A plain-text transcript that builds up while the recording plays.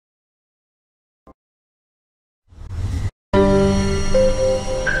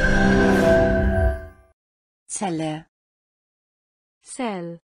Zelle,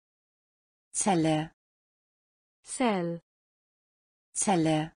 cell, Zelle, cell,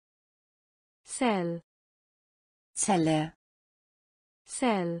 Zelle, cell, Zelle,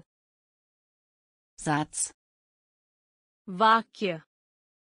 cell, Satz, वाक्य,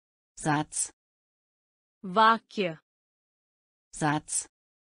 Satz, वाक्य, Satz,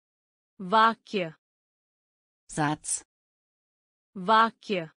 वाक्य, Satz,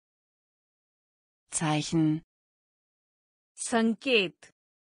 वाक्य, Zeichen, संकेत,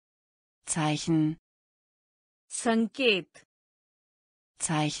 Zeichen, संकेत,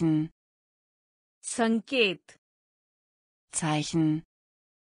 Zeichen, संकेत, Zeichen,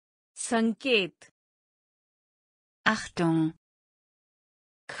 संकेत, Achtung,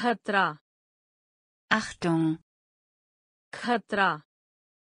 खतरा, Achtung, खतरा,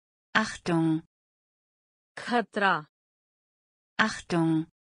 Achtung, खतरा, Achtung,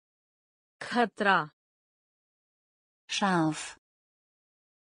 खतरा, scharf,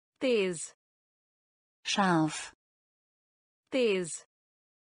 तेज, scharf, तेज,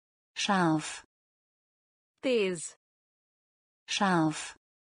 scharf, तेज, scharf,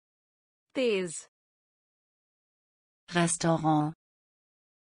 तेज, Restaurant,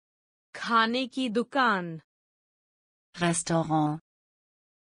 खाने की दुकान, Restaurant,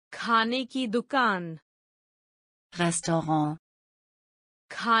 खाने की दुकान, Restaurant,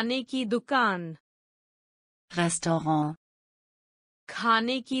 खाने की दुकान, Restaurant,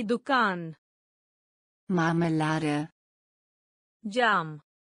 खाने की दुकान, Marmelade, जाम,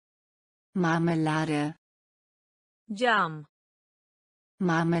 Marmelade, जाम,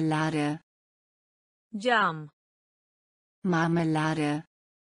 Marmelade, जाम, Marmelade,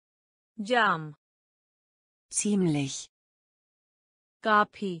 जाम, ziemlich,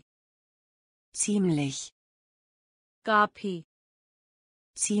 काफी, ziemlich, काफी,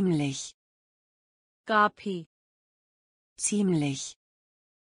 ziemlich, काफी, ziemlich,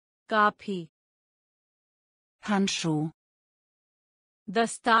 काफी, Handschuh,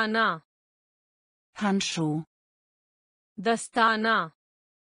 दस्ताना, Handschuh, दस्ताना,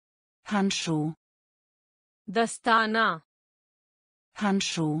 Handschuh, दस्ताना,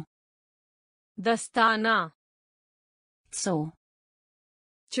 Handschuh, दस्ताना, Zoo,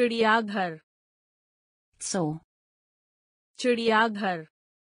 चिड़ियाघर, Zoo, चिड़ियाघर,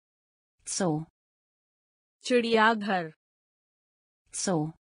 Zoo, चिड़ियाघर,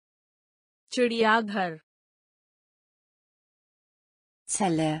 Zoo, चिड़ियाघर,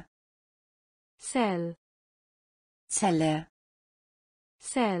 Zelle, cell, Zelle,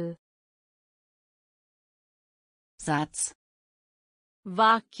 cell, Satz,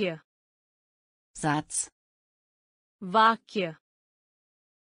 वाक्य, Satz, वाक्य,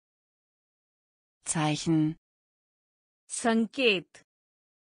 Zeichen, संकेत,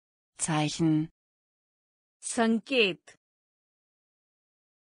 Zeichen, संकेत,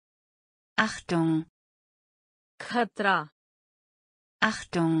 Achtung, खतरा,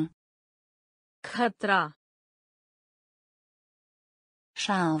 Achtung, खतरा,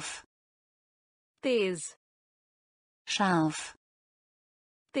 scharf, तेज, scharf,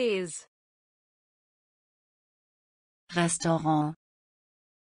 तेज, Restaurant,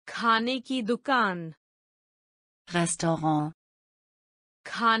 खाने की दुकान, Restaurant,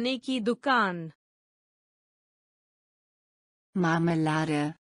 खाने की दुकान,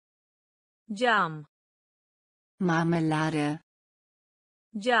 Marmelade, जाम, Marmelade,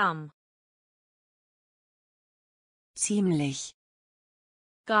 जाम, ziemlich,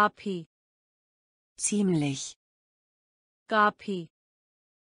 काफी, ziemlich, काफी,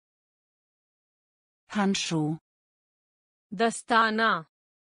 Handschuh, दस्ताना,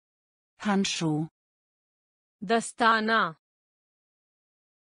 Handschuh, दस्ताना,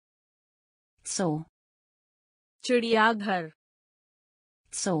 Zoo, चिड़ियाघर,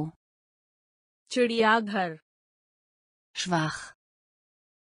 Zoo, चिड़ियाघर, schwach,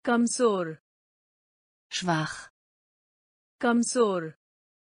 कमजोर, schwach, कमजोर,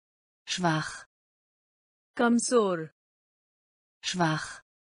 schwach, कमजोर, schwach,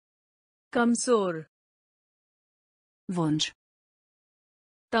 कमजोर, Wunsch,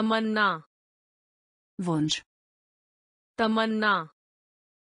 तमन्ना, Wunsch, तमन्ना,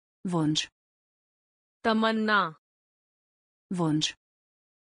 Wunsch, तमन्ना, Wunsch,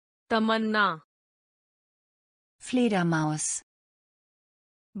 तमन्ना, Fledermaus,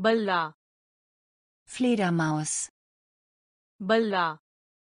 बल्ला, Fledermaus, बल्ला,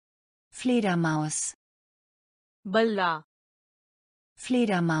 Fledermaus, बल्ला,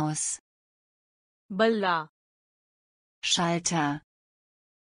 Fledermaus, बल्ला, Schalter,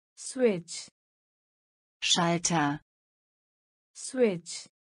 switch, Schalter, switch,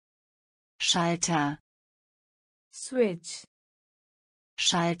 Schalter, switch,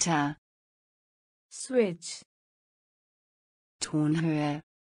 Schalter, switch, Tonhöhe,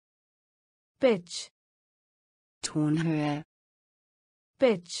 pitch, Tonhöhe,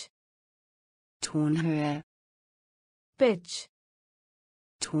 pitch, Tonhöhe, pitch,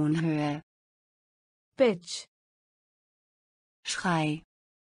 Tonhöhe, pitch, Schrei,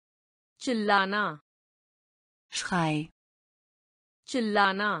 चिल्लाना, Schrei,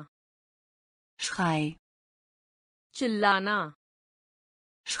 चिल्लाना, Schrei, चिल्लाना,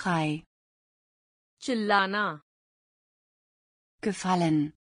 Schrei, चिल्लाना,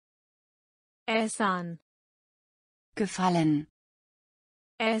 gefallen, एहसान, gefallen,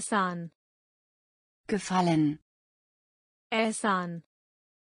 एहसान, gefallen, एहसान,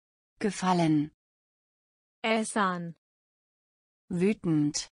 gefallen, एहसान,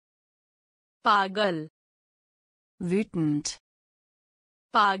 wütend, पागल, wütend,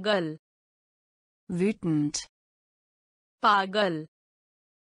 पागल, wütend, पागल,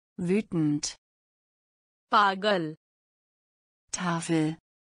 wütend, पागल, Tafel,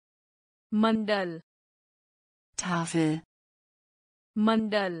 मंडल, Tafel,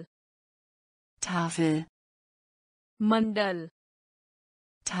 मंडल, Tafel, मंडल,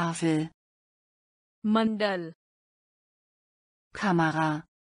 Tafel, मंडल, Kamera,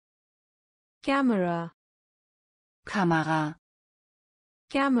 camera, Kamera,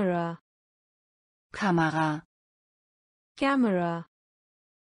 camera, Kamera, camera,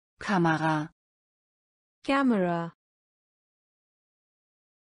 Kamera, camera,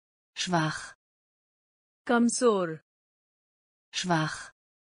 schwach, कमजोर, schwach,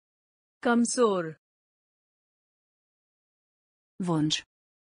 कमजोर, Wunsch,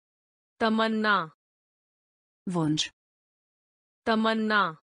 तमन्ना, Wunsch, तमन्ना,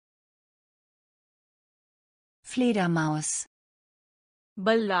 Fledermaus,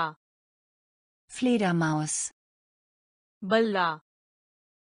 बल्ला, Fledermaus, बल्ला,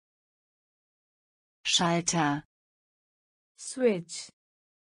 Schalter, switch,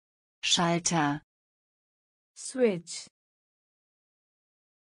 Schalter, switch,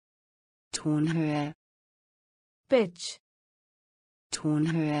 Tonhöhe, pitch,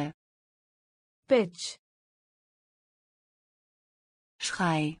 Tonhöhe, pitch,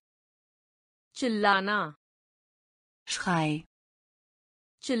 Schrei, चिल्लाना, Schrei,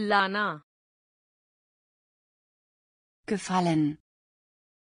 चिल्लाना, gefallen,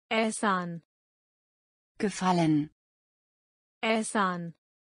 एहसान, gefallen, एहसान,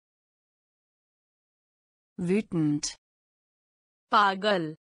 wütend, पागल,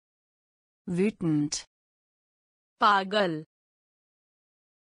 wütend, पागल,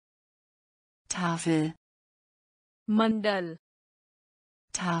 Tafel, मंडल,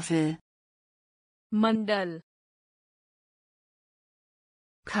 Tafel, मंडल,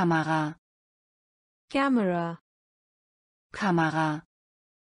 Kamera, camera, Kamera,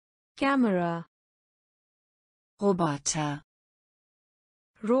 camera, Roboter,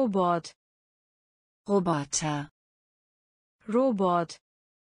 robot, Roboter, robot,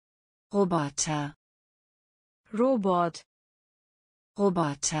 Roboter, robot,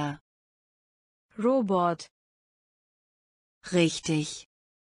 Roboter, robot, richtig,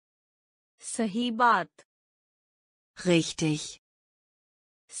 सही बात, richtig,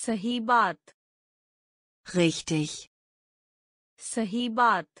 सही बात, richtig, सही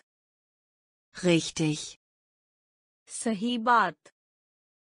बात, richtig, सही बात,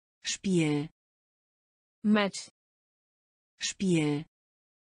 Spiel, match, Spiel,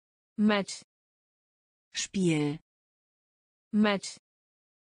 match, Spiel, match,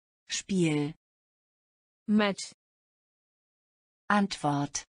 Spiel, match,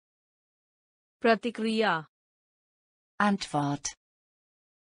 Antwort, प्रतिक्रिया, Antwort,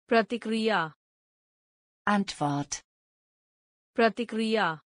 प्रतिक्रिया, Antwort, प्रतिक्रिया,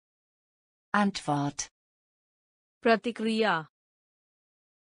 Antwort, प्रतिक्रिया,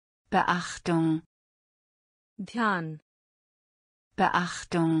 Beachtung, ध्यान,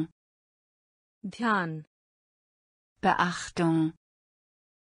 Beachtung, ध्यान, Beachtung,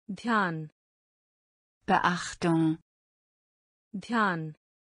 ध्यान, Beachtung, ध्यान,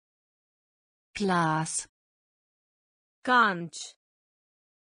 Glas, कांच,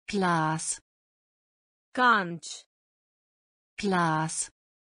 Glas, कांच, Glas,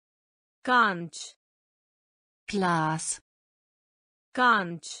 कांच, Glas,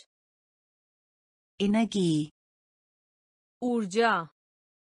 कांच, Energie, ऊर्जा,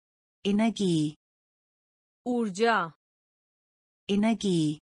 Energie, ऊर्जा,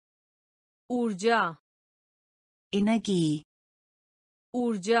 Energie, ऊर्जा, Energie,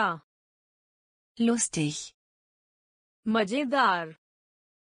 ऊर्जा, lustig, मजेदार,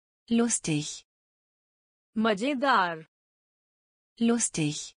 lustig, मजेदार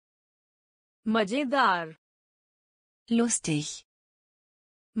lustig, मजेदार lustig,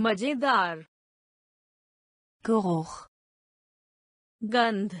 मजेदार Geruch,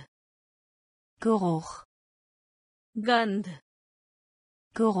 गंध Geruch, गंध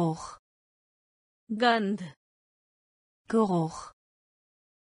Geruch, गंध Geruch,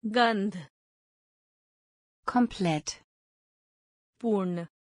 गंध komplett, पूर्ण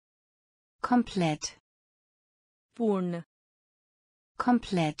komplett, पूर्ण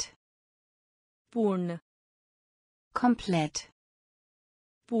komplett, पूर्ण komplett,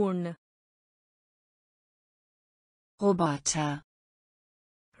 पूर्ण Roboter,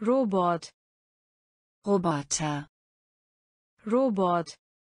 robot Roboter, robot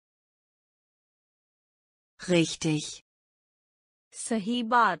richtig, सही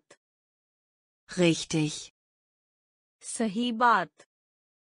बात richtig, सही बात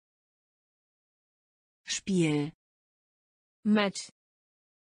Spiel, match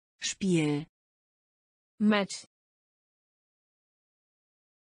Spiel, match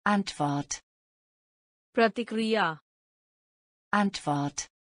Antwort, प्रतिक्रिया Antwort,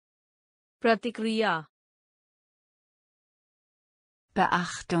 प्रतिक्रिया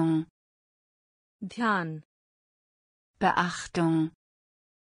Beachtung, ध्यान Beachtung,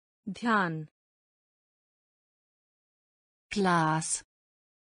 ध्यान Glas,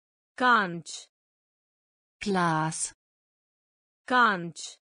 कांच Glas, कांच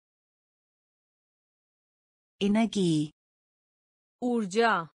Energie,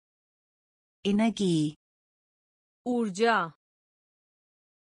 ऊर्जा Energie, ऊर्जा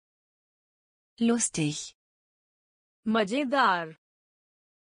lustig, मजेदार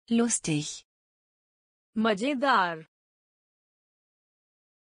lustig, मजेदार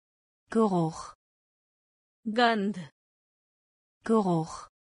Geruch, गंध Geruch,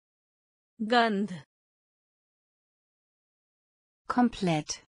 गंध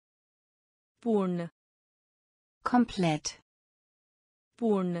komplett, पूर्ण komplett,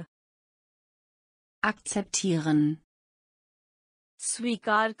 पूर्ण akzeptieren,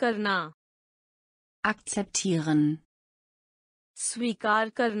 स्वीकार करना akzeptieren, स्वीकार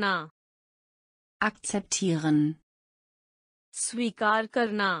करना akzeptieren, स्वीकार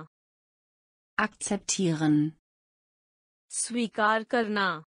करना akzeptieren, स्वीकार करना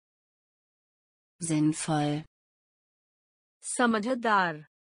sinnvoll, समझदार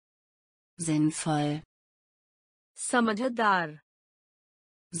sinnvoll, समझदार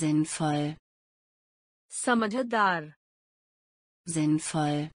sinnvoll, समझदार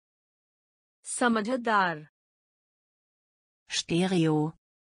sinnvoll, समझदार Stereo,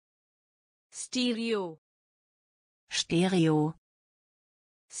 stereo Stereo,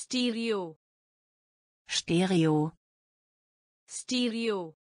 stereo Stereo, stereo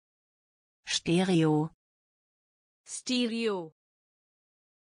Stereo, stereo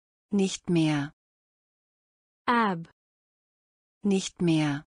nicht mehr, ab nicht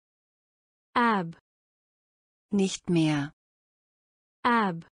mehr, ab nicht mehr,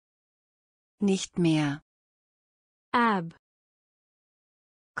 ab nicht mehr, ab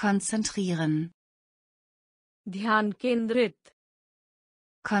konzentrieren, ध्यान केंद्रित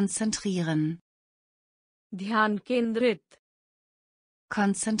konzentrieren, ध्यान केंद्रित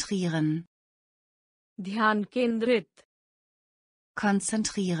konzentrieren, ध्यान केंद्रित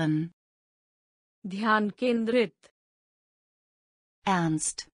konzentrieren, ध्यान केंद्रित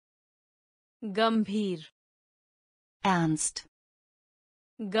ernst, गंभीर ernst,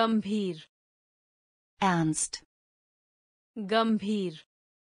 गंभीर ernst, गंभीर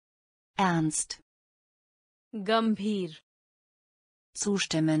ernst, गंभीर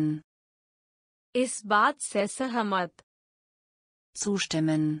zustimmen, इस बात से सहमत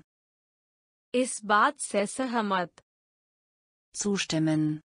zustimmen, इस बात से सहमत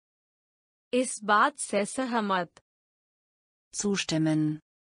zustimmen, इस बात से सहमत zustimmen,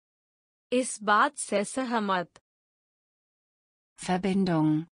 इस बात से सहमत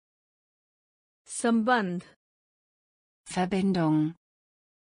Verbindung, संबंध Verbindung,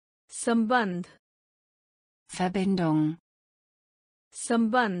 संबंध Verbindung,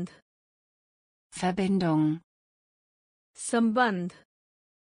 संबंध Verbindung, संबंध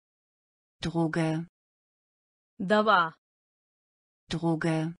Droge, दवा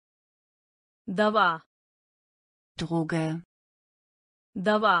Droge, दवा Droge,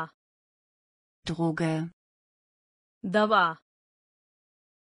 दवा Droge, दवा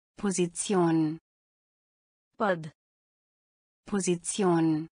Position, पद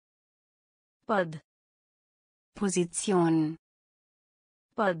Position, पद Position,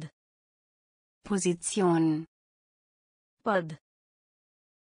 पद Position, पद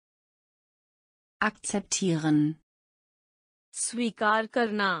Akzeptieren. स्वीकार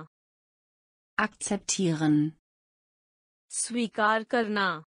करना Akzeptieren. स्वीकार करना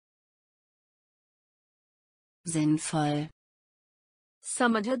Sinnvoll.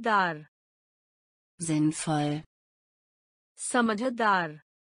 समझदार Sinnvoll. समझदार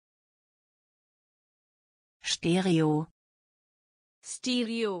Stereo.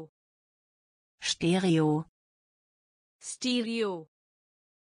 Stereo Stereo. Stereo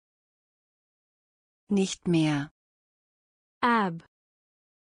Nicht mehr. ab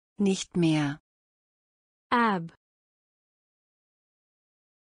Nicht mehr. ab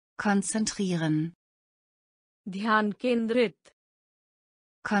Konzentrieren. ध्यान केंद्रित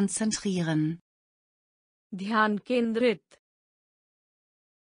Konzentrieren. ध्यान केंद्रित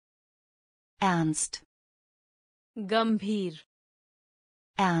Ernst. गंभीर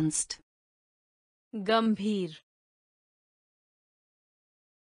Ernst. गंभीर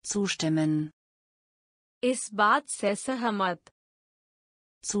Zustimmen. इस बात से सहमत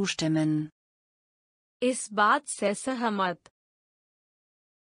Zustimmen. इस बात से सहमत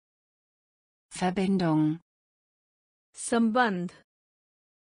Verbindung. संबंध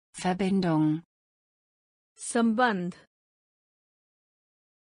Verbindung. संबंध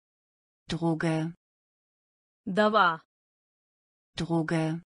Droge. दवा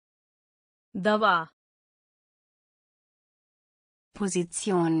Droge. दवा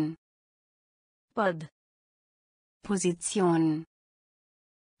Position. पद Position.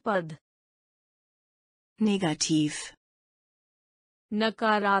 पद Negativ.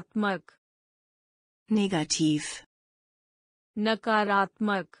 नकारात्मक Negativ.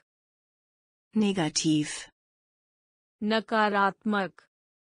 नकारात्मक Negativ. नकारात्मक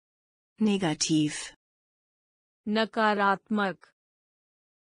Negativ. नकारात्मक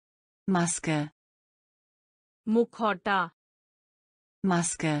Maske. मुखौटा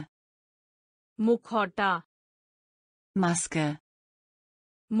Maske. मुखौटा Maske.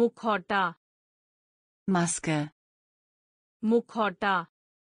 मुखौटा Maske. मुखौटा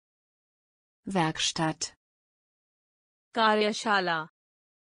Werkstatt. कार्यशाला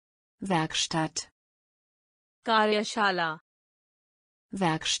Werkstatt. कार्यशाला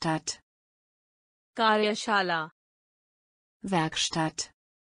Werkstatt. कार्यशाला Werkstatt.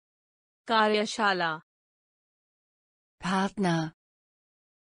 कार्यशाला Partner.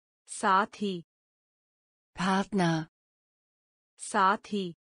 साथी Partner. साथी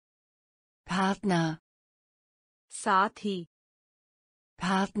Partner. साथी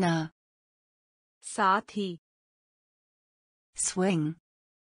Partner. साथी Swing.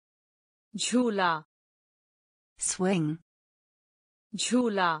 झूला Swing.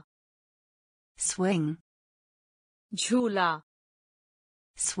 झूला Swing. झूला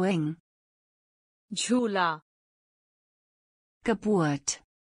Swing. झूला Geburt.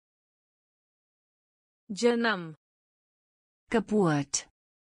 जन्म Geburt.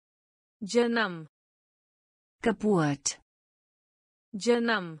 जन्म Geburt.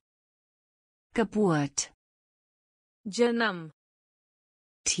 जन्म Geburt. जन्म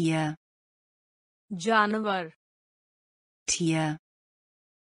Tier. जानवर Tier.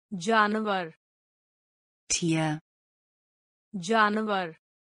 जानवर Tier. जानवर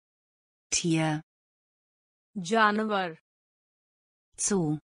Tier. जानवर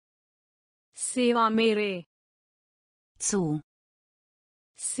Zu. सेवा मेरे Zu.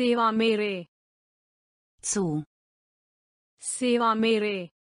 सेवा मेरे Zu. सेवा मेरे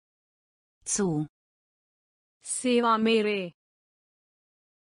Zu. सेवा मेरे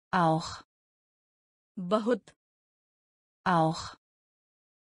Auch. बहुत Auch.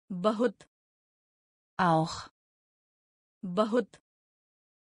 बहुत Auch. बहुत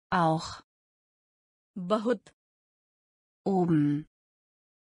Auch. बहुत Oben.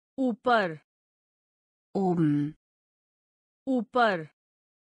 ऊपर Oben. ऊपर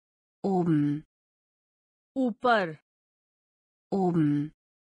Oben. ऊपर Oben.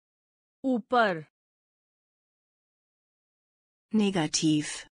 ऊपर Negativ.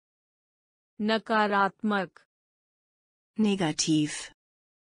 नकारात्मक Negativ.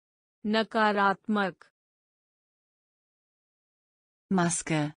 नकारात्मक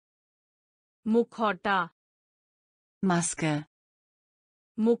Maske. मुखौटा Maske.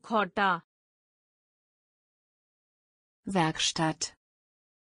 मुखौटा Werkstatt.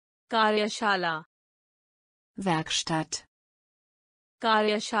 कार्यशाला Werkstatt.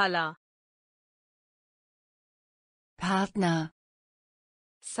 कार्यशाला Partner.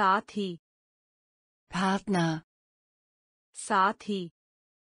 साथी Partner. साथी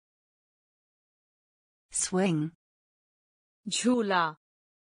Swing. झूला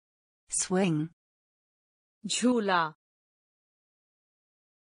Swing. झूला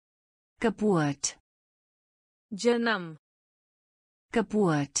Geburt, जन्म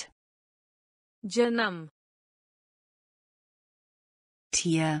Geburt, जन्म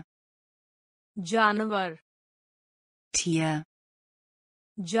Tier, जानवर Tier,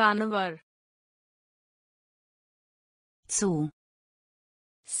 जानवर zu,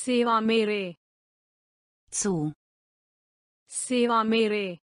 सेवा मेरे zu, सेवा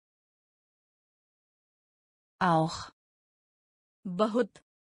मेरे auch, बहुत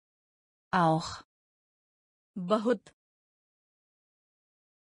auch, बहुत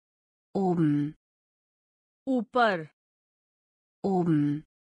oben, ऊपर oben,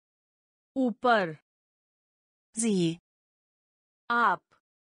 ऊपर sie, आप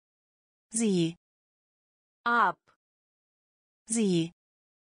sie, आप sie,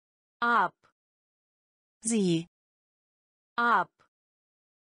 आप sie, आप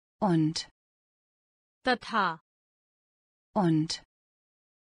und, तथा und,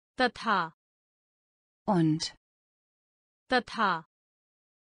 तथा und, तथा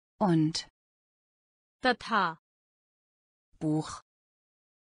und, तथा Buch,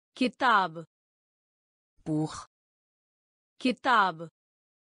 किताब Buch, किताब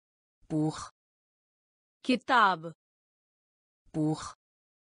Buch, किताब Buch,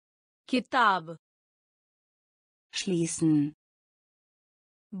 किताब schließen,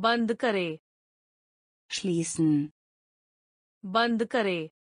 बंद करे schließen, बंद करे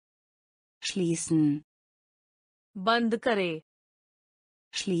schließen, बंद करे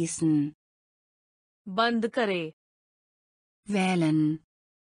schließen, बंद करे wählen,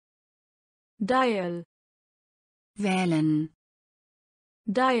 dial wählen,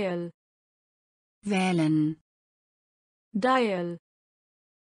 dial wählen, dial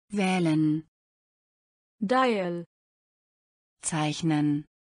wählen, dial zeichnen,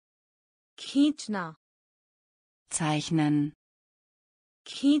 खींचना zeichnen,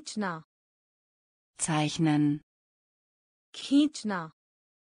 खींचना zeichnen, खींचना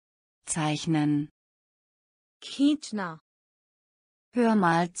zeichnen, खींचना hör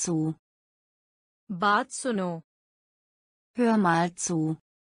mal zu, बात सुनो hör mal zu,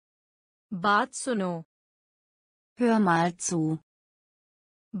 बात सुनो hör mal zu,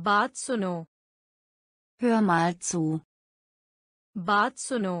 बात सुनो hör mal zu, बात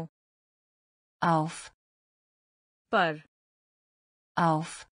सुनो auf, पर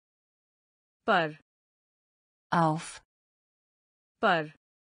auf, पर auf, पर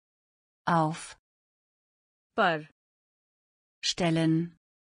auf, पर stellen,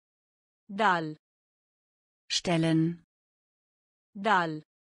 डाल stellen, डाल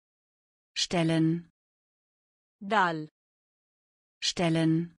stellen, डाल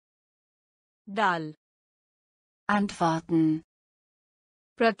stellen, डाल antworten,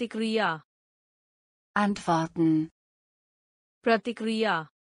 प्रतिक्रिया antworten, प्रतिक्रिया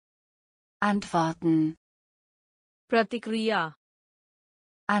antworten, प्रतिक्रिया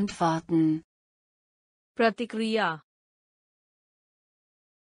antworten, प्रतिक्रिया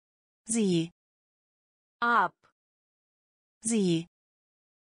sie, आप sie,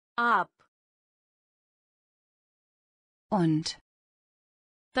 आप und,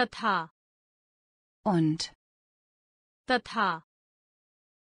 तथा und, तथा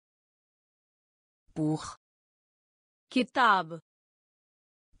Buch, किताब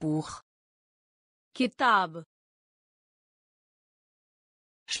Buch, किताब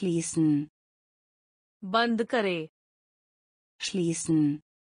schließen, बंद करे schließen,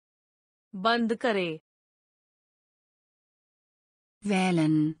 बंद करे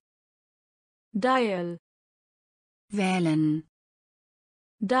wählen, dial wählen,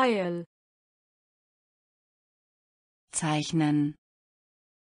 dial zeichnen,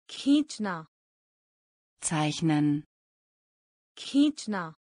 खींचना zeichnen, खींचना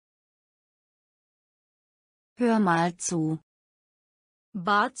hör mal zu,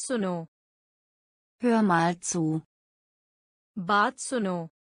 बात सुनो hör mal zu, बात सुनो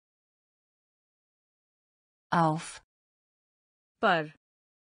auf, पर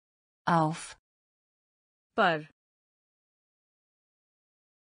auf, पर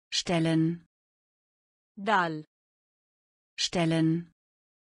stellen, डाल stellen,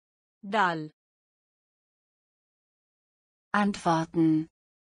 डाल antworten,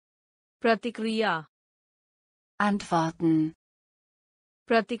 प्रतिक्रिया antworten,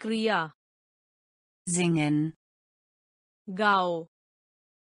 प्रतिक्रिया singen, गाओ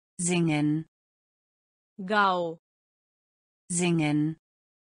singen, गाओ singen,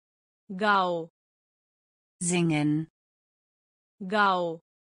 गाओ singen, गाओ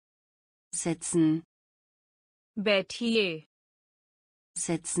sitzen, बैठिए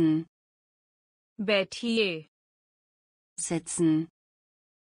sitzen, बैठिए sitzen,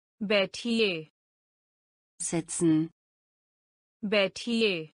 बैठिए sitzen,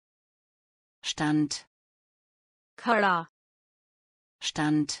 बैठिए stand, खड़ा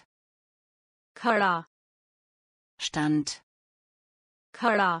stand, खड़ा stand,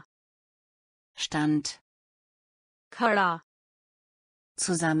 खड़ा stand, खड़ा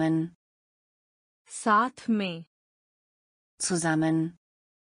zusammen, साथ में zusammen,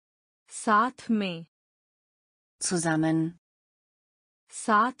 साथ में zusammen,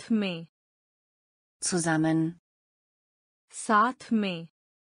 साथ में zusammen, साथ में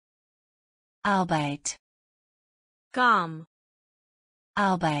Arbeit, काम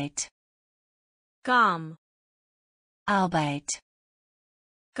Arbeit, काम Arbeit,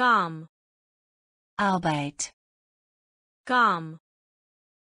 काम Arbeit, काम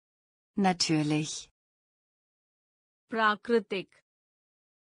natürlich, प्राकृतिक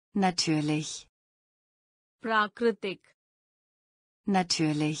natürlich, प्राकृतिक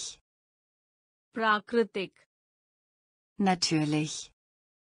natürlich, प्राकृतिक natürlich,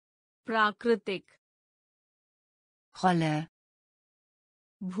 प्राकृतिक Rolle,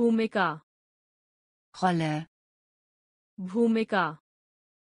 भूमिका Rolle, भूमिका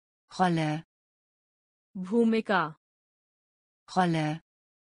Rolle, भूमिका Rolle,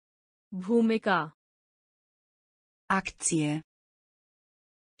 भूमिका Aktie,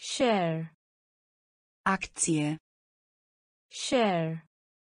 share Aktie, share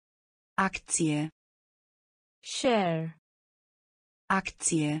Aktie, share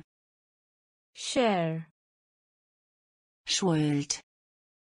Aktie, share Schuld,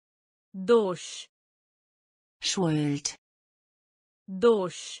 दोष Schuld,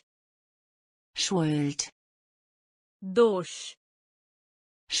 दोष Schuld, दोष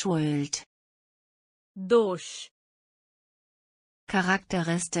Schuld, दोष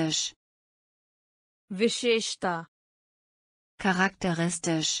charakteristisch, विशेषता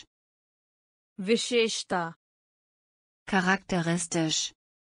charakteristisch, विशेषता charakteristisch,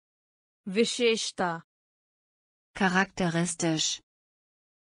 विशेषता charakteristisch,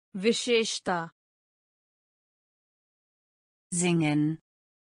 विशेषता singen,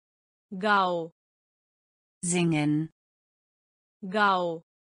 गाओ singen, गाओ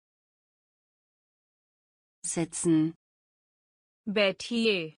sitzen,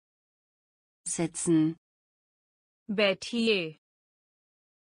 बैठिए sitzen, बैठिए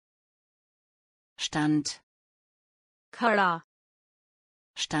stand, खड़ा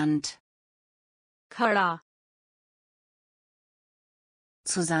stand, खड़ा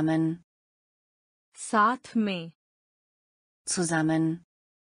zusammen, साथ में zusammen,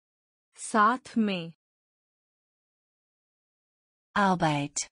 साथ में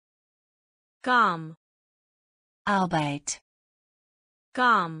Arbeit, काम Arbeit,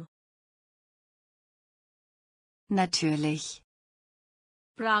 काम natürlich,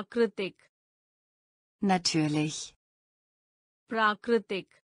 प्राकृतिक natürlich, प्राकृतिक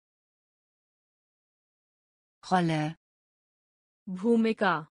Rolle,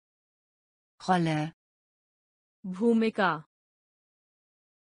 भूमिका Rolle, भूमिका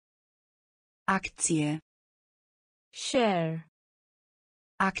Aktie, share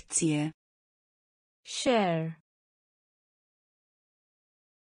Aktie, share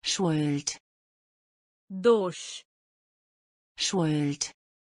Schuld, दोष Schuld,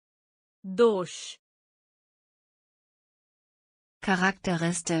 दोष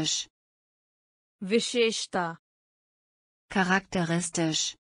charakteristisch, विशेषता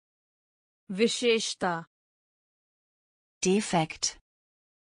charakteristisch, विशेषता defekt,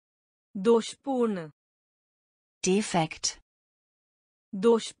 दोषपूर्ण defekt,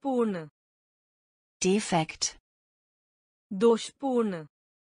 दोषपूर्ण defekt, दोषपूर्ण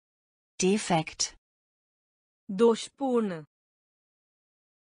defekt, दोषपूर्ण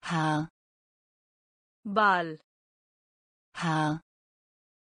Haar, बाल Haar,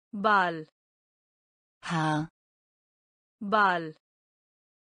 बाल Haar, बाल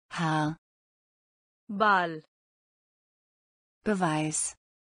Haar, बाल Beweis,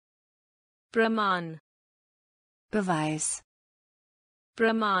 प्रमाण Beweis,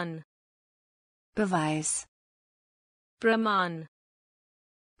 प्रमाण Beweis, प्रमाण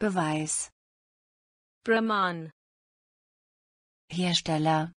Beweis, प्रमाण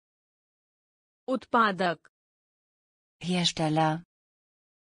Hersteller, उत्पादक Hersteller,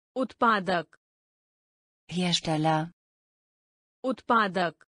 उत्पादक Hersteller,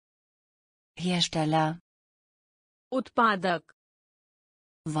 उत्पादक Hersteller, उत्पादक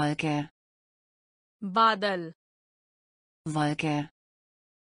Wolke, बादल Wolke,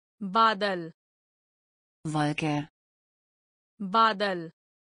 बादल Wolke, बादल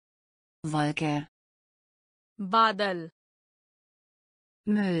Wolke, बादल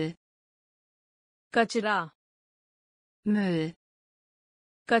Müll, कचरा Müll,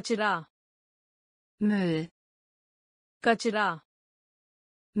 कचरा Müll, कचरा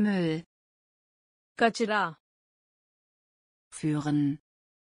Müll, कचरा führen,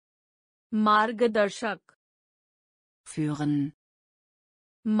 मार्गदर्शक führen,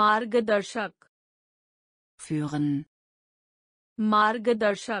 मार्गदर्शक führen,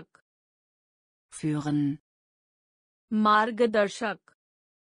 मार्गदर्शक führen, मार्गदर्शक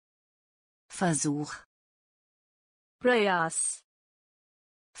Versuch, प्रयास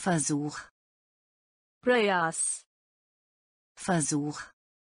Versuch, प्रयास Versuch,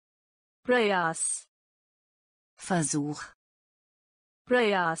 प्रयास Versuch,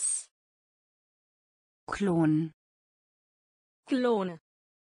 प्रयास Klon, clone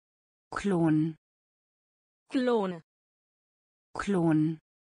Klon, clone Klon,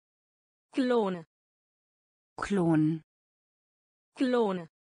 clone Klon, clone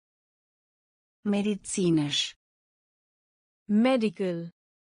medizinisch, medical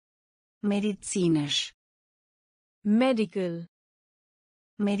medizinisch, medical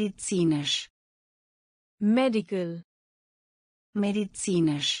medizinisch, medical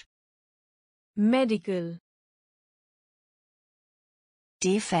medizinisch, medical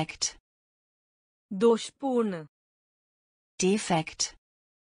defekt, दोषपूर्ण defekt,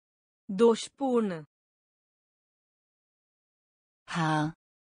 दोषपूर्ण Haar,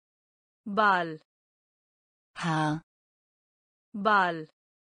 बाल Haar, बाल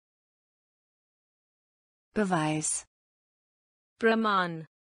Beweis, प्रमाण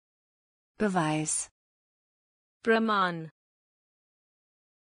Beweis, प्रमाण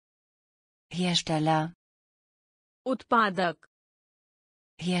Hersteller, उत्पादक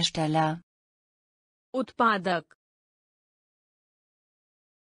Hersteller, उत्पादक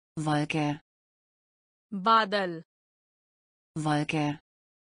Wolke, बादल Wolke,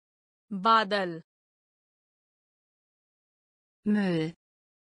 बादल Müll,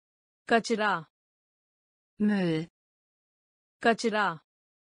 कचरा Müll, कचरा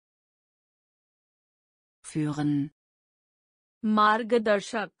führen,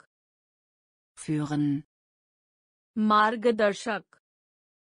 मार्गदर्शक führen, मार्गदर्शक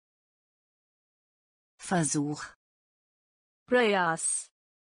Versuch, प्रयास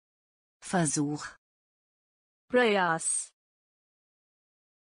Versuch, प्रयास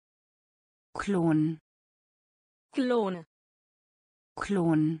Klon, clone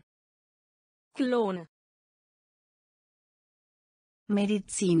Klon, clone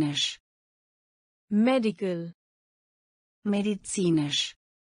medizinisch, medical medizinisch,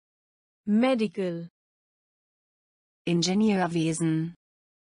 medical Ingenieurwesen,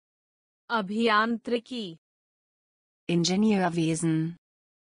 अभियांत्रिकी Ingenieurwesen,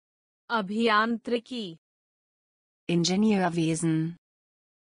 अभियांत्रिकी Ingenieurwesen,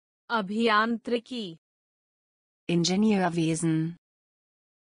 अभियांत्रिकी Ingenieurwesen,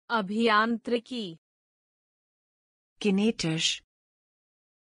 अभियांत्रिकी genetisch,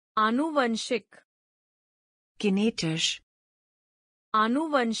 आनुवंशिक genetisch,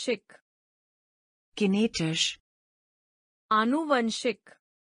 आनुवंशिक genetisch, आनुवंशिक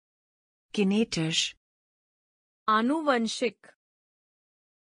genetisch, आनुवंशिक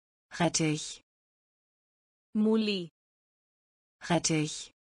Rettich, मूली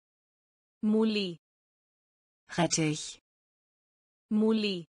Rettich, मूली Rettich,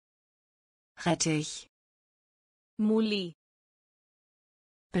 मूली Rettich, मूली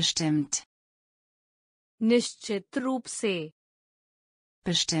bestimmt, निश्चित रूप से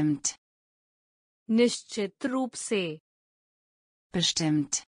bestimmt, निश्चित रूप से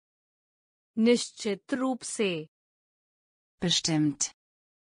bestimmt, निश्चित रूप से bestimmt,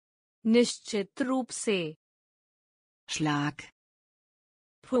 निश्चित रूप से Schlag,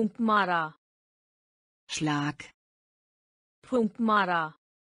 फूंक मारा Schlag, फूंक मारा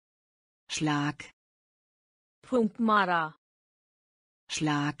Schlag, फूंक मारा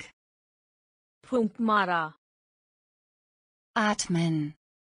Schlag, फूंक मारा atmen,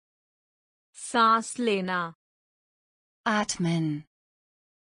 सांस लेना atmen,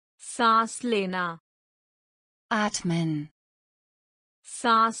 सांस लेना atmen,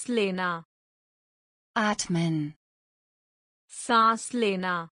 सांस लेना atmen, सांस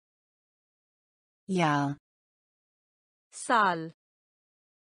लेना Jahr, साल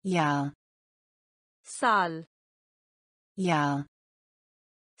Jahr, साल Jahr,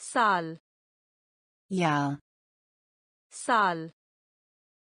 साल Jahr, साल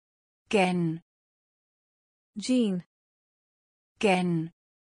Gen, gene Gen,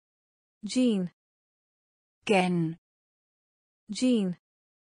 gene Gen, gene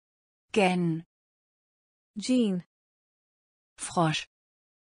Gen, gene Frosch,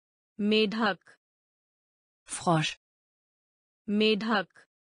 मेढक Frosch, मेढक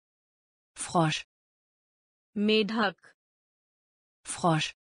Frosch, मेढक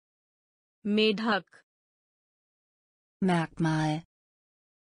Frosch. मेढक Merkmal,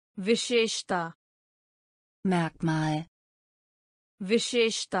 विशेषता Merkmal,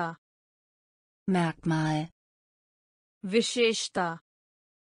 विशेषता Merkmal, विशेषता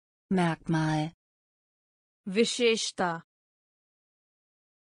Merkmal. विशेषता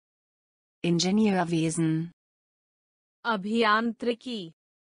Ingenieurwesen, अभियांत्रिकी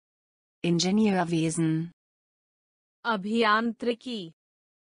Ingenieurwesen, अभियांत्रिकी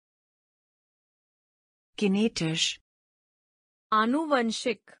genetisch,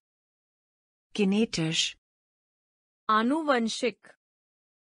 आनुवंशिक genetisch, आनुवंशिक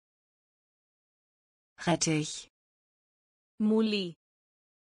Rettich, मूली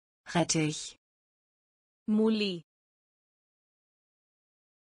Rettich, मूली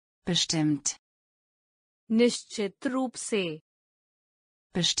bestimmt, निश्चित रूप से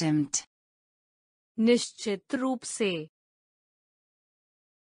bestimmt, निश्चित रूप से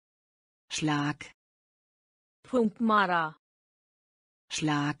Schlag, फूंक मारा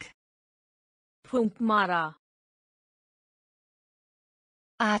Schlag, फूंक मारा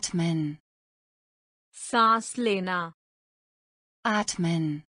atmen, सांस लेना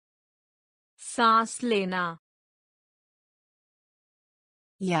atmen, सांस लेना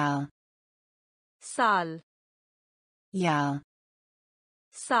Jahr, साल Jahr,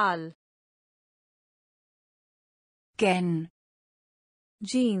 साल gen,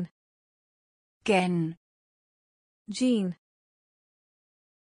 gene gen, gene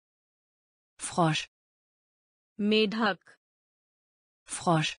Frosch, मेढक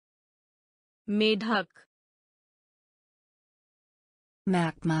Frosch, मेढक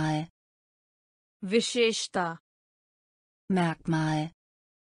Merkmal, विशेषता Merkmal,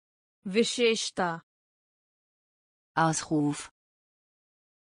 विशेषता Ausruf,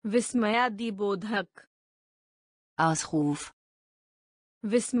 विस्मयादिबोधक Ausruf,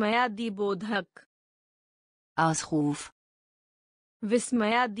 विस्मयादिबोधक Ausruf,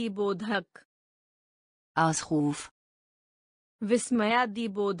 विस्मयादिबोधक Ausruf,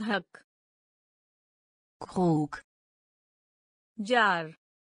 विस्मयादिबोधक Krug, jar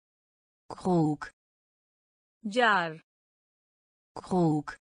Krug, jar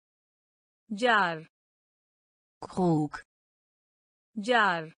Krug, jar Krug,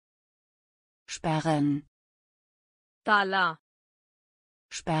 jar sperren, ताला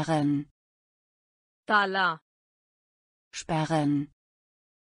sperren, ताला sperren,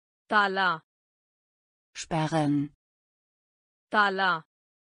 ताला sperren, ताला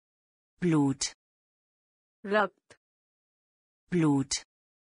Blut, रक्त Blut,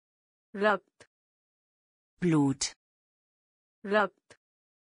 रक्त Blut, रक्त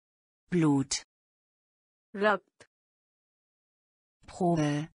Blut, रक्त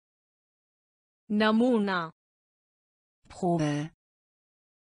Probe, नमूना Probe,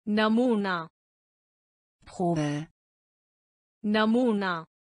 नमूना Probe, नमूना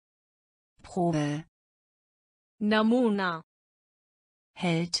Probe, नमूना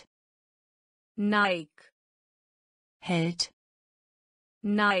Held, नाइक Held,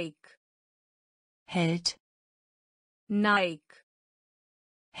 नाइक Held, नाइक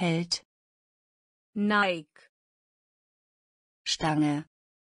Held, नाइक Stange,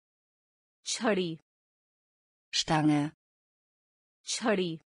 छड़ी Stange,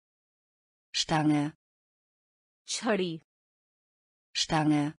 छड़ी Stange, छड़ी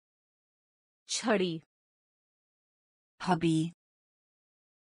Stange, छड़ी Hobby,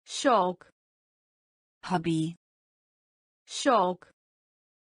 शौक Hobby, शौक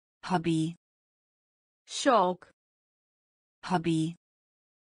Hobby, शौक Hobby,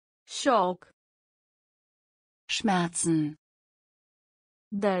 शौक Schmerzen,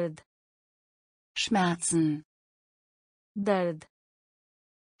 दर्द Schmerzen, दर्द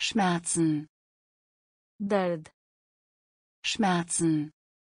Schmerzen, दर्द Schmerzen,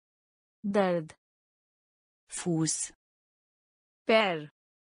 दर्द Fuß, पैर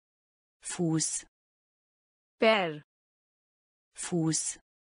Fuß, पैर Fuß,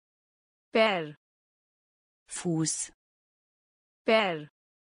 पैर Fuß, पैर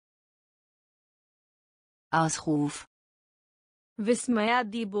Ausruf,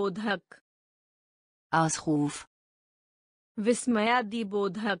 विस्मयादिबोधक Ausruf,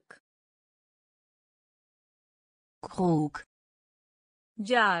 विस्मयादिबोधक Krug,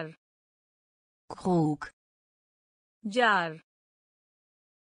 jar Krug, jar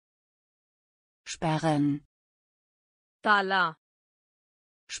sperren, ताला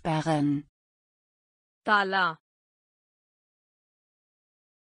sperren, ताला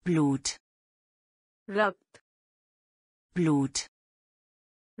Blut, रक्त Blut,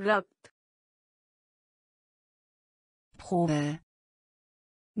 रक्त Probe,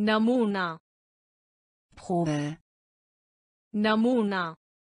 नमूना Probe, नमूना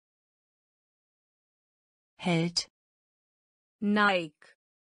Held, नायक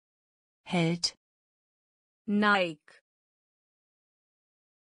Held, नायक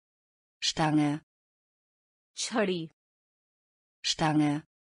Stange, छड़ी Stange,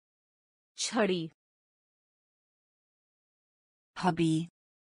 छड़ी Hobby,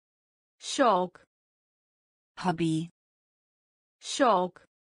 शौक Hobby, शौक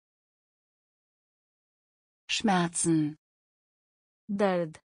Schmerzen,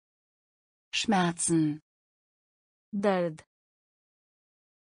 दर्द Schmerzen, दर्द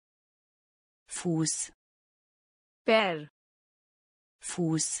Fuß, पैर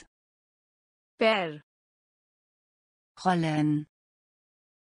Fuß, पैर Rollen,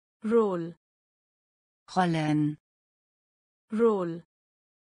 role Rollen, role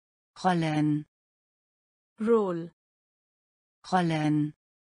Rollen, role Rollen,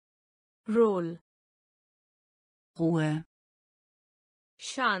 role Ruhe,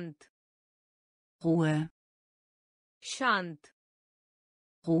 शांत Ruhe, शांत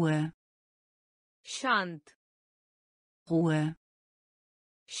Ruhe, शांत Ruhe,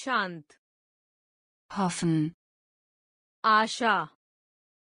 शांत hoffen, आशा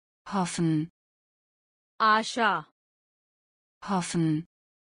hoffen, आशा hoffen,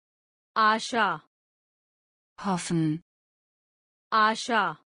 आशा hoffen, आशा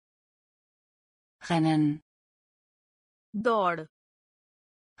rennen, दौड़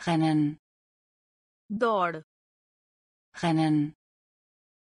rennen, दौड़ rennen,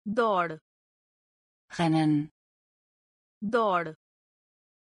 दौड़ rennen, दौड़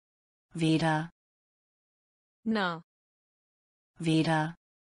weder, न weder,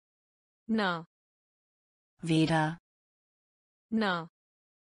 न weder, न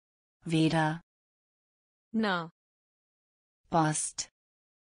weder, न Post,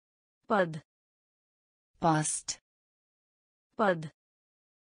 पद Post, पद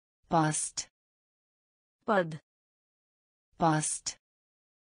Post, पद Post,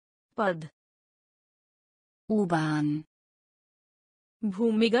 पद U-Bahn,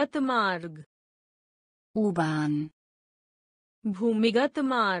 भूमिगत मार्ग U-Bahn, भूमिगत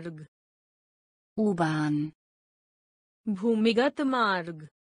मार्ग U-Bahn, भूमिगत मार्ग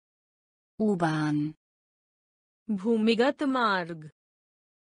U-Bahn, भूमिगत मार्ग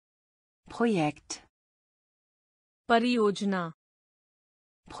Projekt, परियोजना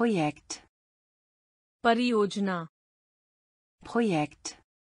Projekt, परियोजना Projekt,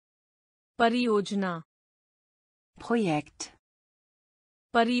 परियोजना Projekt,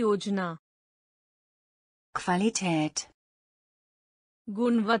 परियोजना Qualität,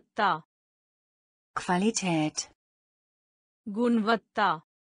 गुणवत्ता Qualität, गुणवत्ता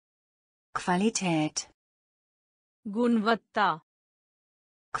Qualität, गुणवत्ता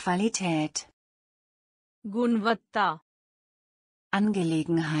Qualität, गुणवत्ता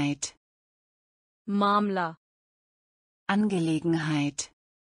Angelegenheit, मामला Angelegenheit,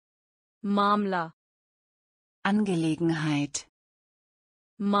 मामला Angelegenheit,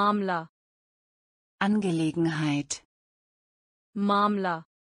 मामला Angelegenheit, मामला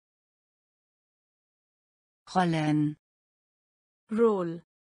Rollen, role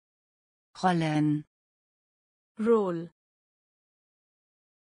Rollen, role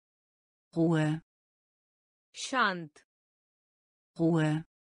Ruhe, शांत Ruhe,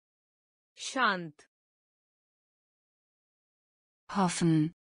 शांत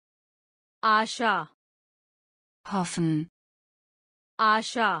hoffen, आशा hoffen,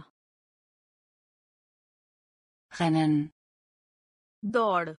 आशा rennen,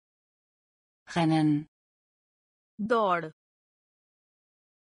 दौड़ rennen, दौड़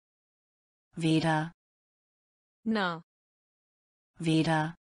weder, न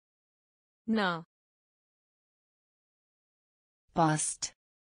weder, न Post,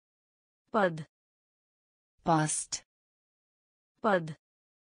 पद Post, पद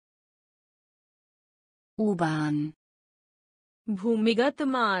U-Bahn, भूमिगत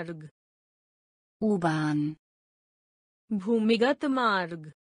मार्ग U-Bahn, भूमिगत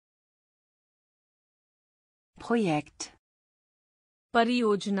मार्ग Projekt,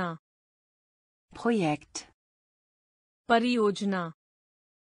 परियोजना Projekt, परियोजना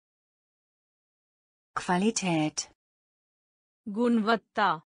Qualität, गुणवत्ता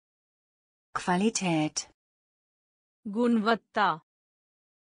Qualität, गुणवत्ता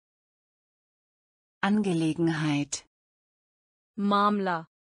Angelegenheit, मामला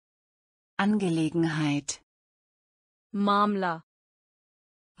Angelegenheit, मामला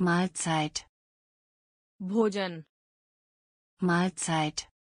Mahlzeit, भोजन Mahlzeit,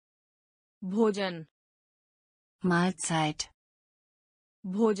 भोजन Mahlzeit,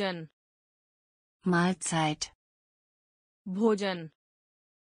 भोजन Mahlzeit, भोजन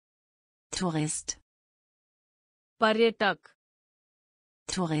Tourist, पर्यटक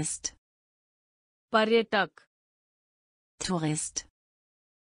Tourist, पर्यटक Tourist,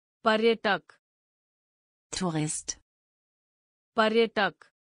 पर्यटक Tourist, पर्यटक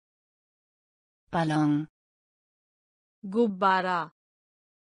Ballon, गुब्बारा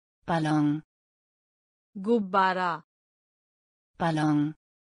Ballon, गुब्बारा Ballon,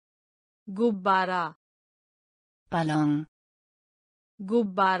 गुब्बारा Ballon,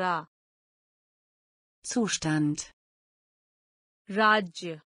 गुब्बारा Zustand,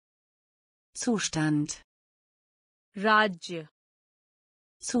 राज्य Zustand, राज्य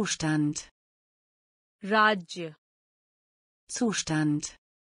Zustand, राज्य Zustand,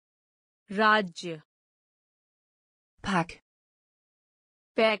 राज्य Pack,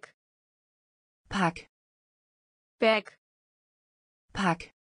 pack Pack, pack Pack,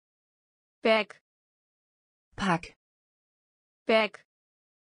 pack Pack, pack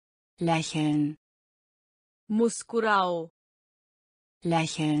lächeln, मुस्कुराओ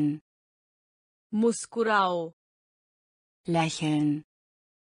lächeln, मुस्कुराओ lächeln,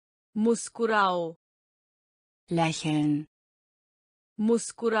 मुस्कुराओ lächeln,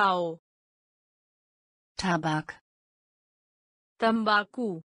 मुस्कुराओ Tabak, तंबाकू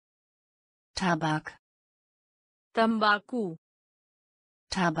Tabak, तंबाकू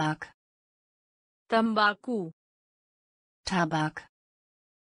Tabak, तंबाकू Tabak,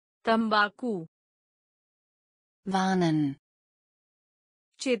 तंबाकू warnen,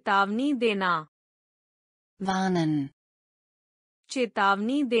 चेतावनी देना warnen,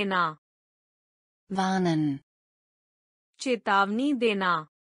 चेतावनी देना warnen, चेतावनी देना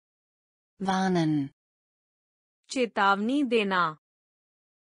warnen, चेतावनी देना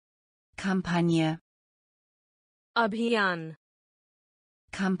Kampagne, अभियान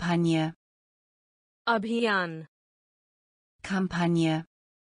Kampagne, अभियान Kampagne,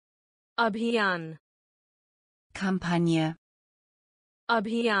 अभियान Kampagne,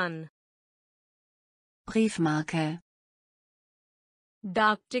 अभियान Briefmarke,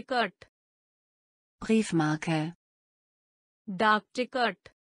 डाक टिकट Briefmarke, डाक टिकट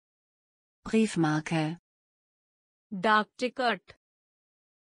Briefmarke, डाक टिकट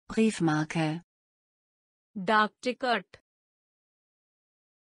Briefmarke, डाक टिकट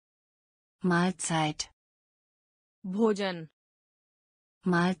Mahlzeit, भोजन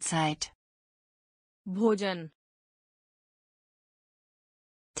Mahlzeit, भोजन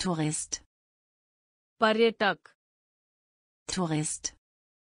Tourist, पर्यटक Tourist,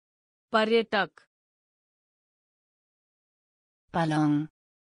 पर्यटक Ballon,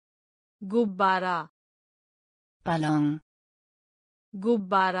 गुब्बारा Ballon,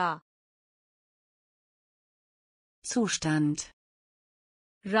 गुब्बारा Zustand,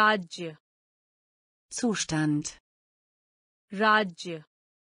 राज्य Zustand, राज्य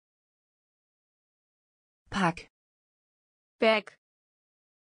Pack, pack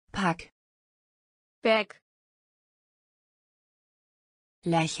Pack, pack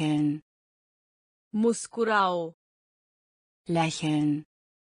lächeln, मुस्कुराओ lächeln,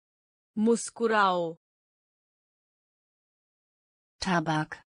 मुस्कुराओ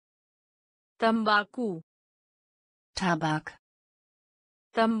Tabak, तंबाकू Tabak,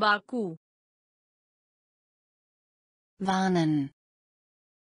 तंबाकू warnen,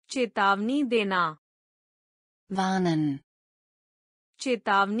 चेतावनी देना warnen,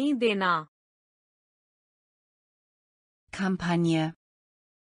 चेतावनी देना Kampagne,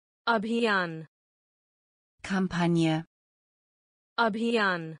 अभियान Kampagne,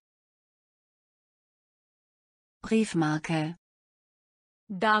 अभियान Briefmarke,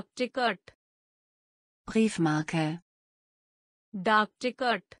 डाक टिकट Briefmarke, डाक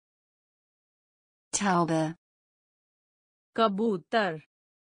टिकट Taube, कबूतर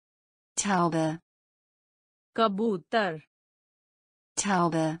Taube, कबूतर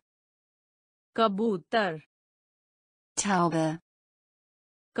Taube, कबूतर Taube,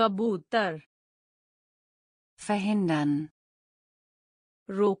 कबूतर verhindern,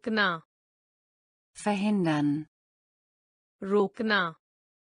 रोकना verhindern, रोकना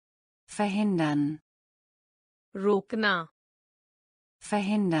verhindern, रोकना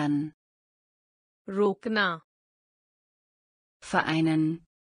verhindern, रोकना vereinen,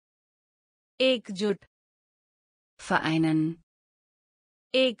 एकजुट vereinen,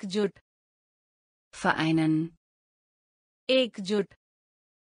 एकजुट vereinen, एकजुट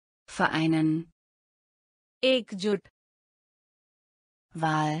vereinen, एकजुट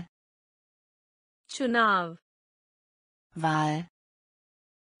Wahl, चुनाव Wahl,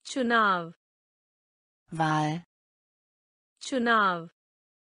 चुनाव Wahl, चुनाव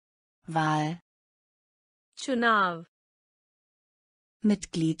Wahl, चुनाव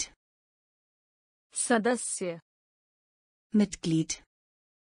Mitglied, सदस्य Mitglied,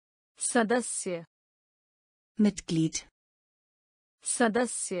 सदस्य Mitglied,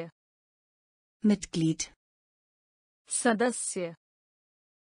 सदस्य Mitglied, सदस्य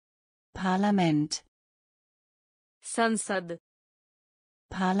Parlament, संसद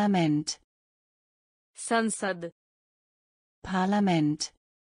Parlament, संसद Parlament,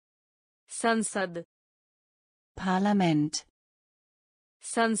 संसद Parlament,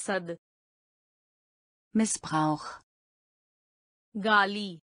 संसद Missbrauch,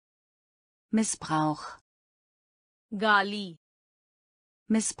 गाली Missbrauch, गाली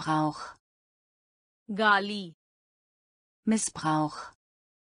Missbrauch, गाली Missbrauch,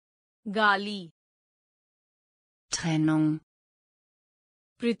 गाली Trennung,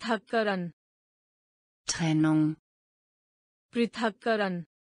 पृथक्करण Trennung, पृथक्करण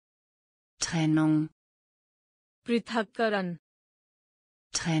Trennung, पृथक्करण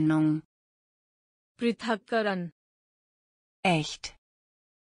Trennung, पृथक्करण echt,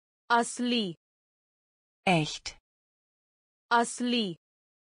 असली echt, असली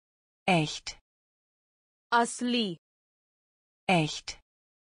echt, असली echt,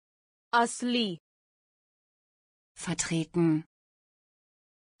 असली vertreten,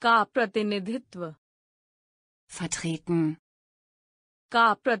 का प्रतिनिधित्व vertreten,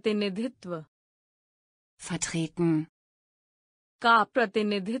 का प्रतिनिधित्व vertreten, का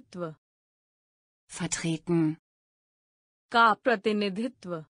प्रतिनिधित्व vertreten, का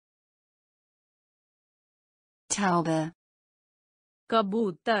प्रतिनिधित्व Taube,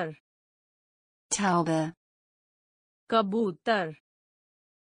 कबूतर Taube, कबूतर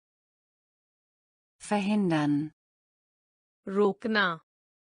verhindern, रोकना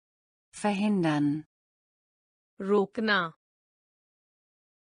verhindern, रोकना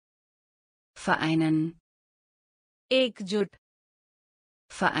vereinen, एकजुट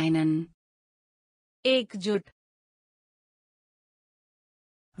vereinen, एकजुट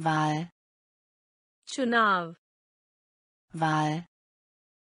Wahl, चुनाव Wahl,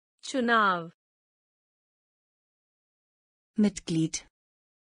 चुनाव Mitglied,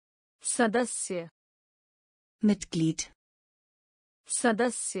 सदस्य Mitglied,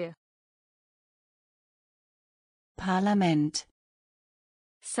 सदस्य Parlament,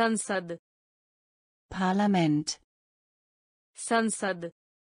 संसद Parlament, संसद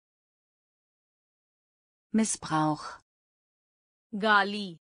Missbrauch,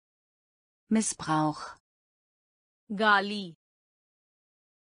 गाली Missbrauch, गाली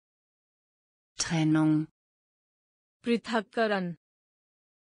Trennung, पृथक्करण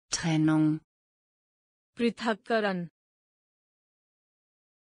Trennung, पृथक्करण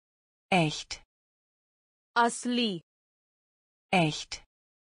echt, असली echt,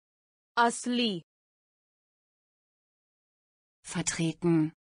 असली vertreten,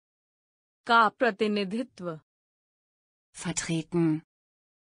 का प्रतिनिधित्व vertreten,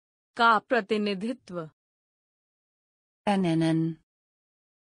 का प्रतिनिधित्व ernennen,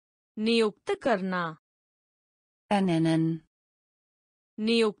 नियुक्त करना ernennen,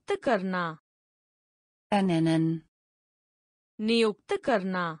 नियुक्त करना ernennen, नियुक्त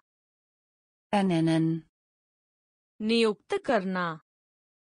करना ernennen, नियुक्त करना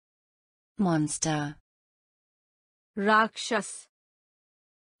Monster, राक्षस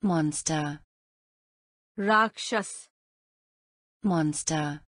Monster, राक्षस Monster,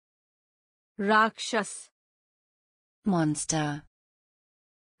 राक्षस Monster,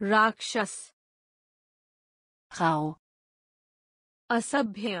 राक्षस Rau,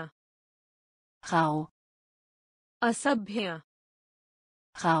 असभ्य Rau, असभ्य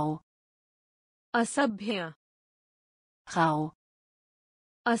Rau, असभ्य Rau,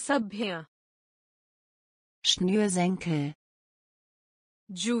 असभ्य Schnürsenkel,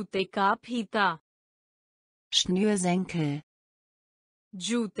 जूते का फीता Schnürsenkel,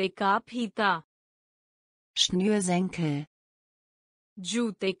 जूते का फीता Schnürsenkel,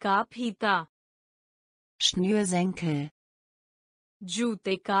 जूते का फीता Schnürsenkel,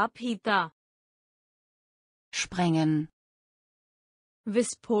 जूते का फीता sprengen,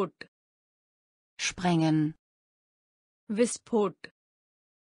 विस्फोट sprengen, विस्फोट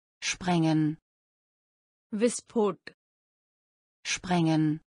sprengen, विस्फोट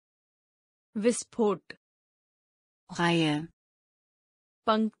sprengen, विस्फोट Reihe,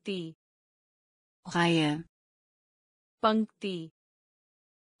 पंक्ति Reihe, पंक्ति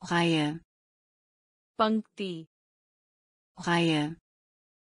Reihe, पंक्ति Reihe,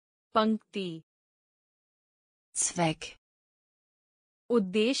 पंक्ति Zweck,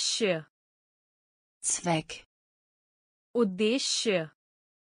 उद्देश्य Zweck, उद्देश्य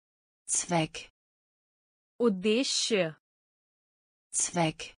Zweck, उद्देश्य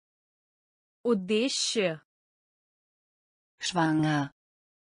Zweck, उद्देश्य schwanger,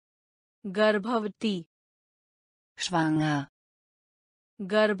 गर्भवती schwanger,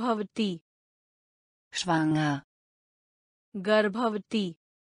 गर्भवती schwanger, गर्भवती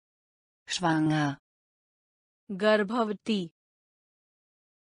schwanger, गर्भवती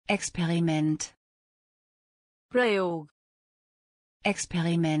Experiment, प्रयोग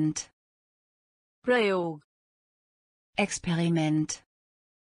Experiment, प्रयोग Experiment,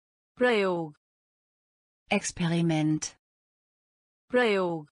 प्रयोग Experiment,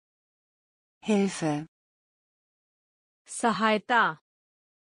 प्रयोग Hilfe, सहायता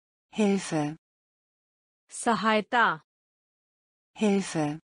Hilfe, सहायता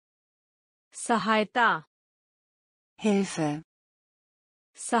Hilfe, सहायता Hilfe,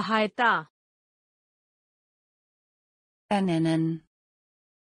 सहायता ernennen,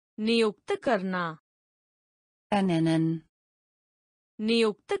 नियुक्त करना ernennen,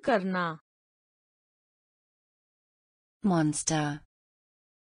 नियुक्त करना Monster,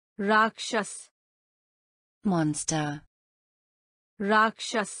 राक्षस Monster,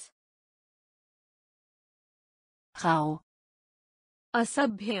 राक्षस Rau,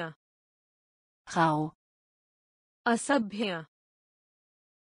 असभ्य Rau, असभ्य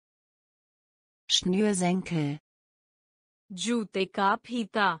Schnürsenkel, जूते का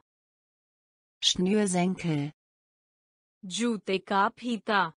फीता Schnürsenkel, जूते का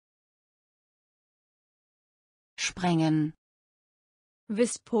फीता sprengen,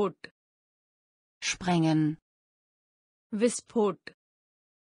 विस्फोट sprengen, विस्फोट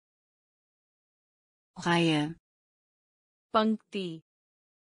Reihe, पंक्ति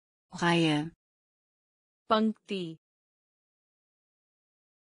Reihe, पंक्ति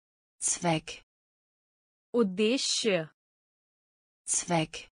Zweck, उद्देश्य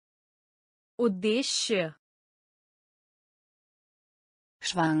Zweck, उद्देश्य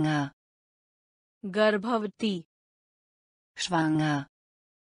schwanger, गर्भवती schwanger,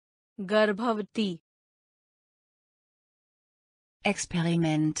 गर्भवती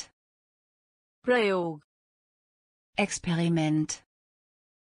Experiment, प्रयोग Experiment,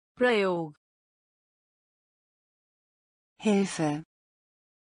 प्रयोग Hilfe,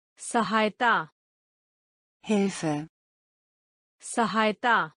 सहायता Hilfe,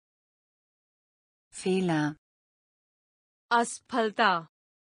 सहायता Fehler, असफलता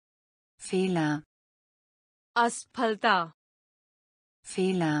Fehler, असफलता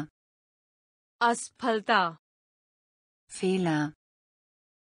Fehler, असफलता Fehler,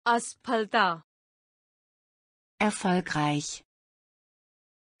 असफलता erfolgreich,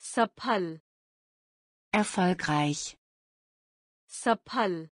 सफल erfolgreich,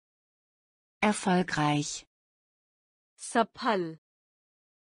 सफल erfolgreich, सफल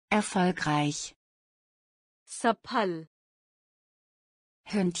erfolgreich, सफल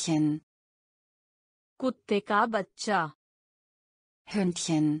Hündchen, कुत्ते का बच्चा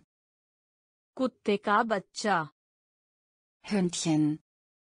Hündchen, कुत्ते का बच्चा Hündchen,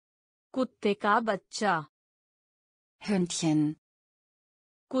 कुत्ते का बच्चा Hündchen,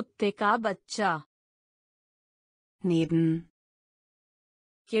 कुत्ते का बच्चा neben,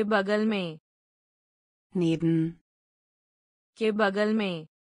 के बगल में neben, के बगल में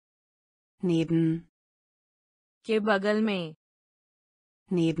neben, के बगल में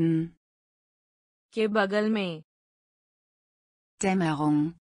neben, के बगल में Dämmerung,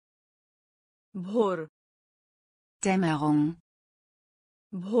 भोर Dämmerung,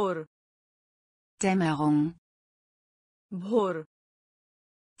 भोर Dämmerung, भोर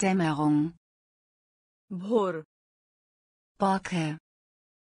Dämmerung, भोर Borke,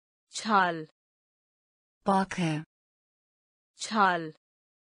 छाल Borke, छाल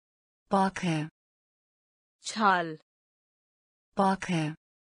Borke, छाल Borke,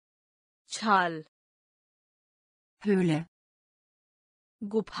 छाल Höhle,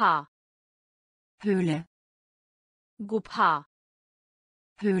 गुफा Höhle, गुफा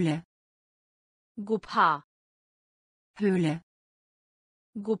Höhle, गुफा Höhle,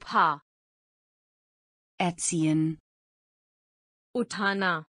 गुफा erziehen,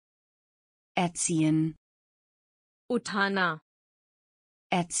 उठाना erziehen, उठाना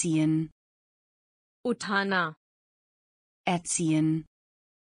erziehen, उठाना erziehen,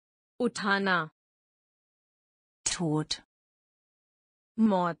 उठाना Tod,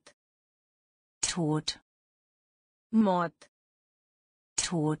 मौत Tod, मौत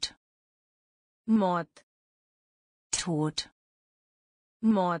Tod, मौत Tod,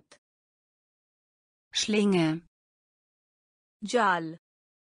 मौत Schlinge, जाल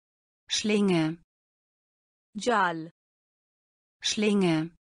Schlinge, जाल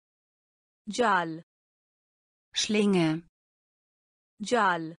Schlinge, जाल Schlinge,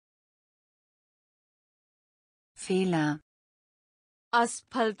 जाल Fehler,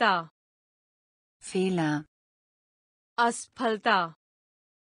 असफलता Fehler, असफलता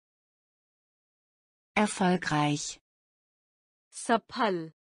erfolgreich, सफल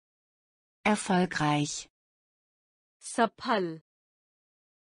erfolgreich, सफल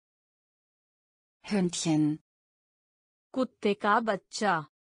Hündchen, कुत्ते का बच्चा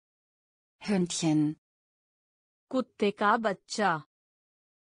Hündchen, कुत्ते का बच्चा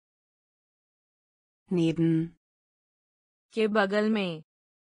neben, के बगल में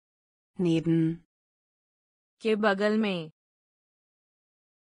neben, के बगल में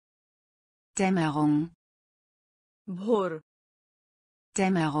Dämmerung, भोर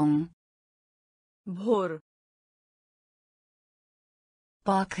Dämmerung, भोर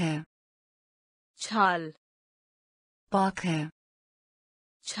Borke, छाल Borke,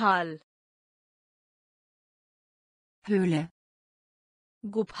 छाल Höhle,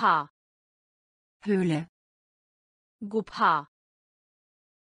 गुफा Höhle, गुफा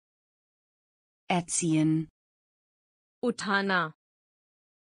erziehen, उठाना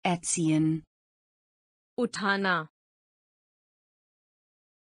erziehen, उठाना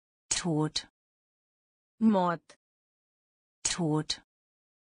Tod, मौत Tod,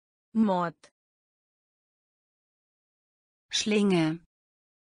 मौत Schlinge,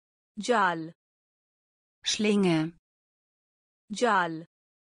 जाल Schlinge, जाल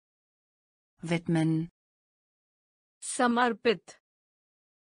widmen, समर्पित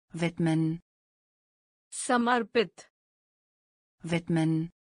widmen, समर्पित widmen,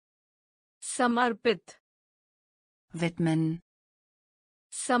 समर्पित widmen,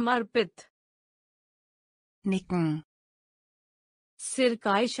 समर्पित nicken, सिर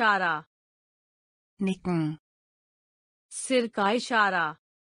का इशारा nicken, सिर का इशारा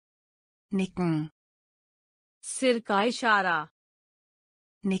nicken, सिर का इशारा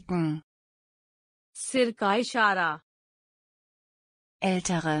nicken, सिर का इशारा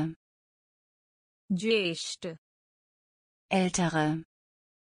ältere, ज्येष्ठ ältere,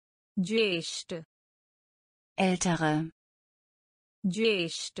 ज्येष्ठ ältere,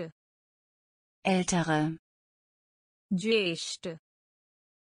 ज्येष्ठ ältere, ज्येष्ठ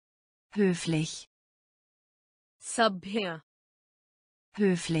höflich, सभ्य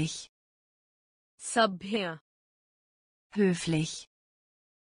höflich, सभ्य höflich,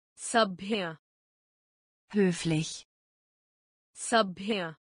 सभ्य höflich,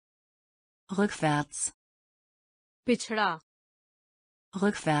 सभ्य rückwärts, पिछड़ा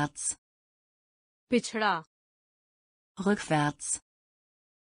rückwärts, पिछड़ा rückwärts,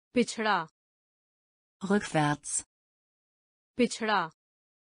 पिछड़ा rückwärts, पिछड़ा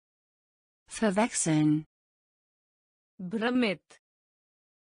verwechseln, भ्रमित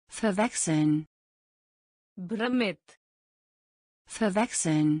verwechseln, भ्रमित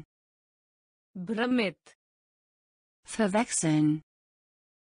verwechseln, भ्रमित verwechseln,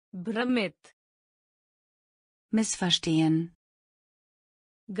 भ्रमित missverstehen,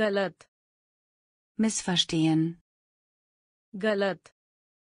 गलत missverstehen, गलत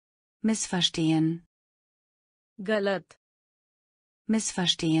missverstehen, गलत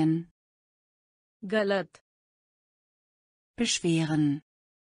missverstehen, गलत beschweren,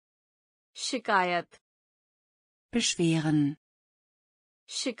 शिकायत beschweren,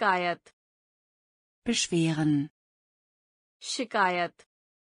 शिकायत beschweren, शिकायत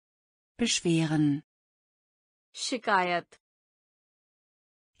beschweren, शिकायत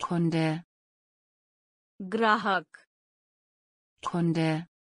Kunde, ग्राहक Kunde,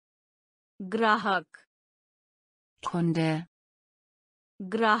 ग्राहक Kunde,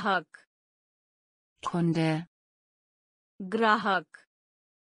 ग्राहक Kunde, ग्राहक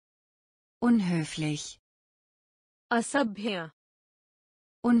unhöflich, असभ्य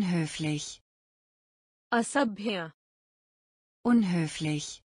unhöflich, असभ्य unhöflich,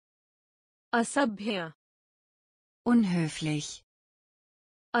 असभ्य unhöflich,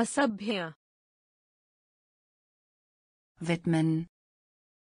 असभ्य widmen,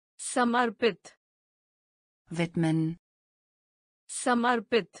 समर्पित widmen,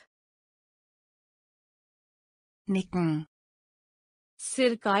 समर्पित nicken,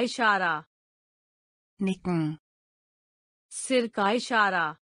 सिर का इशारा nicken, सिर का इशारा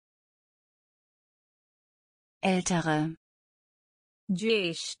ältere,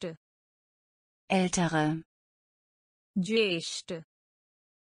 ज्येष्ठ ältere, ज्येष्ठ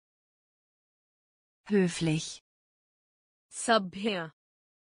höflich, सभ्य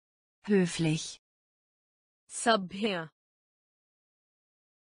höflich, सभ्य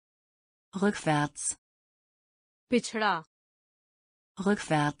rückwärts, पिछड़ा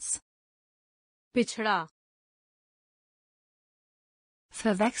rückwärts, पिछड़ा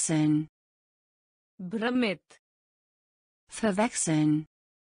verwechseln, भ्रमित verwechseln,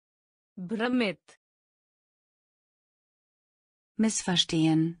 भ्रमित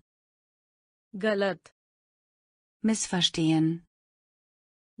missverstehen, गलत missverstehen,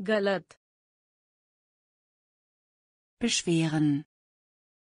 गलत beschweren,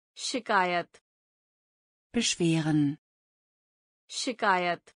 शिकायत beschweren,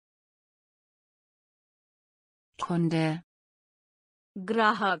 शिकायत Kunde,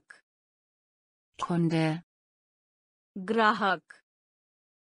 ग्राहक Kunde, ग्राहक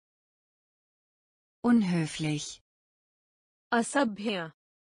unhöflich, असभ्य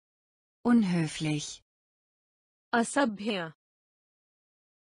unhöflich, असभ्य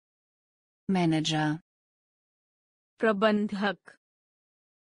Manager, प्रबंधक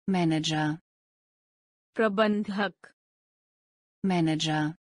Manager, प्रबंधक Manager,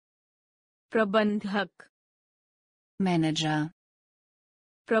 प्रबंधक Manager,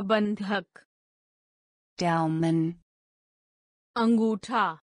 प्रबंधक Daumen, अंगूठा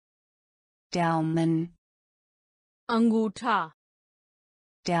Daumen, अंगूठा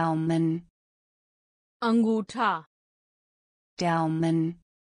Daumen, अंगूठा Daumen,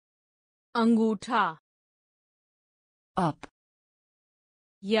 अंगूठा ob,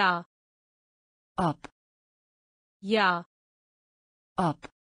 या ob, या ob,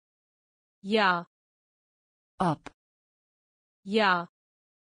 या ob, या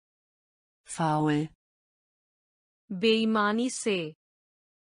faul, बेईमानी से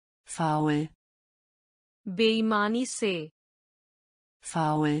faul, बेईमानी से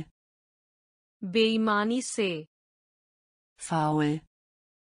faul, बेईमानी से faul,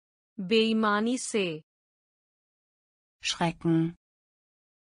 बेईमानी से Schrecken,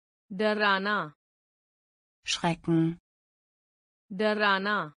 डराना Schrecken,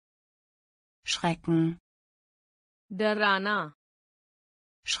 डराना Schrecken, डराना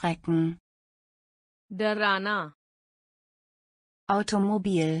Schrecken, डराना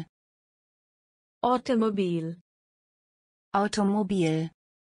Automobil, automobile Automobil,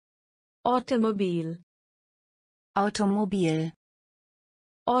 automobile Automobil,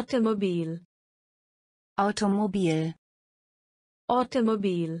 automobile Automobil,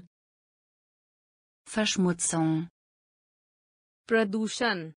 automobile Verschmutzung,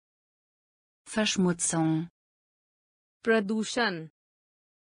 प्रदूषण Verschmutzung, प्रदूषण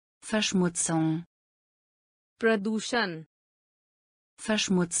Verschmutzung, प्रदूषण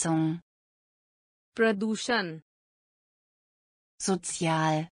Verschmutzung, प्रदूषण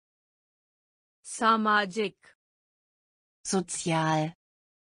sozial, सामाजिक sozial,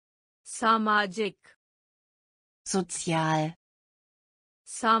 सामाजिक sozial,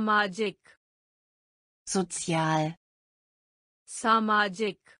 सामाजिक sozial,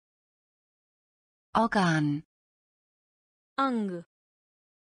 सामाजिक Organ, अंग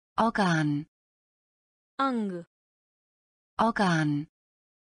Organ, अंग Organ,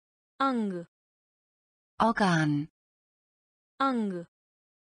 अंग Organ, अंग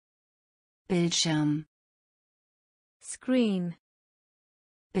Bildschirm, screen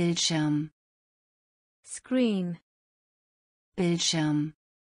Bildschirm, screen Bildschirm,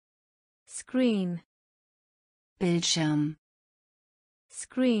 screen Bildschirm,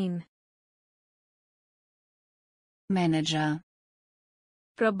 screen Manager,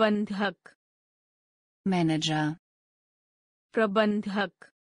 प्रबंधक Manager, प्रबंधक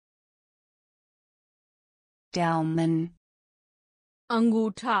Daumen,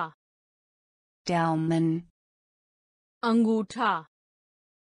 अंगूठा Daumen, अंगूठा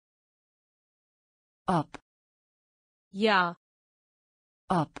ob, या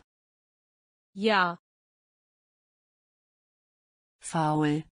ob, या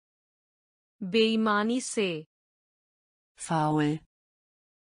faul, बेईमानी से faul,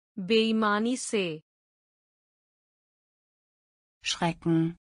 बेईमानी से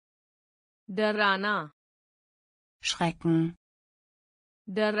Schrecken, डराना Schrecken,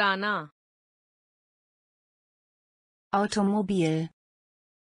 डराना Automobil,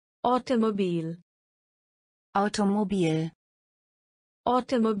 automobile Automobil,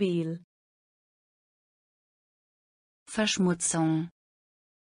 automobile Verschmutzung,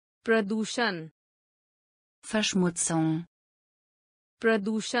 प्रदूषण Verschmutzung,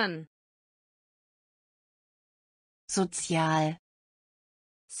 प्रदूषण sozial,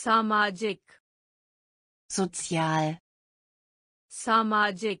 सामाजिक sozial,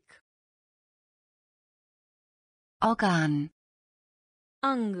 सामाजिक Organ,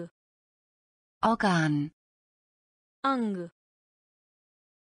 अंग Organ, अंग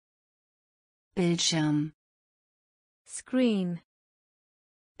Bildschirm, screen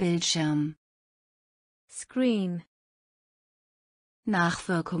Bildschirm. screen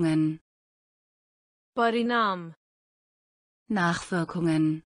Nachwirkungen, परिणाम Nachwirkungen,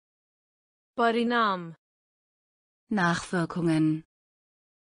 परिणाम Nachwirkungen,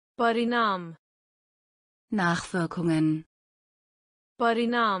 परिणाम Nachwirkungen.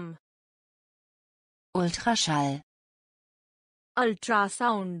 परिणाम Ultraschall,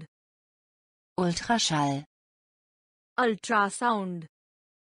 ultrasound Ultraschall, ultrasound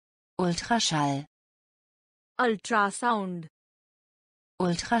Ultraschall, ultrasound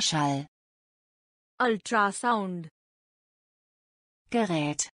Ultraschall. Ultrasound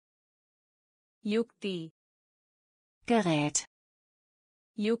Gerät, युक्ति Gerät,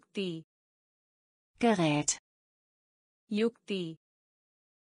 युक्ति Gerät, युक्ति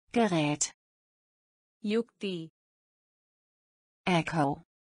Gerät. युक्ति Echo,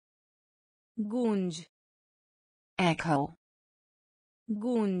 गूंज Echo,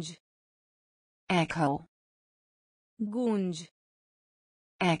 गूंज Echo, गूंज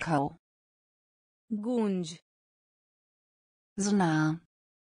Echo. गूंज Sonar,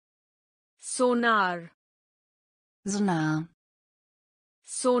 सोनार Sonar,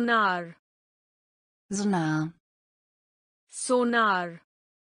 सोनार Sonar, सोनार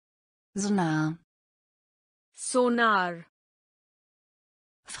Sonar. सोनार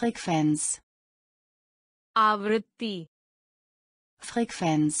Frequenz, आवृत्ति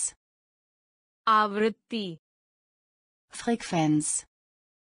Frequenz, आवृत्ति Frequenz,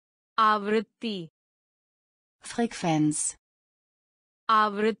 आवृत्ति Frequenz.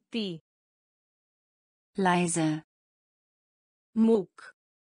 आवृत्ति Leise, मूक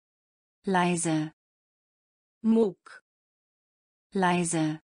leise, मूक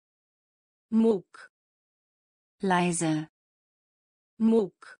leise, मूक leise.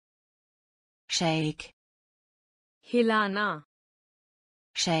 मूक Shake, हिलाना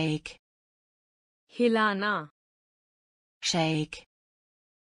shake, हिलाना shake,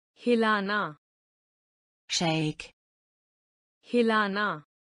 हिलाना shake. हिलाना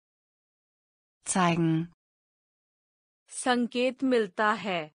Zeigen, संकेत मिलता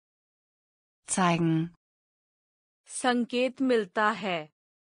है zeigen, संकेत मिलता है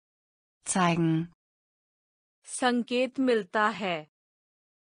zeigen, संकेत मिलता है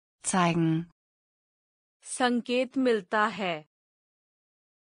zeigen. संकेत मिलता है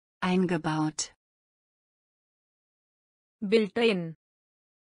Eingebaut, built in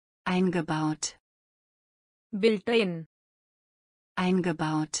eingebaut, built in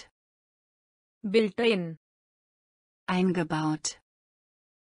eingebaut, built in eingebaut.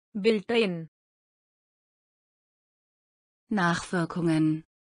 Built in Nachwirkungen,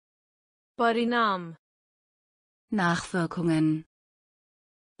 परिणाम Nachwirkungen.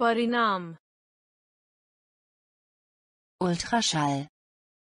 परिणाम Ultraschall,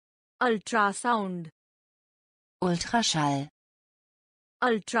 ultrasound Ultraschall.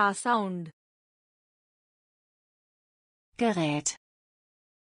 Ultrasound Gerät,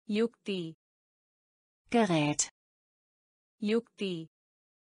 युक्ति Gerät. युक्ति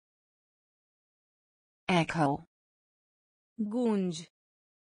Echo, गूंज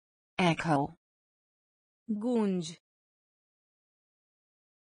Echo. गूंज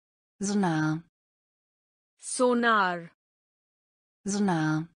Sonar, सोनार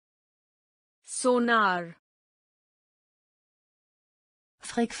Sonar. सोनार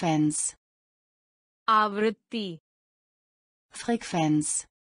Frequenz, आवृत्ति Frequenz.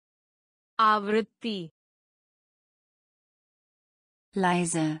 आवृत्ति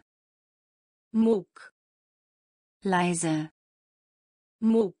Leise, मूक leise.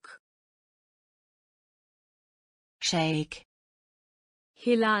 मूक Shake,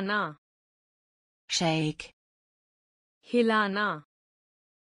 हिलाना shake. हिलाना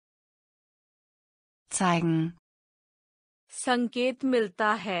Zeigen, संकेत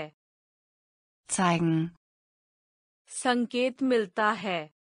मिलता है zeigen. संकेत मिलता है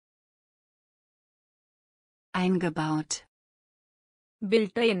Eingebaut,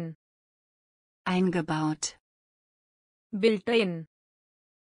 built in eingebaut. Built in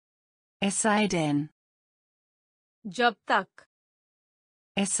Es sei denn, जब तक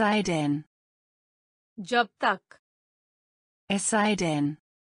es sei denn, जब तक es sei denn,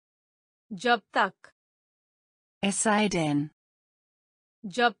 जब तक es sei denn.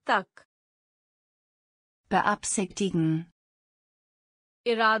 जब तक Beabsichtigen,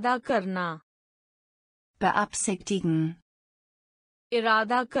 इरादा करना beabsichtigen,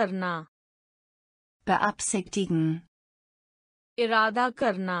 इरादा करना beabsichtigen, इरादा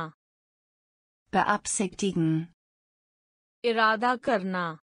करना beabsichtigen. इरादा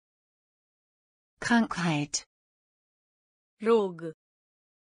करना. Krankheit, रोग.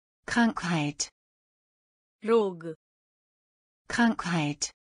 Krankheit, रोग.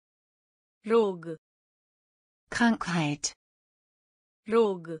 Krankheit, रोग. Krankheit,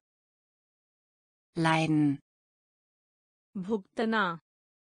 रोग. Leiden, भुगतना.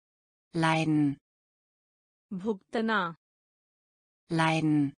 Leiden, भुगतना.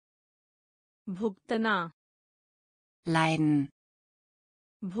 Leiden, भुगतना. Leiden,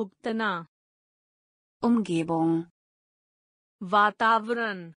 भुगतना. Umgebung,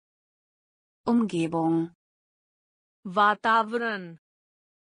 वातावरण. Umgebung, वातावरण.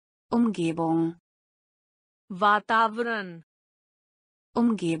 Umgebung, वातावरण.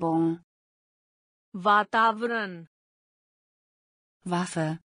 Umgebung, वातावरण.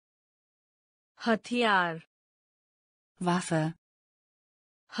 Waffe, हथियार. Waffe,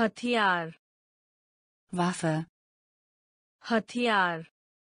 हथियार. Waffe, हथियार.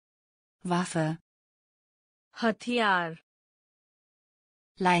 Waffe, हथियार.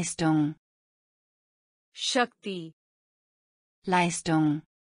 Leistung, शक्ति. Leistung,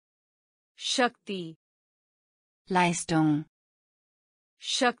 शक्ति. Leistung,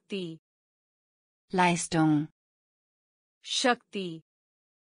 शक्ति. Leistung, शक्ति.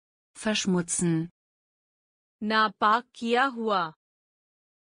 verschmutzen, नापाक किया हुआ.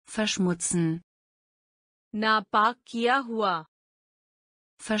 verschmutzen, नापाक किया हुआ.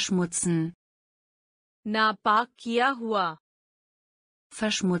 verschmutzen, नापाक किया हुआ.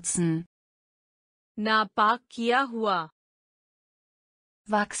 verschmutzen, नापाक किया हुआ.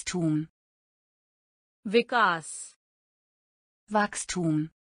 Wachstum, विकास. Wachstum,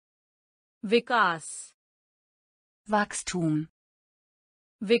 विकास. Wachstum,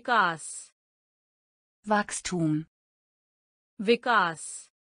 विकास. Wachstum, विकास.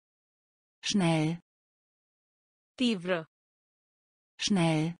 schnell, तीव्र.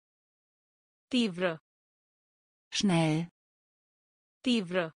 schnell, तीव्र. schnell,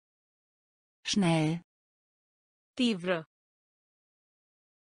 तीव्र. schnell, तीव्र.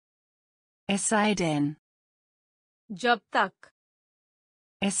 es sei denn, जब तक.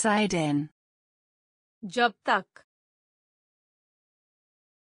 es sei denn, जब तक.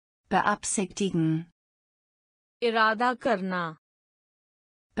 beabsichtigen, इरादा करना.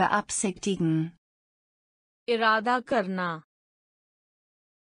 beabsichtigen, इरादा करना.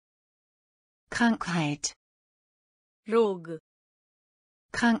 Krankheit, रोग.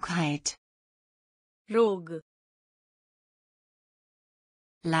 Krankheit, रोग.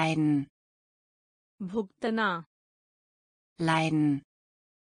 Leiden, भुगतना. Leiden,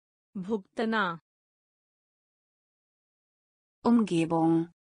 भुगतना. Umgebung,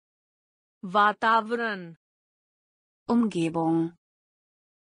 वातावरण. Umgebung,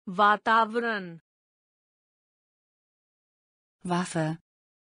 वातावरण. Waffe,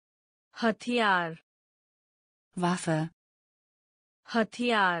 हथियार. Waffe,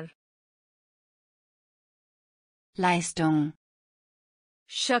 हथियार. Leistung,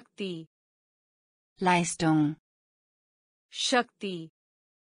 शक्ति. Leistung, शक्ति.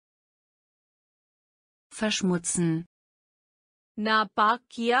 verschmutzen, नापाक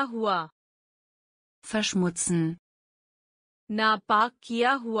किया हुआ. verschmutzen, नापाक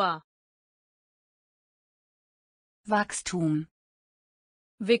किया हुआ. Wachstum,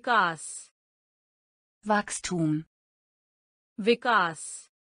 विकास. Wachstum, विकास.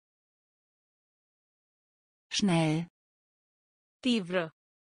 schnell, तीव्र.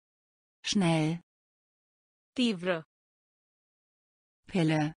 schnell, तीव्र.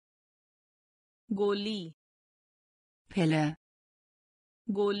 Pille, गोली. Pille,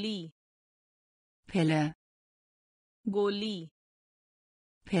 गोली. Pille, गोली.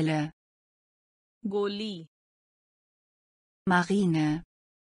 Pille, गोली. Marine,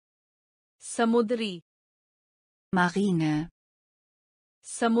 समुद्री. Marine,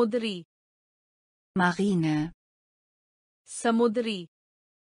 समुद्री. Marine, समुद्री.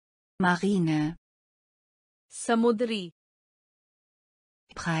 Marine, समुद्री.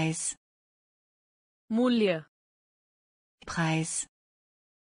 Preis, मूल्य. Preis,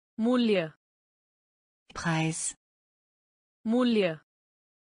 मूल्य. Preis, मूल्य.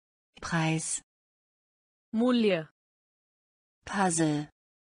 Preis, मूल्य. Puzzle,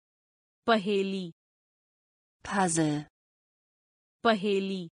 पहेली. Puzzle,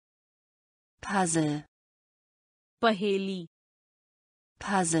 पहेली. Puzzle, पहेली.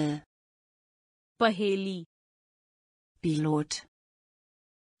 Puzzle, पहेली. Pilot,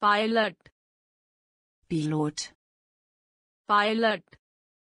 pilot. Pilot, pilot.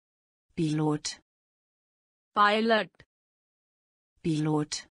 Pilot, pilot.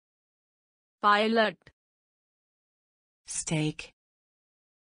 Pilot, pilot. Steak,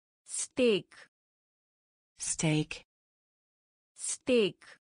 steak, Steak, steak,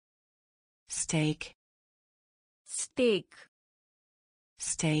 Steak, steak,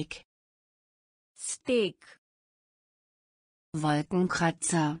 Steak. steak,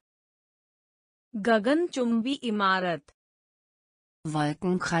 Wolkenkratzer, गगनचुंबी इमारत,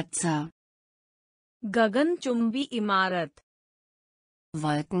 Wolkenkratzer, गगनचुंबी इमारत,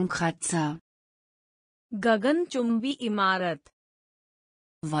 Wolkenkratzer, गगनचुंबी इमारत,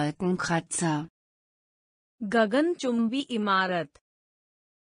 Wolkenkratzer. गगनचुंबी इमारत,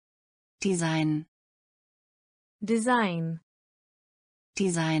 Design, design,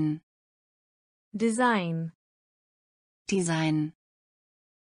 Design, design, Design,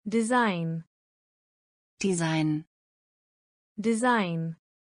 design, Design. Design,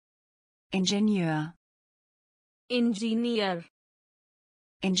 Ingenieur, engineer,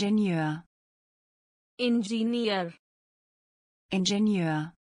 Ingenieur, engineer,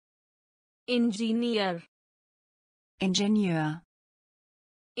 Ingenieur, engineer, Ingenieur.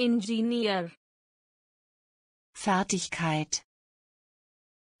 Engineer, Fertigkeit,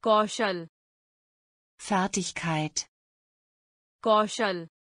 कौशल, Fertigkeit, कौशल,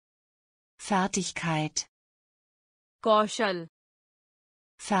 Fertigkeit, कौशल,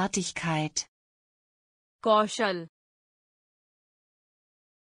 Fertigkeit. कौशल,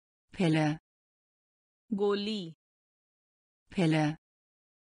 Pille, गोली, Pille.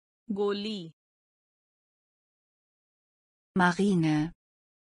 गोली, Marine,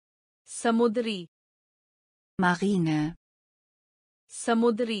 समुद्री, Marine.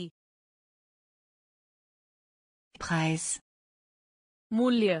 समुद्री, Preis,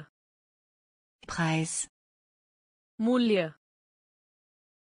 मूल्य, Preis. मूल्य,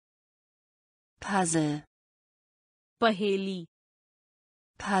 Puzzle, पहेली,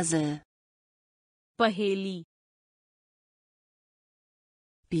 Puzzle. पहेली,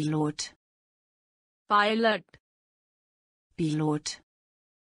 Pilot, pilot, Pilot.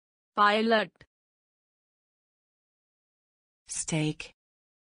 Pilot, Steak,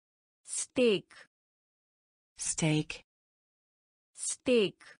 stake, Steak.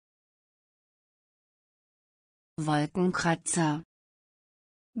 Stake, Wolkenkratzer,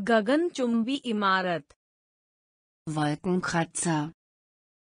 गगनचुंबी इमारत, Wolkenkratzer.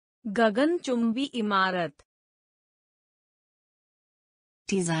 गगनचुंबी इमारत,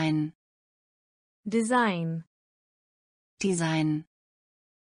 Design, design, Design.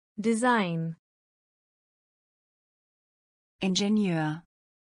 Design, Ingenieur,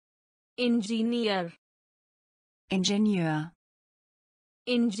 engineer, Ingenieur.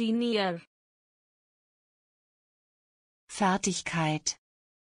 Engineer, Fertigkeit,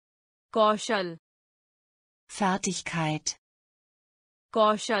 कौशल, Fertigkeit.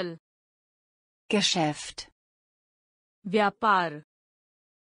 कौशल, Geschäft, व्यापार,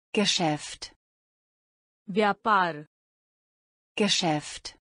 Geschäft, व्यापार,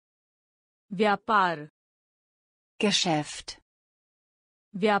 Geschäft, व्यापार, Geschäft.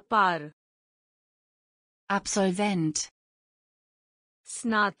 व्यापार, Absolvent,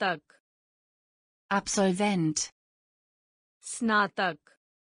 स्नातक, Absolvent, स्नातक,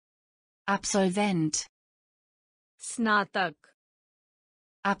 Absolvent, स्नातक,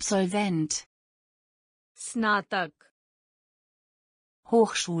 Absolvent. स्नातक,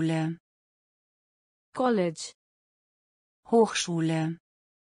 Hochschule, college, Hochschule,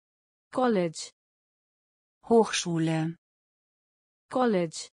 college, Hochschule,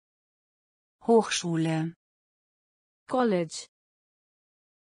 college, Hochschule. College,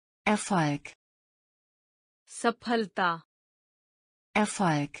 Erfolg, सफलता,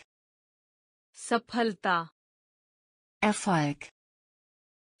 Erfolg, सफलता, Erfolg,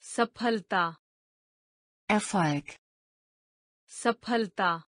 सफलता, Erfolg. सफलता,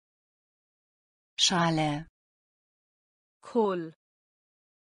 Schale, खोल,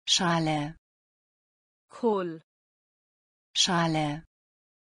 Schale, खोल, Schale,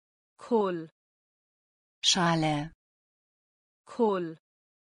 खोल, Schale. खोल,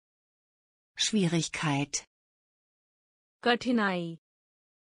 Schwierigkeit, कठिनाई,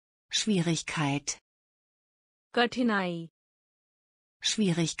 Schwierigkeit, कठिनाई,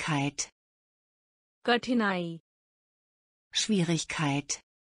 Schwierigkeit, कठिनाई, Schwierigkeit.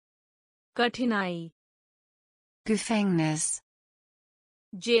 कठिनाई, Gefängnis,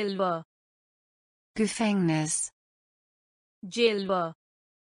 jail, Gefängnis, jail,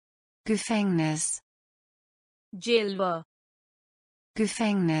 Gefängnis, jail,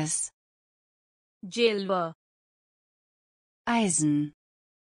 Gefängnis. Jail, Eisen,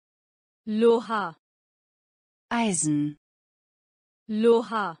 लोहा, Eisen,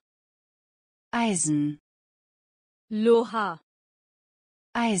 लोहा, Eisen, लोहा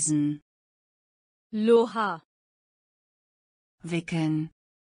Eisen, लोहा wickeln,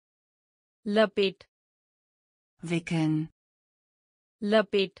 लपेट wickeln,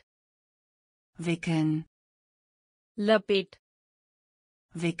 लपेट wickeln, लपेट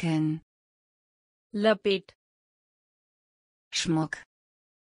wickeln, लपेट Schmuck,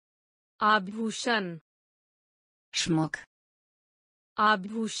 आभूषण Schmuck,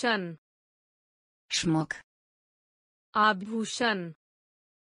 आभूषण Schmuck, आभूषण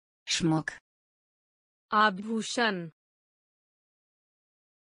Schmuck, आभूषण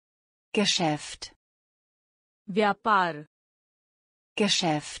Geschäft, व्यापार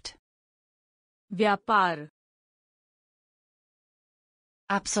Geschäft, व्यापार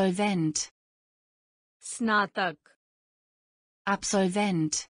Absolvent, स्नातक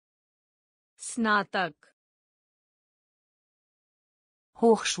Absolvent, स्नातक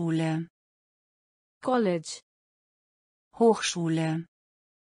Hochschule, college Hochschule,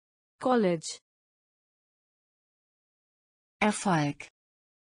 college Erfolg,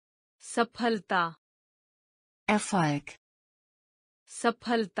 सफलता Erfolg,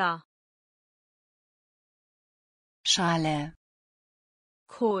 सफलता Schale,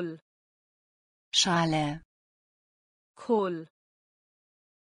 खोल Schale, खोल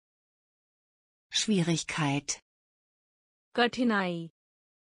Schwierigkeit, कठिनाई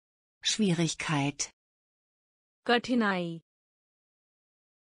Schwierigkeit, कठिनाई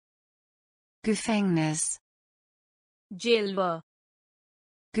Gefängnis, जेलवा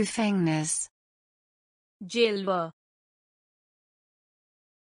Gefängnis, जेलवा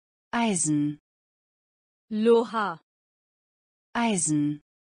Eisen, लोहा Eisen,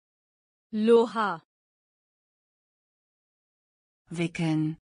 लोहा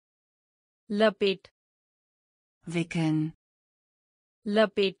wickeln, लपेट wickeln,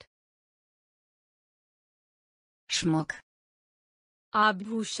 लपेट Schmuck,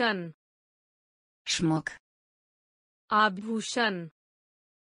 आभूषण Schmuck, आभूषण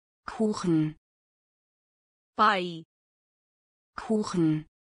Kuchen, पाई Kuchen,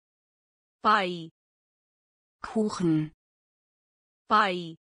 पाई Kuchen,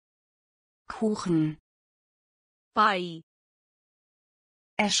 पाई Kuchen, पाई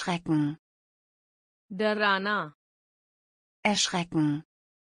erschrecken, डराना erschrecken,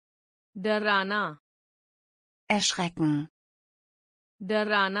 डराना erschrecken,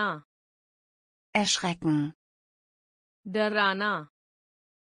 डराना erschrecken, डराना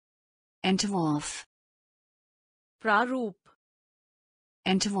Entwurf, प्रारूप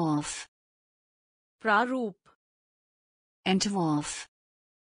Entwurf, प्रारूप Entwurf,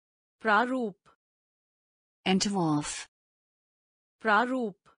 प्रारूप Entwurf,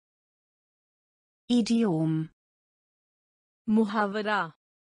 प्रारूप Idiom, मुहावरा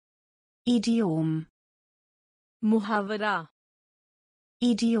Idiom, मुहावरा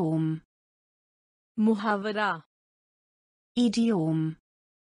Idiom, मुहावरा Idiom,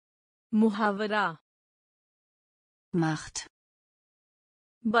 मुहावरा Macht,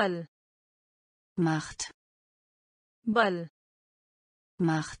 बल Macht, बल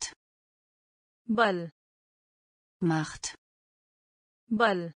Macht, बल Macht,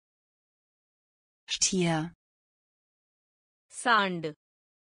 बल Stier, सांड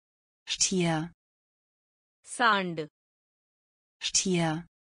Stier, सांड Stier,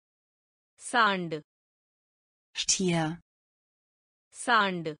 सांड Stier,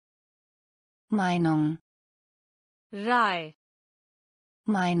 सांड Meinung, राय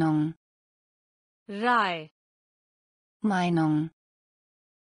Meinung, राय Meinung,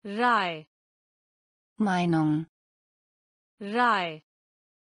 राय Meinung, राय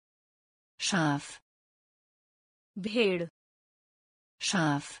Schaf, भेड़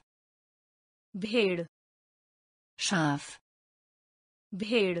Schaf, भेड़ Schaf,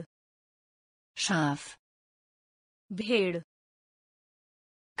 भेड़ Schaf, भेड़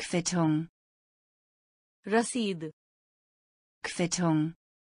Quittung, रसीद Quittung,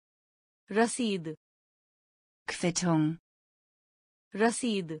 रसीद Quittung,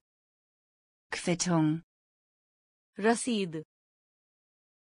 रसीद Quittung, रसीद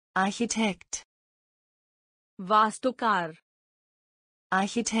Architekt, वास्तुकार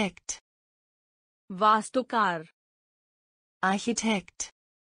Architekt, वास्तुकार Architekt,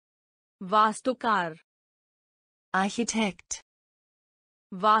 वास्तुकार Architekt,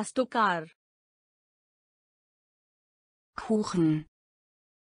 वास्तुकार Kuchen,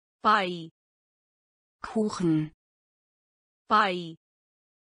 पाई Kuchen, पाई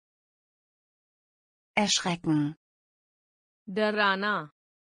erschrecken, डराना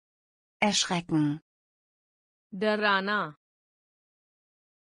erschrecken, डराना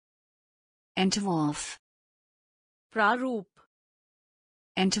Entwurf, प्रारूप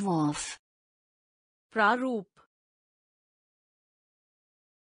Entwurf. प्रारूप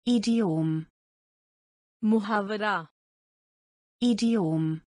Idiom. मुहावरा Idiom.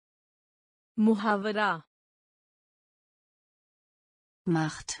 मुहावरा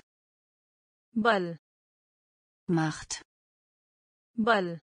Macht. बल Macht.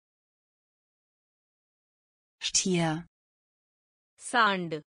 बल Stier.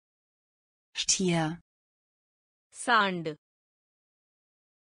 सांड Stier. सांड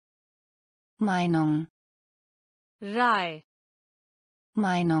Meinung. राय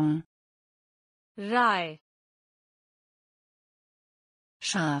Meinung. राय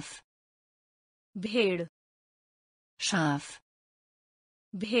Schaf. भेड़ Schaf.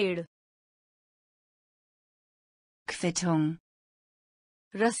 भेड़ Quittung.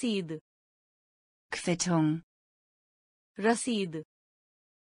 रसीद Quittung. रसीद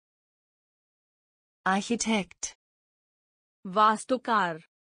Architekt. वास्तुकार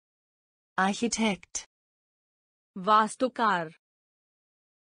Architekt. वास्तुकार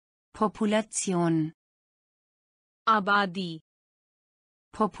Population. आबादी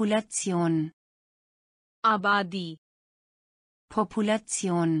Population. आबादी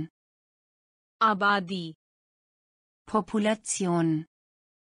Population. आबादी Population.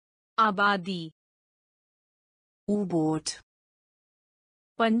 आबादी U-Boot.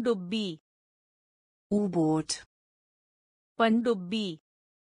 पनडुब्बी U-Boot. पनडुब्बी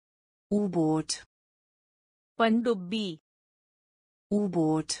U-Boot. पनडुब्बी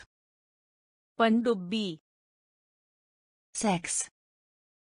U-Boot. पनडुब्बी Sex.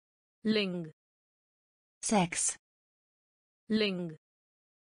 लिंग Sex. लिंग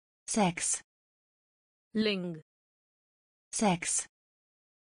Sex. लिंग Sex.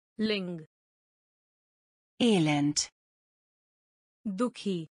 लिंग Elend.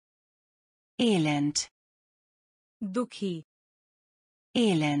 दुखी Elend. दुखी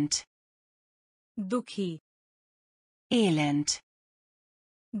Elend. दुखी Elend.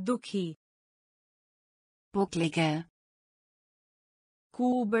 दुखी Bucklige.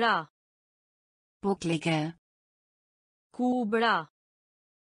 कुबड़ा Bucklige. कुबड़ा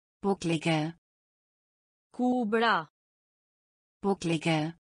Bucklige. कुबड़ा Bucklige.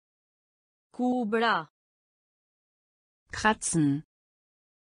 कुबड़ा Kratzen.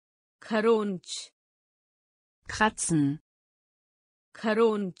 खरोंच Kratzen.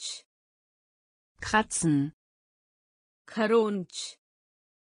 खरोंच Kratzen. खरोंच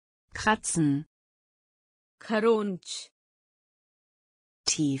Kratzen. खरोंच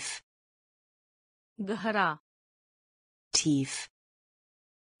Tief. गहरा Tief.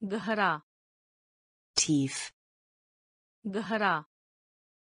 गहरा Tief. गहरा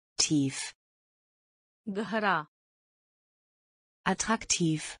Tief. गहरा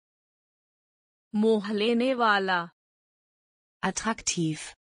Attraktiv. मोह लेने वाला Attraktiv.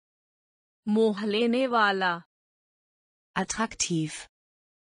 मोह लेने वाला Attraktiv.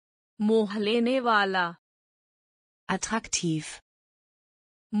 मोह लेने वाला Attraktiv.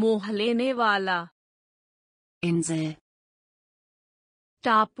 मोह लेने वाला Insel.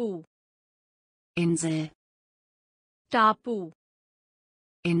 टापू Insel. टापू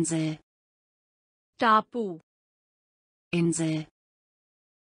Insel. टापू Insel.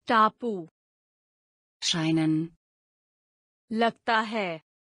 टापू Scheinen. लगता है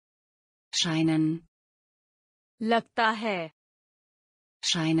Scheinen. लगता है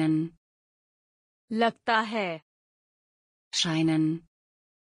Scheinen. लगता है Scheinen.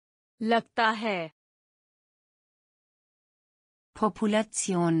 लगता है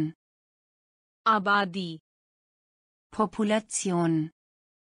Population. आबादी Population.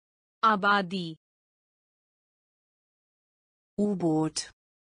 आबादी U-Boot.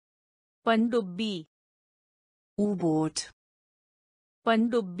 पनडुब्बी U-Boot.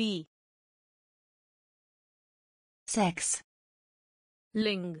 पनडुब्बी Sex.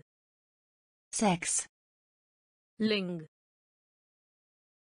 लिंग Sex. लिंग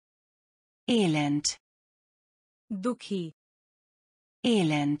Elend. दुखी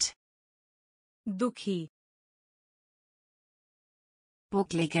Elend. दुखी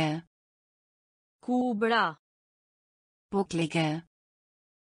Bucklige. कुबड़ा Bucklige.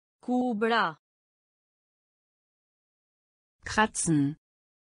 कुबड़ा Kratzen.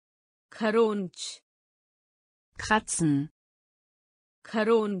 खरोंच Kratzen.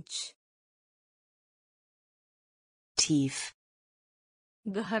 खरोंच Tief.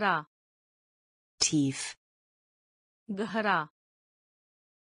 गहरा Tief. गहरा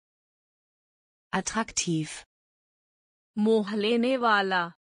Attraktiv. मोह लेने वाला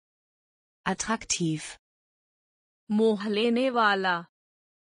Attraktiv. मोह लेने वाला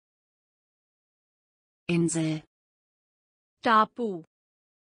Insel. टापू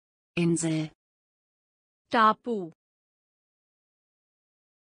Insel, टापू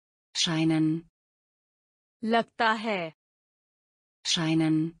scheinen, लगता है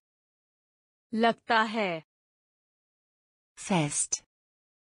scheinen, लगता है fest,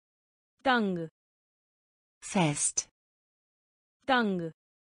 तंग fest, तंग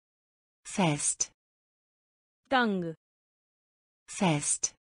fest, तंग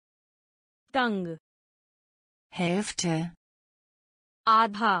fest, तंग Hälfte,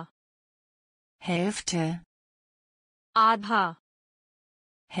 आधा Hälfte, आधा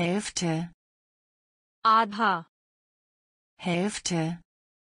Hälfte, आधा Hälfte,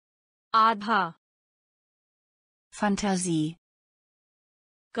 आधा Fantasie,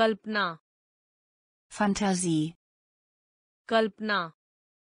 कल्पना Fantasie, कल्पना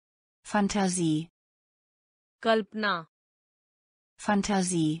Fantasie, कल्पना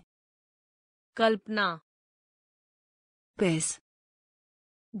Fantasie, कल्पना bis,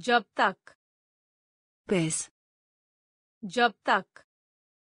 जब तक bis, जब तक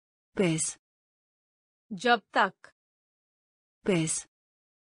bis, जब तक bis,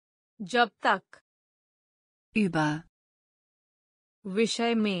 जब तक über,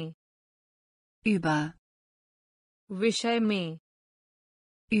 विषय में über, विषय में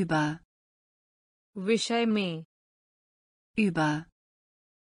über, विषय में über,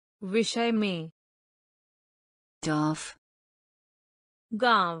 विषय में Dorf,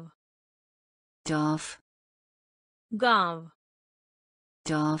 गांव Dorf, गांव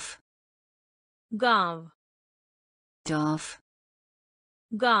Dorf, गांव Dorf,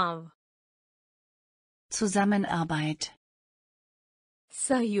 गांव Zusammenarbeit,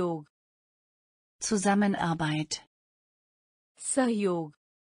 सहयोग Zusammenarbeit, सहयोग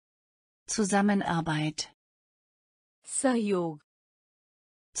Zusammenarbeit, सहयोग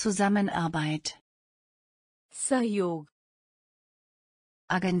Zusammenarbeit, सहयोग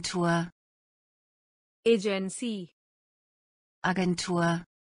Agentur, agency Agentur,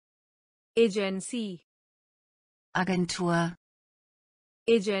 agency Agentur,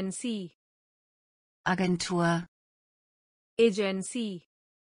 agency Agentur, agency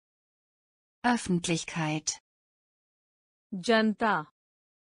Öffentlichkeit, जनता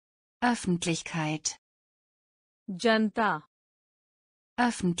Öffentlichkeit, जनता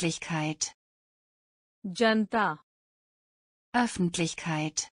Öffentlichkeit, जनता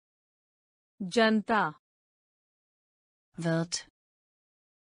Öffentlichkeit, जनता wird,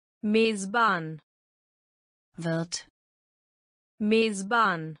 मेजबान wird,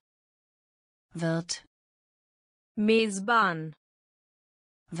 मेजबान wird, मेजबान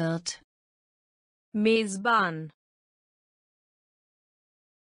wird, मेजबान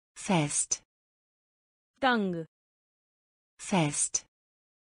fest, तंग fest,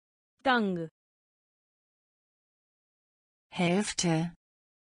 तंग Hälfte,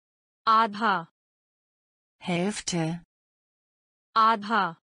 आधा Hälfte,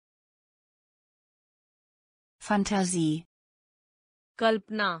 आधा Fantasie,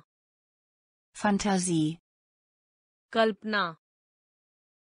 कल्पना Fantasie, कल्पना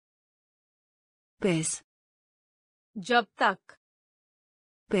bis, जब तक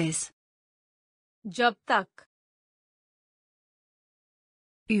bis, जब तक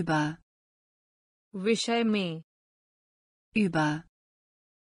über, विषय में über,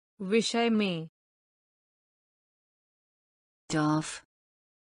 विषय में Dorf,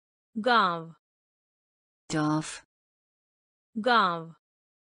 गांव Dorf, गांव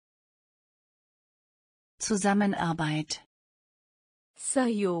Zusammenarbeit,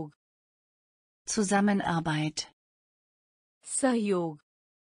 सहयोग Zusammenarbeit, सहयोग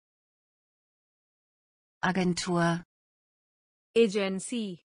Agentur, agency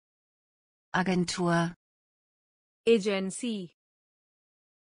Agentur, agency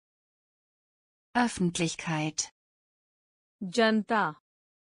Öffentlichkeit, जनता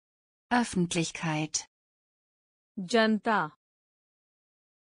Öffentlichkeit, जनता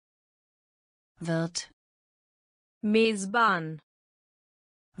wird, मेजबान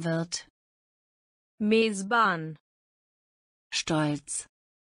wird, मेजबान stolz,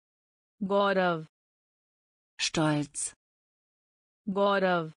 गौरव stolz,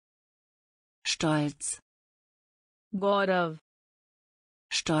 गौरव stolz, गौरव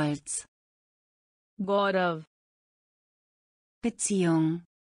stolz, गौरव Beziehung,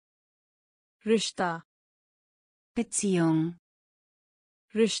 रिश्ता Beziehung,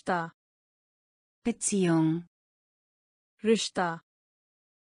 रिश्ता Beziehung, रिश्ता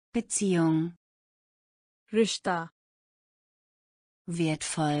Beziehung, रिश्ता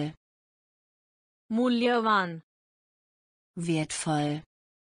wertvoll, मूल्यवान wertvoll,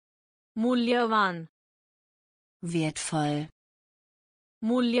 मूल्यवान wertvoll,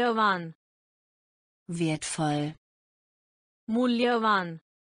 मूल्यवान wertvoll, मूल्यवान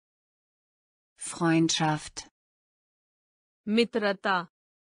Freundschaft, मित्रता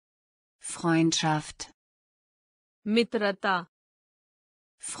Freundschaft, मित्रता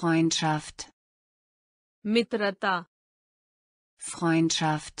Freundschaft, मित्रता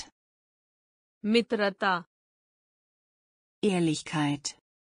Freundschaft, मित्रता Ehrlichkeit,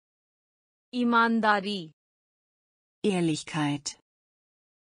 ईमानदारी Ehrlichkeit,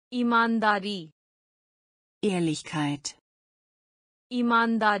 ईमानदारी Ehrlichkeit,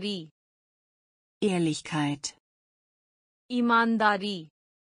 ईमानदारी Ehrlichkeit, ईमानदारी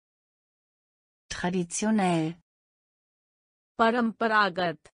traditionell,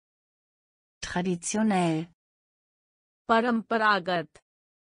 परंपरागत traditionell, परंपरागत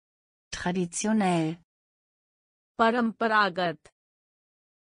traditionell, परंपरागत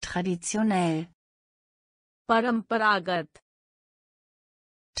traditionell, परंपरागत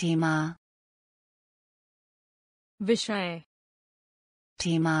Thema, विषय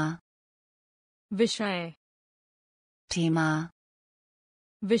Thema, विषय Thema,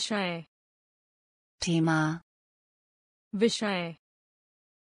 विषय Thema, विषय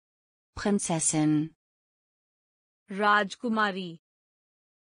Prinzessin, राजकुमारी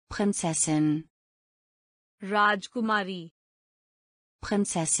Prinzessin, राजकुमारी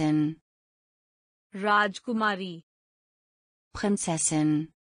Prinzessin, राजकुमारी Prinzessin,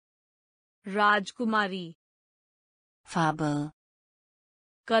 राजकुमारी Fabel,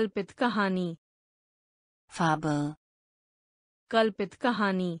 कल्पित कहानी Fabel, कल्पित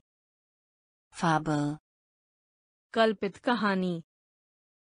कहानी Fabel, कल्पित कहानी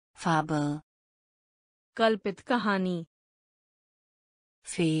Fabel, कल्पित कहानी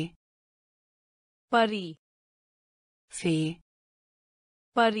Fee, परी Fee,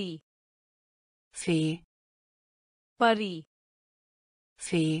 परी Fee, परी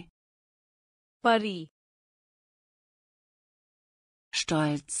Fee, परी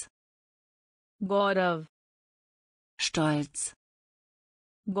Stolz, गौरव Stolz,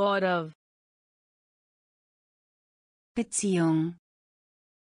 गौरव Beziehung,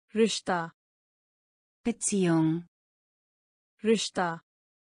 रिश्ता Beziehung, रिश्ता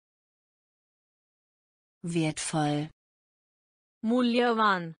wertvoll,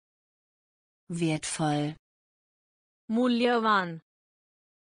 मूल्यवान wertvoll, मूल्यवान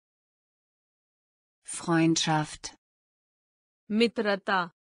Freundschaft, मित्रता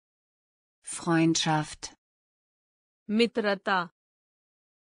Freundschaft, मित्रता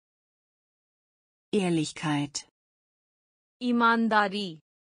Ehrlichkeit, ईमानदारी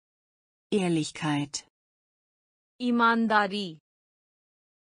Ehrlichkeit, ईमानदारी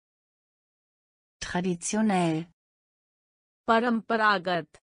traditionell,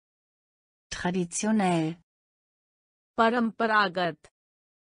 परंपरागत traditionell, परंपरागत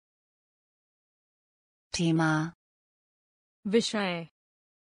Thema, विषय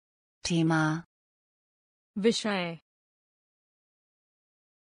Thema, विषय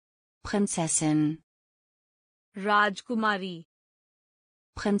Prinzessin, राजकुमारी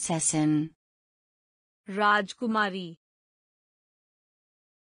Prinzessin, राजकुमारी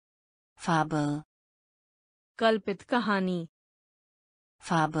Fabel, कल्पित कहानी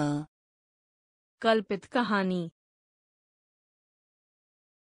Fabel, कल्पित कहानी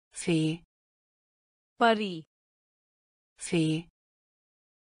Fee, परी Fee,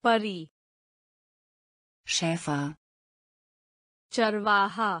 परी Schäfer,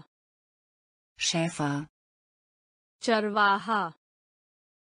 चरवाहा Schäfer, चरवाहा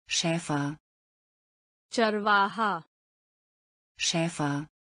Schäfer, चरवाहा Schäfer,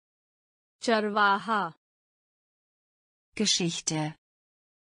 चरवाहा Geschichte,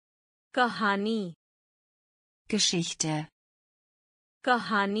 कहानी Geschichte,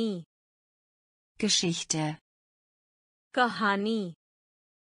 कहानी Geschichte, कहानी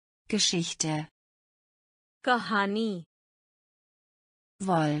Geschichte, कहानी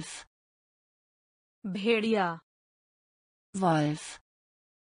Wolf, भेड़िया Wolf,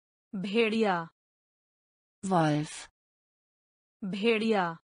 भेड़िया Wolf, भेड़िया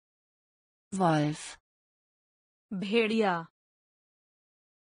Wolf, भेड़िया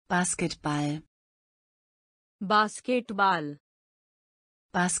Basketball, basketball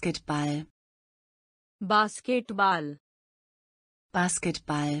Basketball, basketball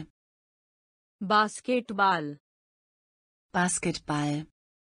Basketball, basketball Basketball,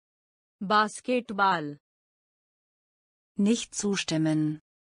 basketball nicht zustimmen,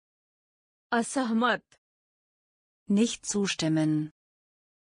 असहमत nicht zustimmen,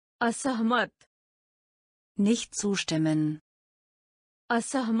 असहमत nicht zustimmen,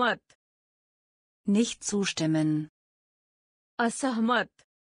 असहमत Nicht zustimmen. असहमत.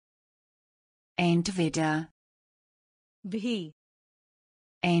 Entweder. भी.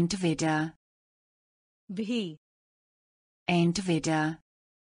 Entweder. भी. Entweder.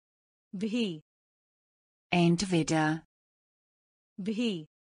 भी. Entweder. भी.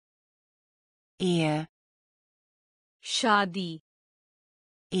 Ehe. शादी.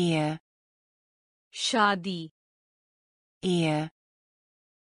 Ehe. शादी. Ehe.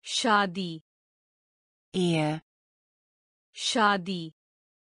 शादी. Ehe. शादी.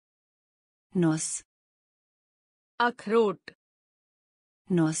 Nuss. अखरोट.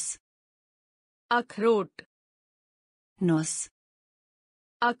 Nuss. अखरोट. Nuss.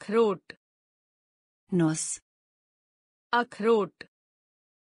 अखरोट. Nuss. अखरोट.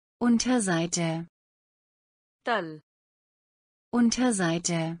 Unterseite. तल.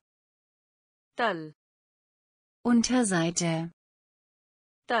 Unterseite. तल. Unterseite.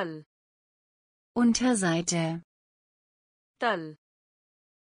 तल. Unterseite. तल.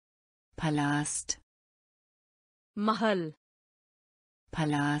 Palast. महल.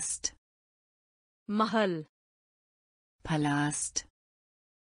 Palast. महल. Palast.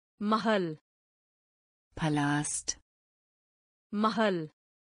 महल. Palast. महल.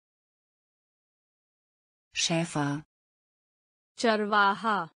 Schäfer.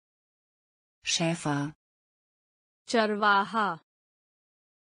 चरवाहा. Schäfer. चरवाहा.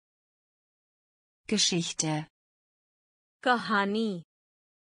 Geschichte. कहानी.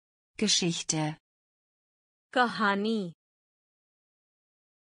 Geschichte. कहानी.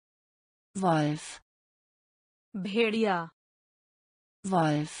 Wolf. भेड़िया.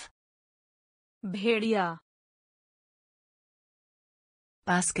 Wolf. भेड़िया.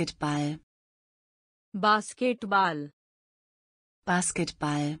 Basketball. Basketball.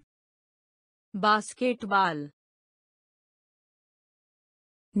 Basketball. Basketball.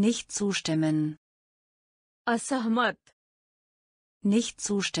 Nicht zustimmen. असहमत. Nicht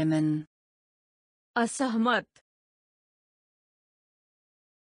zustimmen. असहमत.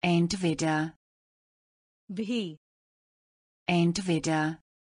 Entweder. भी. Entweder.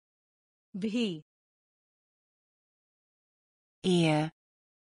 भी. Ehe.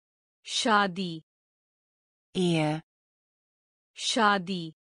 शादी. Ehe.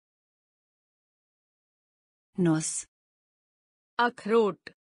 शादी. Nuss.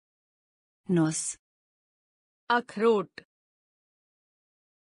 अखरोट. Nuss. अखरोट.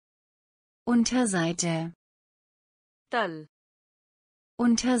 Unterseite. तल.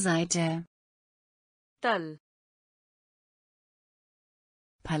 Unterseite. तल.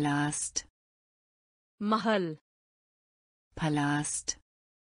 Palast. महल. Palast.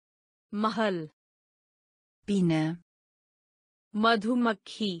 महल. Biene.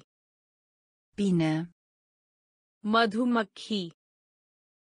 मधुमक्खी. Biene. मधुमक्खी.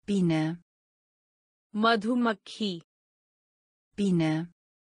 Biene. मधुमक्खी. Biene.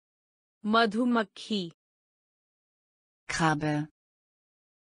 मधुमक्खी. Krabbe.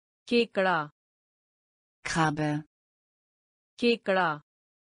 केकड़ा. Krabbe. केकड़ा.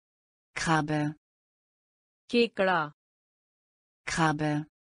 Krabbe. केकड़ा. Krabbe.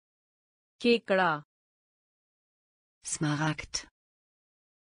 केकड़ा. Smaragd.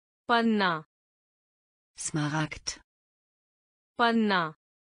 पन्ना. Smaragd. पन्ना.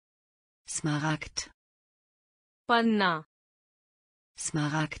 Smaragd. पन्ना.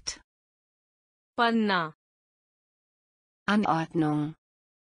 Smaragd. पन्ना. Anordnung.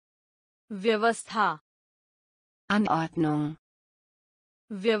 व्यवस्था. Anordnung.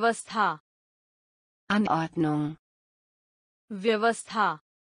 व्यवस्था. Anordnung. व्यवस्था.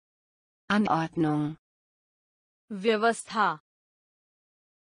 Anordnung. व्यवस्था.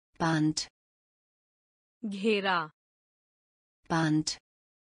 Band. घेरा. Band.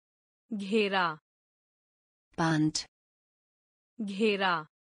 घेरा. Band. घेरा.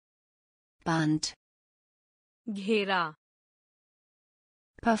 Band. घेरा.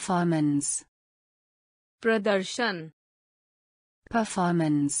 Performance. प्रदर्शन.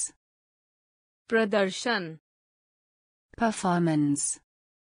 Performance. प्रदर्शन. Performance.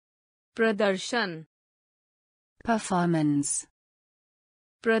 प्रदर्शन. Performance.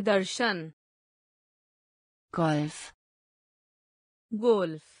 प्रदर्शन. Golf.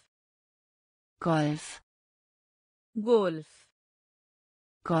 Golf. Golf. Golf.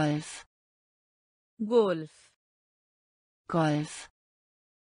 Golf. Golf. Golf.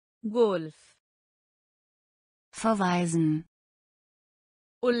 Golf. Verweisen.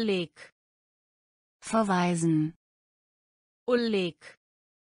 उल्लेख. Verweisen. उल्लेख.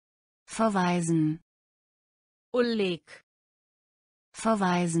 Verweisen. उल्लेख.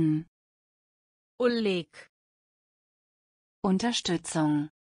 Verweisen. उल्लेख. Unterstützung.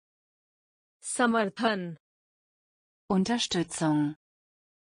 समर्थन Unterstützung,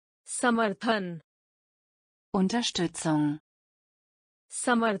 समर्थन Unterstützung,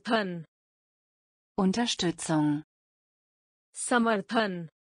 समर्थन Unterstützung, समर्थन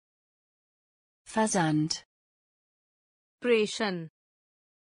Versand, प्रेषण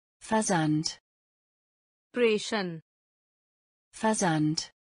Versand, प्रेषण Versand,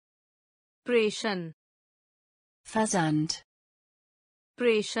 प्रेषण Versand,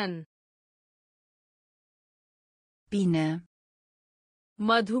 प्रेषण Biene,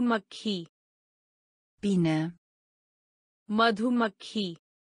 मधुमक्खी Biene, मधुमक्खी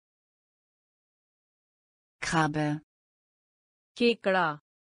Krabbe, केकड़ा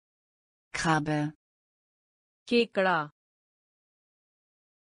Krabbe, केकड़ा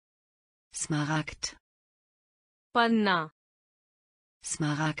Smaragd, पन्ना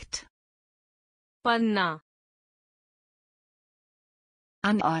Smaragd, पन्ना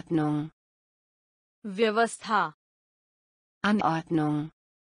Anordnung, व्यवस्था Anordnung,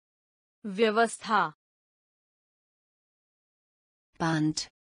 व्यवस्था Band,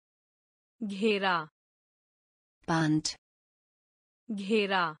 घेरा Band,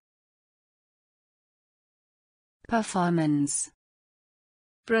 घेरा Performance,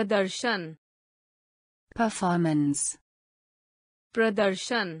 प्रदर्शन Performance,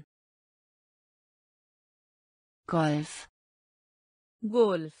 प्रदर्शन Golf,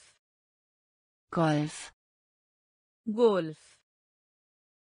 golf Golf, golf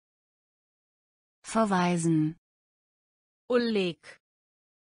verweisen, उल्लेख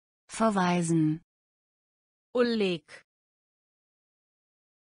verweisen, उल्लेख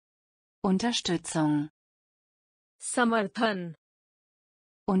Unterstützung, समर्थन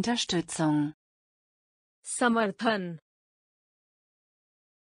Unterstützung, समर्थन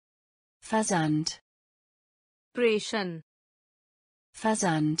Versand, प्रेषण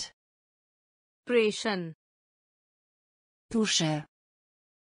Versand, प्रेषण Dusche,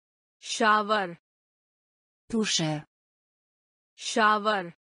 shower Dusche,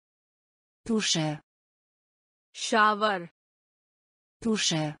 shower Dusche, shower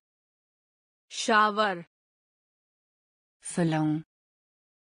Dusche, shower Füllung,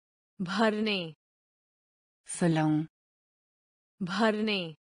 भरने Füllung, भरने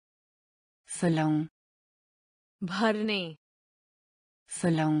Füllung, भरने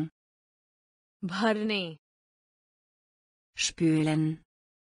Füllung, भरने spülen,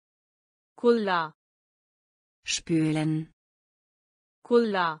 कुल्ला spülen,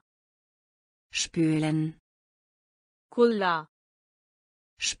 कुल्ला spülen, कुल्ला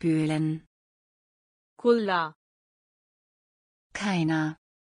spülen, कुल्ला keiner,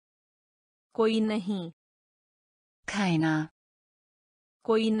 कोई नहीं keiner,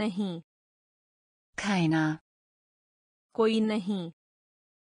 कोई नहीं keiner, कोई नहीं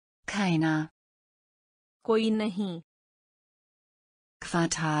keiner, कोई नहीं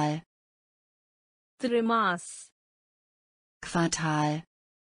Quartal, त्रिमास Quartal,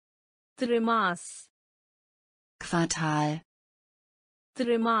 त्रिमास Quartal,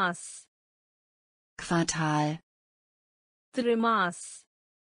 त्रिमास Quartal, त्रिमास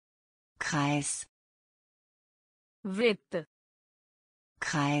Kreis, वृत्त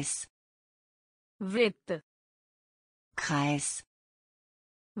Kreis, वृत्त Kreis,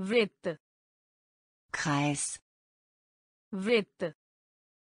 वृत्त Kreis, वृत्त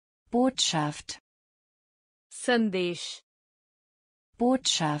Botschaft, संदेश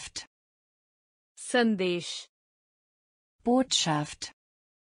Botschaft, संदेश Botschaft,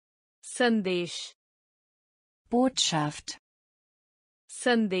 संदेश Botschaft,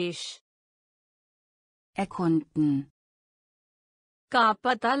 संदेश erkunden, का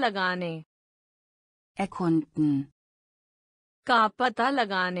पता लगाने erkunden, का पता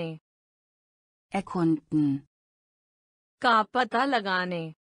लगाने erkunden, का पता लगाने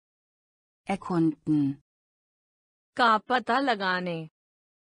erkunden, का पता लगाने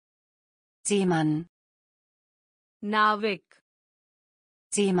Seemann, नाविक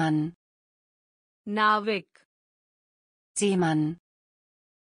Seemann, नाविक Seemann,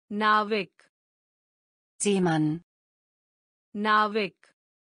 नाविक Seemann, नाविक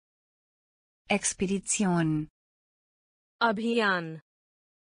Expedition, अभियान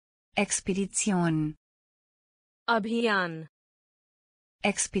Expedition, अभियान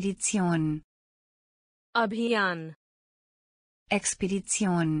Expedition, अभियान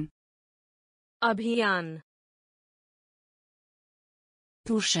Expedition, अभियान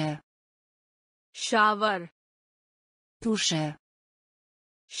Dusche, shower Dusche,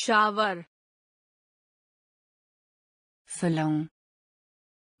 shower Füllung,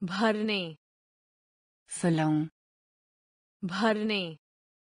 भरने Füllung, भरने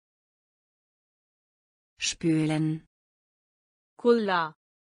spülen, खुला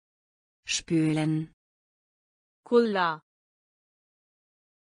spülen, खुला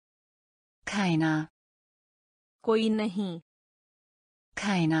keiner, कोई नहीं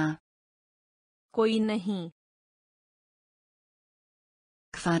keiner, कोई नहीं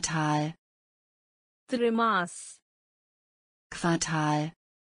Quartal, त्रिमास Quartal,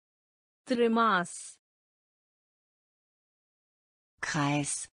 त्रिमास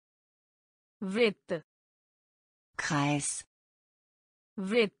Kreis, वृत्त Kreis,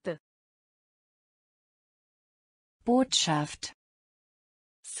 वृत्त Botschaft,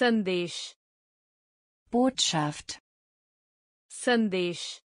 संदेश Botschaft, संदेश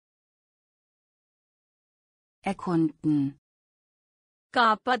erkunden,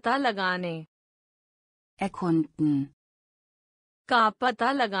 का पता लगाने erkunden, का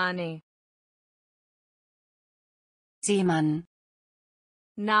पता लगाने Seemann,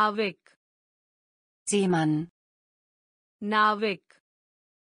 नाविक Seemann, नाविक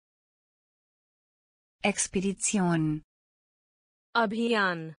Expedition,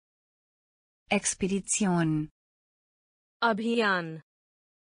 अभियान Expedition, अभियान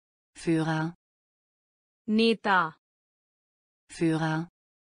Führer, नेता Führer,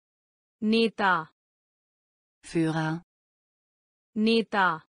 नेता Führer, नेता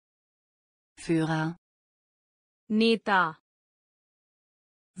Führer, नेता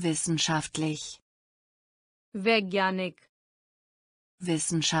wissenschaftlich, वैज्ञानिक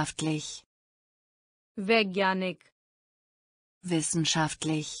wissenschaftlich, वैज्ञानिक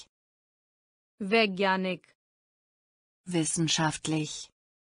wissenschaftlich, वैज्ञानिक wissenschaftlich,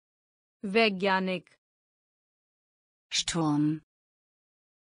 वैज्ञानिक Sturm,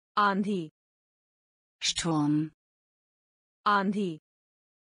 आंधी Sturm, आंधी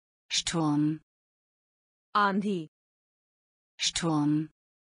Sturm, आंधी Sturm,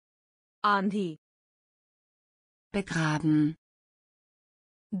 आंधी begraben,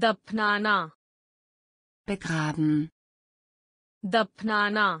 दफनाना begraben,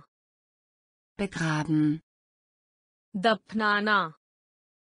 दफनाना begraben, दफनाना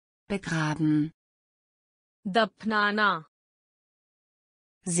begraben, दफनाना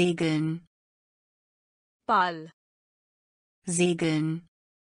segeln, पाल segeln,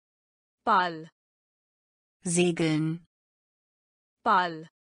 पाल segeln, पाल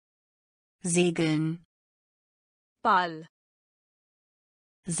segeln, पाल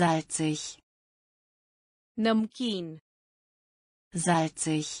salzig, नमकीन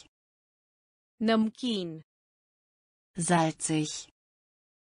salzig, नमकीन salzig,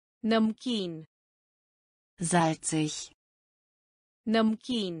 नमकीन salzig,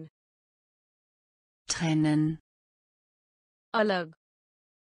 नमकीन trennen, अलग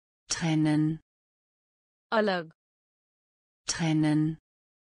trennen, अलग trennen,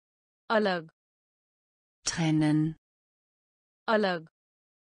 अलग trennen, अलग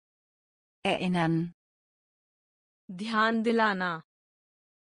erinnern, ध्यान दिलाना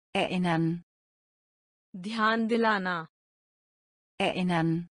erinnern, ध्यान दिलाना erinnern,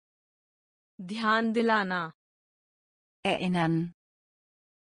 ध्यान दिलाना erinnern,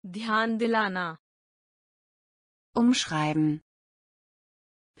 ध्यान दिलाना umschreiben,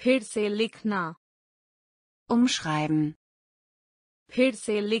 फिर से लिखना umschreiben, फिर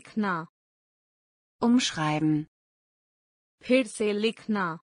से लिखना umschreiben, फिर से लिखना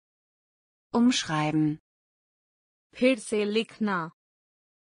umschreiben, फिर से लिखना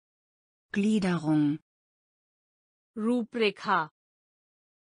Gliederung, रूपरेखा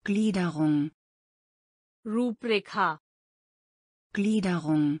Gliederung, रूपरेखा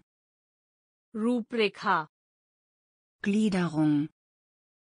Gliederung, रूपरेखा Gliederung,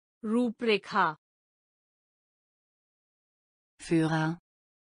 रूपरेखा Führer,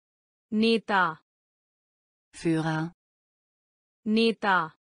 नेता Führer, नेता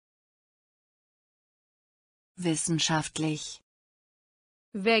wissenschaftlich,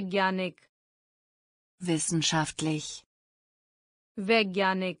 वैज्ञानिक wissenschaftlich,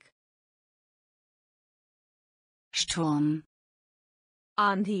 वैज्ञानिक Sturm,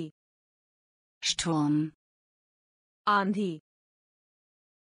 आंधी Sturm, आंधी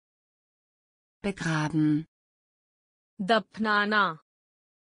begraben, दफनाना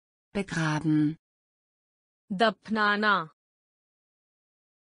begraben, दफनाना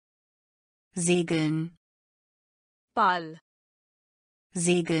segeln, पाल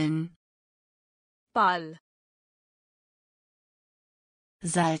segeln, पाल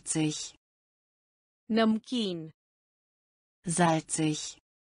salzig, नमकीन salzig,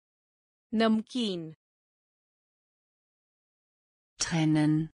 नमकीन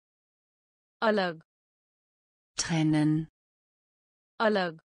trennen, अलग trennen,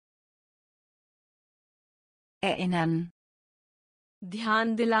 अलग erinnern,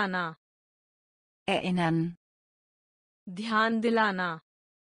 ध्यान दिलाना, erinnern, ध्यान दिलाना,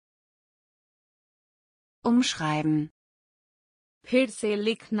 umschreiben, फिर से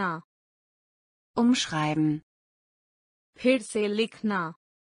लिखना, umschreiben, फिर से लिखना,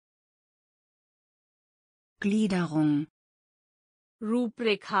 Gliederung,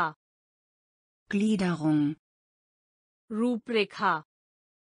 रूपरेखा, Gliederung, रूपरेखा,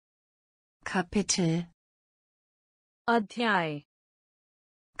 Kapitel, अध्याय,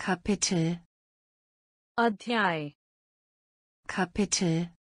 Kapitel, अध्याय, Kapitel,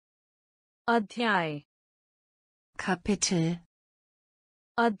 अध्याय, Kapitel,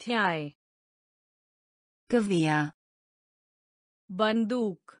 अध्याय, Gewehr,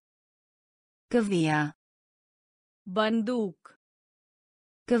 बंदूक, Gewehr, बंदूक,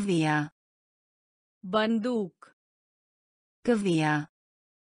 Gewehr, बंदूक, Gewehr,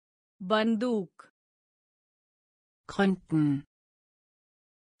 बंदूक, gründen,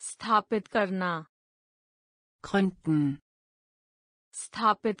 स्थापित करना, gründen,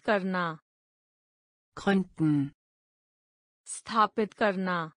 स्थापित करना, gründen, स्थापित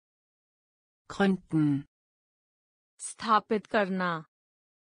करना, gründen, स्थापित करना,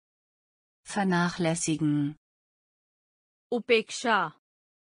 vernachlässigen, उपेक्षा,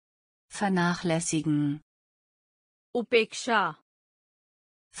 vernachlässigen, उपेक्षा,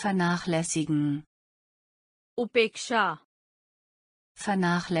 vernachlässigen, उपेक्षा,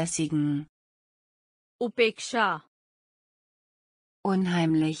 vernachlässigen, उपेक्षा,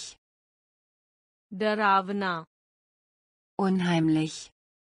 unheimlich, डरावना, unheimlich,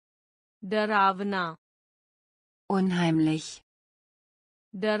 डरावना, unheimlich,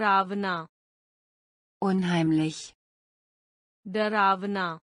 डरावना, unheimlich,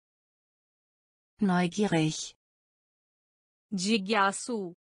 डरावना, neugierig,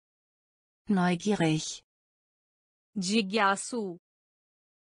 जिज्ञासु, neugierig, जिज्ञासु,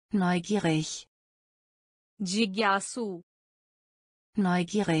 neugierig, जिज्ञासु,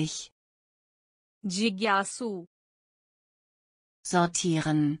 neugierig, जिज्ञासु,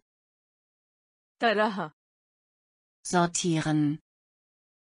 sortieren, तरह, sortieren,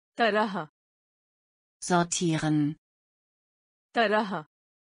 तरह, sortieren, तरह,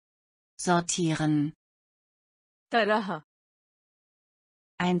 sortieren, तरह,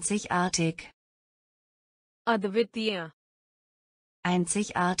 einzigartig, अद्वितीय,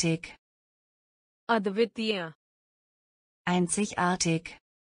 einzigartig, अद्वितीय, einzigartig,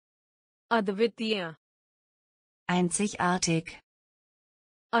 अद्वितीय, einzigartig,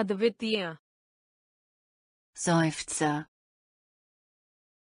 अद्वितीय, Seufzer,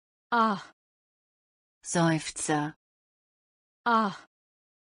 आह, Seufzer, आह,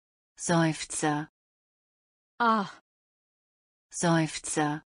 Seufzer, आह,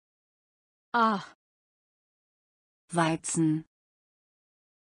 Seufzer, आह, Weizen,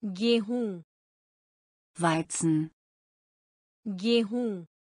 गेहूं, Weizen, गेहूं,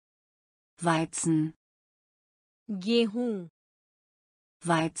 Weizen, गेहूं,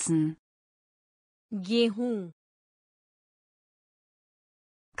 Weizen, गेहूं,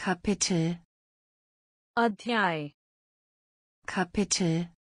 Kapitel, अध्याय,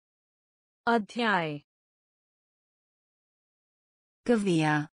 Kapitel, अध्याय,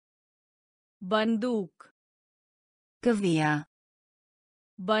 Gewehr, बंदूक, Gewehr,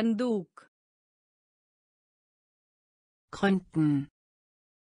 बंदूक, gründen,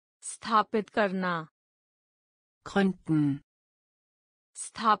 स्थापित करना, gründen,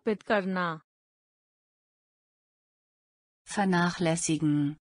 स्थापित करना,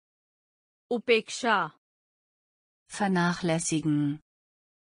 vernachlässigen, उपेक्षा, vernachlässigen,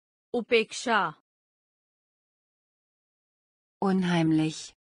 उपेक्षा,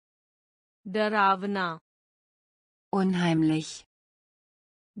 unheimlich, डरावना, unheimlich,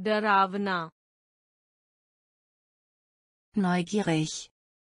 डरावना, neugierig,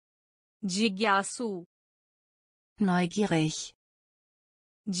 जिज्ञासु, neugierig,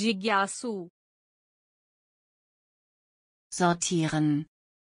 जिज्ञासु, sortieren,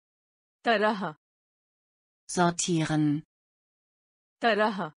 तरह, sortieren,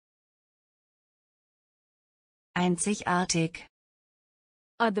 तरह, einzigartig,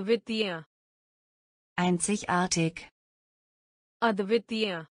 अद्वितीय, einzigartig,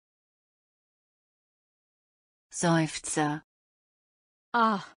 अद्वितीय, Seufzer,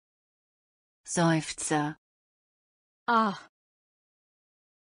 आह, Seufzer, आह,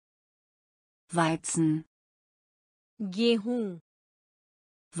 Weizen, गेहूं,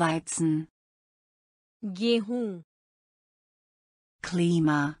 Weizen, गेहूं,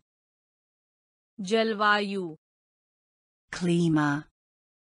 Klima, जलवायु, Klima,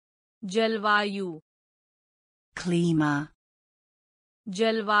 जलवायु, Klima,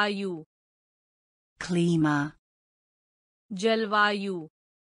 जलवायु Klima, जलवायु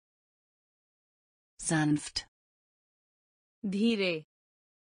sanft, धीरे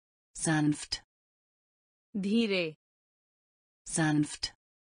sanft, धीरे sanft,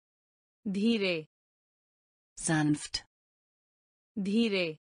 धीरे sanft,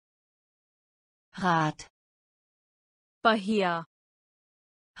 धीरे Rad, पहिया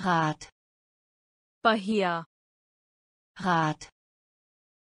Rad, पहिया Rad,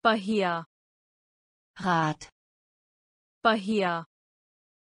 पहिया Rad, पहिया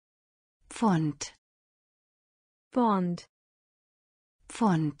Pfund, pond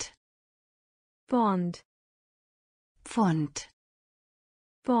Pfund, pond Pfund,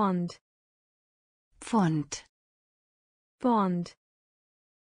 pond Pfund, pond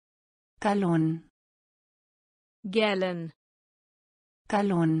Gallon, gallon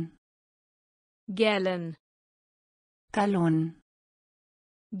Gallon, gallon Gallon,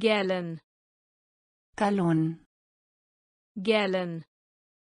 gallon Gallon, gallon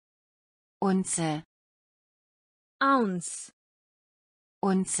Unze, ounce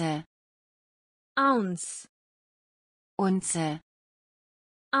Unze, ounce Unze,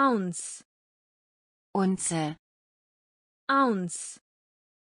 ounce Unze, ounce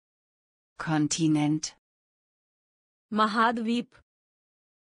Kontinent, महाद्वीप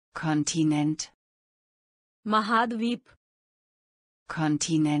Kontinent, महाद्वीप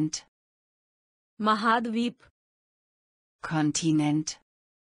Kontinent, महाद्वीप Kontinent,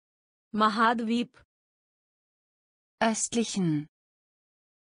 महाद्वीप östlichen,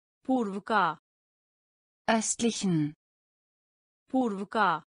 पूर्व का östlichen, पूर्व का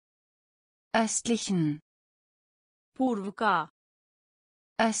östlichen, पूर्व का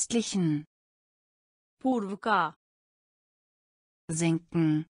östlichen, पूर्व का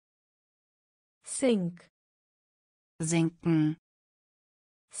sinken, sink sinken,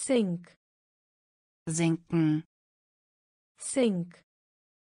 sink sinken, sink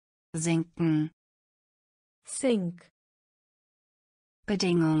sinken, sink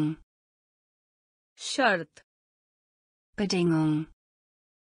Bedingung, शर्त Bedingung,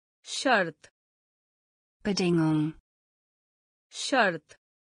 शर्त Bedingung, शर्त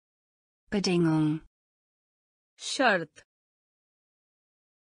Bedingung, शर्त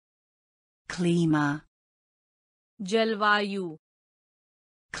Klima, जलवायु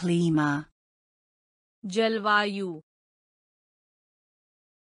Klima, जलवायु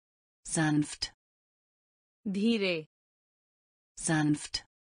sanft, धीरे sanft,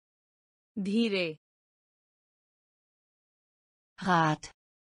 धीरे Rad,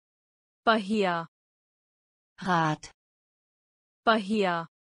 पहिया Rad, पहिया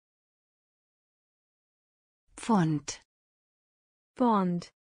Pfund,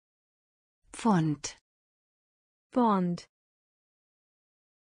 pond Pfund, pond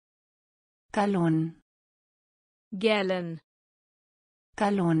Gallon, gallon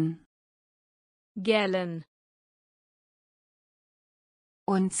Gallon, gallon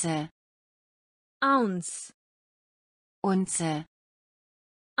Unze, ounce Unze,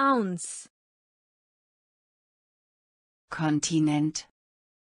 ounce Kontinent,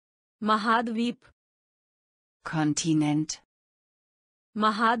 महाद्वीप Kontinent,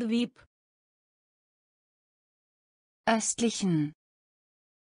 महाद्वीप östlichen,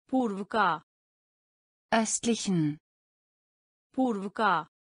 पूर्व का östlichen, पूर्व का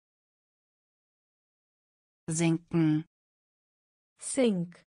sinken,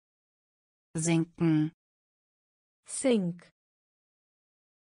 sink sinken, sink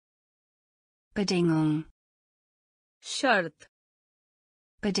Bedingung, शर्त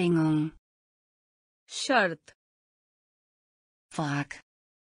Bedingung, शर्त Wrack,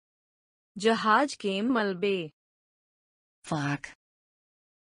 जहाज के मलबे Wrack,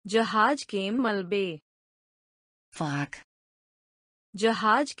 जहाज के मलबे Wrack,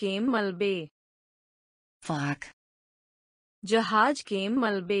 जहाज के मलबे Wrack, जहाज के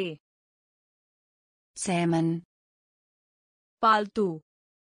मलबे zähmen, पालतू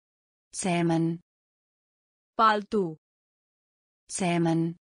zähmen, पालतू zähmen,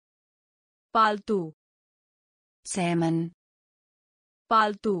 पालतू zähmen,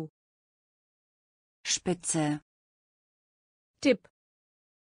 पालतू Spitze, tip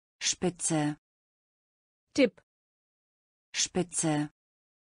Spitze, tip Spitze,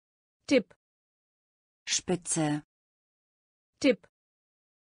 tip Spitze, tip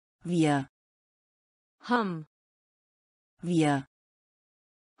wir, हम wir,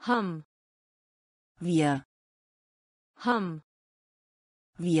 हम wir, हम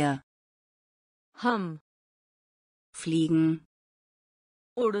wir, हम fliegen,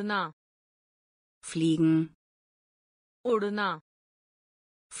 उड़ना fliegen, उड़ना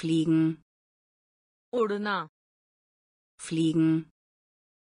fliegen, उड़ना fliegen,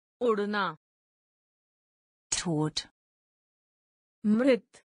 उड़ना tot,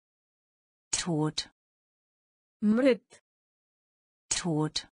 मृत tot, मृत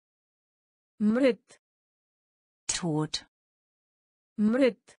tot, मृत tot,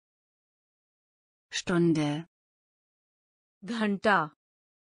 मृत Stunde, घंटा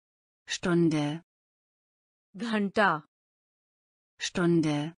Stunde, घंटा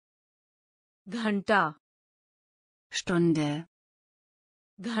Stunde, घंटा Stunde,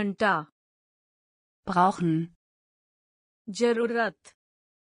 घंटा brauchen, जरूरत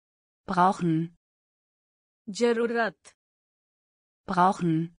brauchen, जरूरत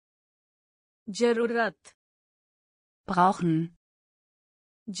brauchen, जरूरत brauchen,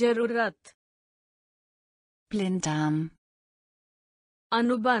 जरूरत Blinddarm,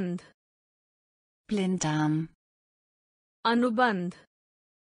 अनुबंध Blinddarm, अनुबंध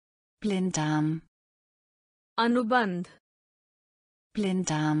Blinddarm, अनुबंध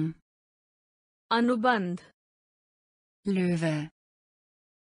Blinddarm, अनुबंध Löwe,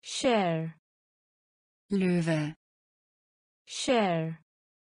 share Löwe, share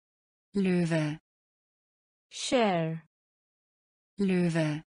Löwe, share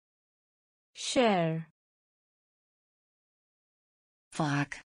Löwe, share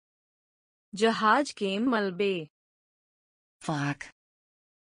Wrack, जहाज के मलबे Wrack,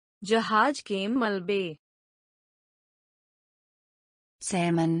 जहाज के मलबे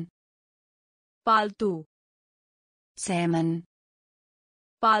zähmen, पालतू zähmen,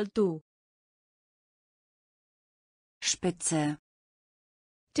 पालतू Spitze,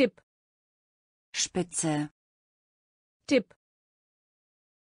 tip Spitze, tip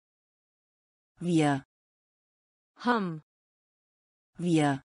wir, हम wir,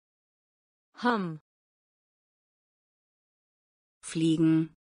 हम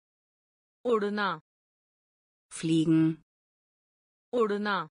fliegen, उड़ना fliegen,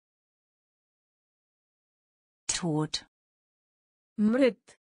 उड़ना tot,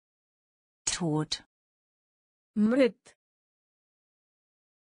 मृत tot, मृत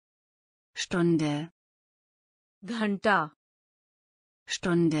Stunde, घंटा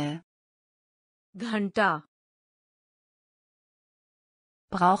Stunde, घंटा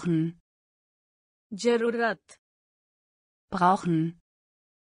brauchen, जरूरत brauchen,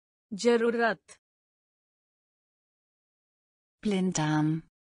 जरूरत Blinddarm,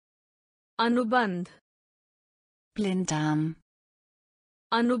 अनुबंध Blinddarm,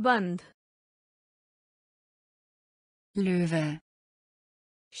 अनुबंध Löwe,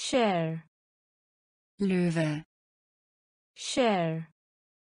 share Löwe, share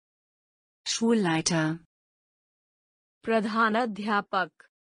Schulleiter, प्रधानाध्यापक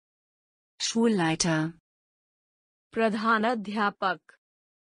Schulleiter, प्रधानाध्यापक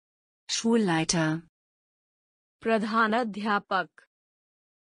Schulleiter, प्रधानाध्यापक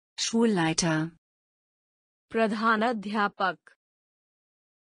Schulleiter, प्रधानाध्यापक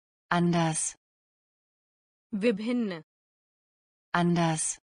anders, विभिन्न anders,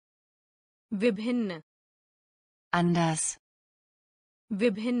 विभिन्न anders,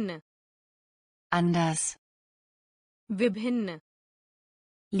 विभिन्न anders, विभिन्न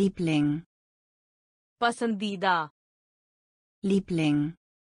Liebling, पसंदीदा Liebling,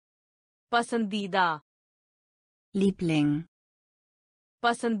 पसंदीदा Liebling,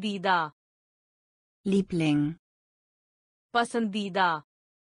 पसंदीदा Liebling, पसंदीदा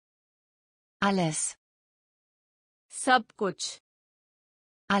alles, सब कुछ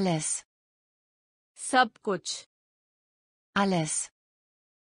alles, सब कुछ alles,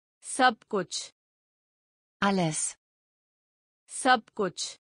 सब कुछ alles, सब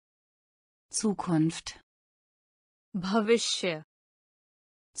कुछ Zukunft, भविष्य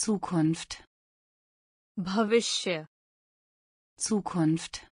Zukunft, भविष्य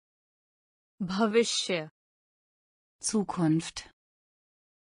Zukunft, भविष्य Zukunft,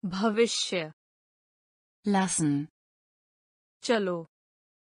 भविष्य lassen, चलो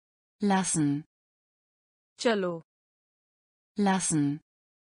lassen, चलो lassen,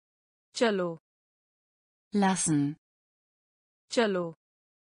 चलो lassen, चलो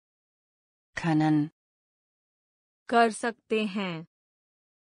können, कर सकते हैं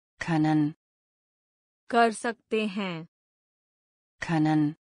können, कर सकते हैं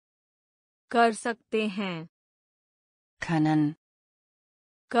können, कर सकते हैं können,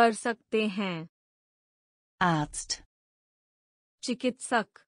 कर सकते हैं Arzt,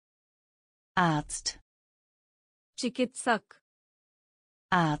 चिकित्सक Arzt, चिकित्सक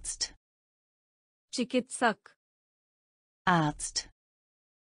Arzt, चिकित्सक Arzt,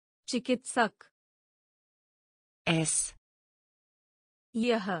 चिकित्सक es,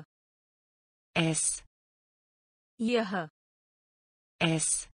 यह es, यह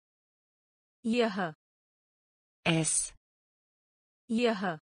es, यह es,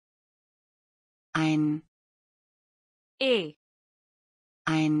 यह ein, ए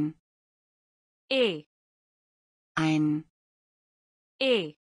ein, ए ein,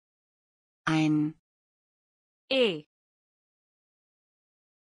 ए ein, ए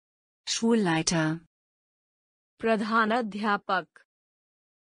Schulleiter, प्रधानाध्यापक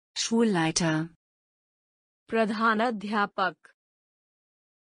Schulleiter, प्रधानाध्यापक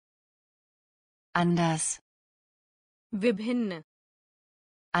anders, विभिन्न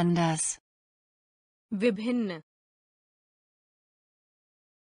anders, विभिन्न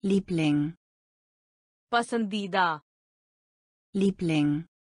Liebling, पसंदीदा Liebling,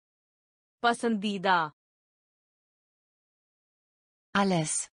 पसंदीदा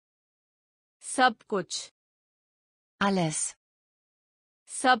alles, सब कुछ alles,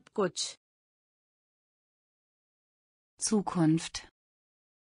 सब कुछ Zukunft,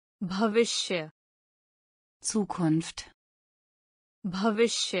 भविष्य Zukunft,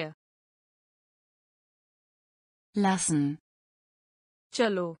 भविष्य lassen,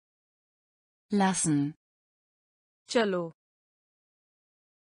 चलो lassen, चलो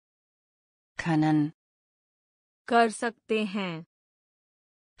können, कर सकते हैं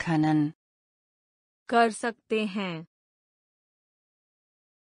können, कर सकते हैं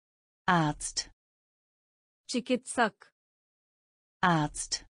Arzt, चिकित्सक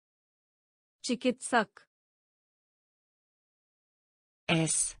Arzt, चिकित्सक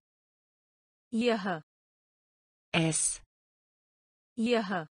es, यह es,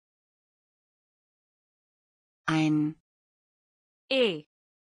 यह ein, ए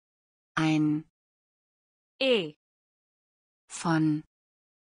ein, ए von,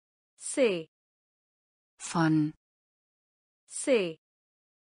 से von, से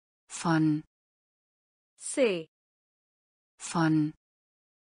von, से von,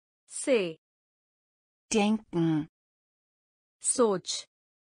 से denken, सोच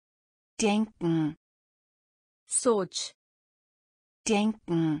denken, सोच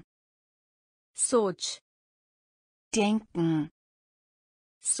denken, सोच denken,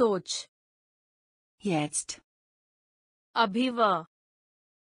 सोच jetzt, अभी वह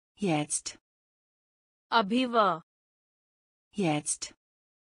jetzt, अभी वह jetzt,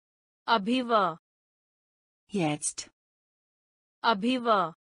 अभी वह jetzt, अभी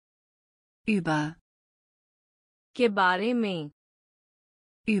वह über, के बारे में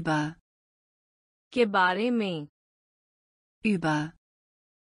über, के बारे में über,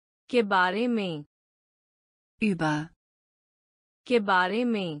 के बारे में über, के बारे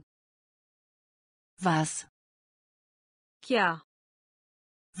में was, क्या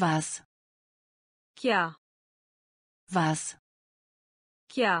was, क्या was,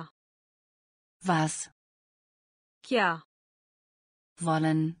 क्या was, क्या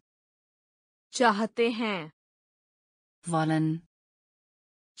wollen, चाहते हैं wollen,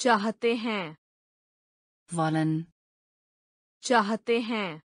 चाहते हैं wollen, चाहते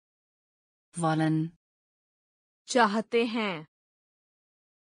हैं wollen, चाहते हैं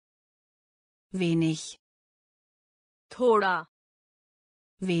wenig, थोड़ा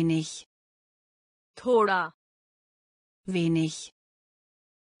wenig, थोड़ा wenig,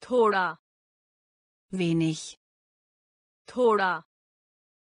 थोड़ा wenig, थोड़ा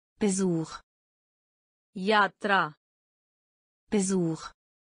Besuch, यात्रा Besuch,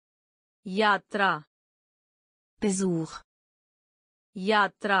 यात्रा Besuch,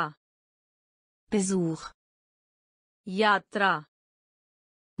 यात्रा Besuch, यात्रा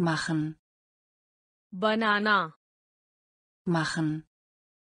machen, बनाना machen,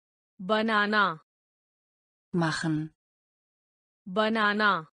 बनाना machen,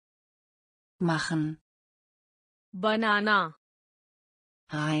 बनाना machen, बनाना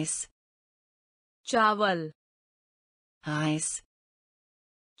Reis, चावल Reis,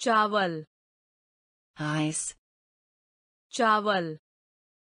 चावल Reis, चावल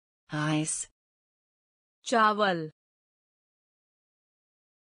Reis, चावल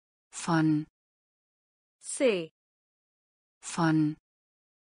von, से von,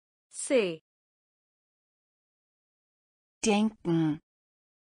 से denken,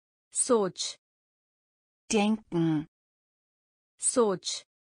 सोच denken, सोच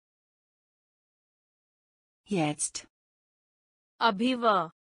jetzt, अभी वह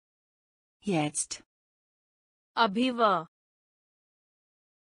jetzt, अभी वह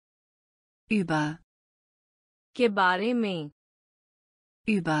über, के बारे में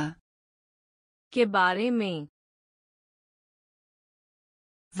über, के बारे में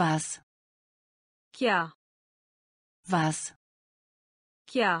was, क्या Was.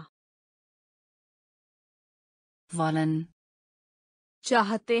 क्या? Wollen.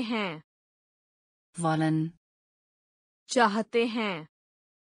 चाहते हैं. Wollen. चाहते हैं.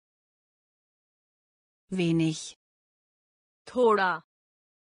 Wenig. थोड़ा.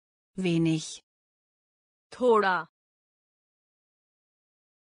 Wenig. थोड़ा.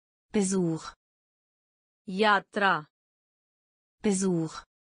 Besuch. यात्रा. Besuch.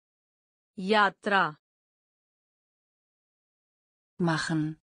 यात्रा.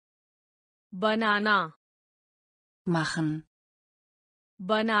 Machen. बनाना. Machen.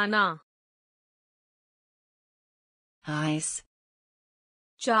 बनाना. Reis.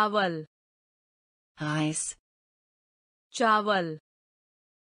 चावल. Reis. चावल.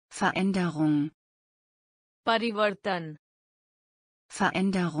 Veränderung. परिवर्तन.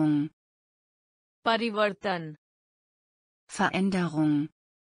 Veränderung. परिवर्तन. Veränderung.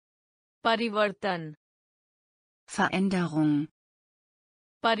 परिवर्तन. Veränderung.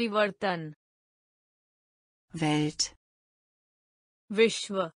 परिवर्तन. Welt.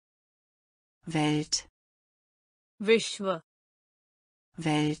 विश्व. Welt. विश्व.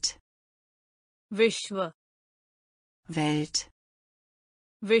 Welt. विश्व. Welt.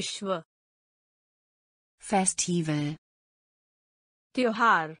 विश्व. Festival.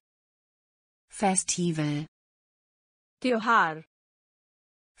 त्योहार. Festival. त्योहार.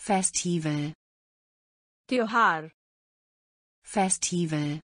 Festival. त्योहार.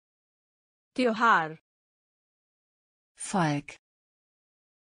 Festival. त्योहार. Volk.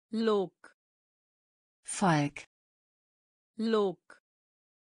 लोक. Volk. लोक.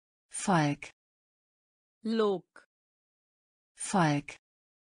 Volk. लोक. Volk.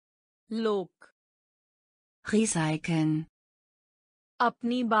 लोक. Recyceln.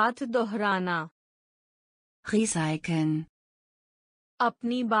 अपनी बात दोहराना. Recyceln.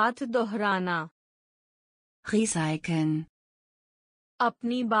 अपनी बात दोहराना. Recyceln.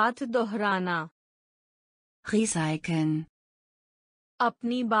 अपनी बात दोहराना. Recyceln.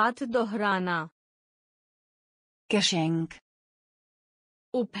 अपनी बात दोहराना. Geschenk.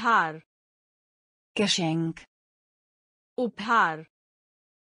 उपहार. Geschenk. उपहार.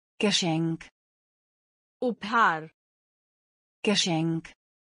 Geschenk. उपहार. Geschenk.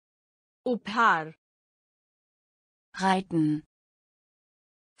 उपहार. Reiten.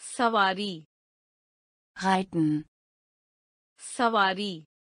 सवारी. Reiten. सवारी.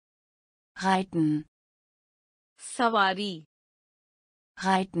 Reiten. सवारी.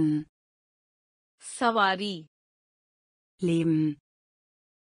 Reiten. सवारी. Leben.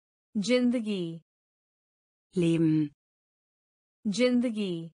 जिंदगी. Leben.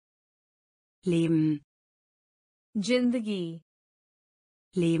 जिंदगी. Leben. जिंदगी.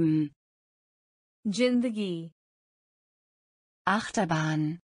 Leben. जिंदगी.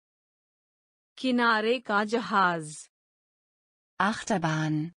 Achterbahn. किनारे का जहाज.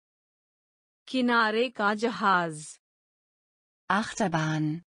 Achterbahn. किनारे का जहाज.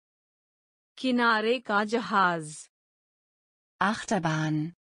 Achterbahn. किनारे का जहाज.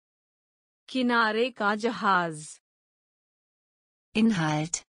 Achterbahn. किनारे का जहाज.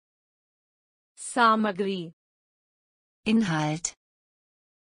 Inhalt. सामग्री. Inhalt.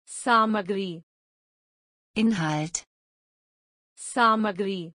 सामग्री. Inhalt.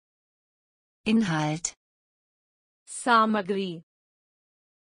 सामग्री. Inhalt. सामग्री.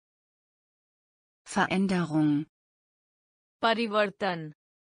 Veränderung. परिवर्तन.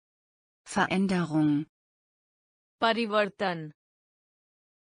 Veränderung. परिवर्तन.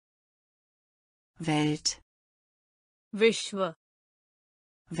 Welt. विश्व.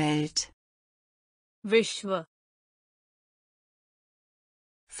 Welt. विश्व.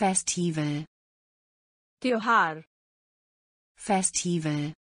 Festival. त्योहार.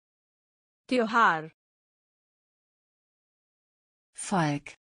 Festival. त्योहार.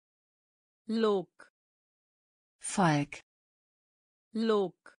 Volk. लोक. Volk.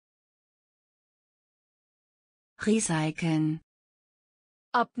 लोक. Recyceln.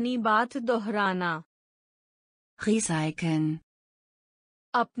 अपनी बात दोहराना. Recyceln.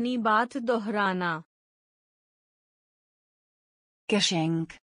 अपनी बात दोहराना.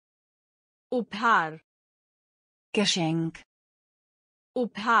 Geschenk. उपहार. Geschenk.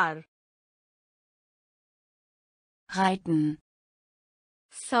 उपहार. Reiten.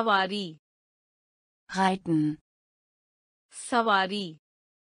 सवारी. Reiten. सवारी.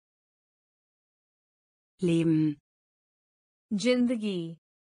 Leben. जिंदगी.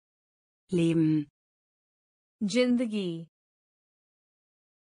 Leben. जिंदगी.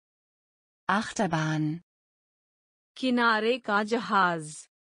 Achterbahn. किनारे का जहाज.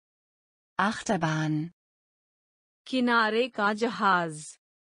 Achterbahn. किनारे का जहाज.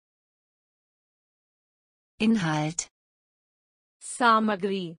 Inhalt.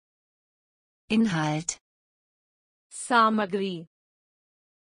 सामग्री Inhalt, सामग्री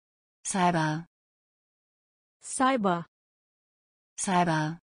Cyber, cyber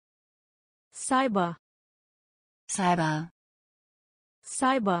Cyber, cyber Cyber,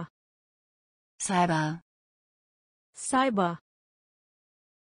 cyber Cyber, cyber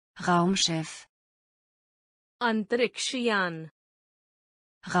Raumschiff, अंतरिक्षयान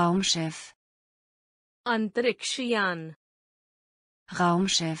Raumschiff, अंतरिक्षयान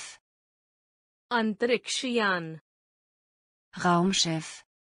Raumschiff, अंतरिक्षयान Raumschiff,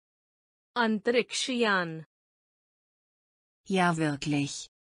 अंतरिक्षयान ja wirklich,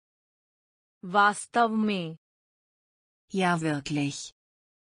 वास्तव में ja wirklich,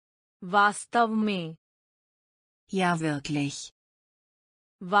 वास्तव में ja wirklich,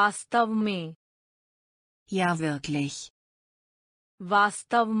 वास्तव में ja wirklich,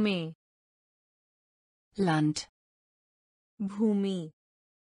 वास्तव में Land, भूमि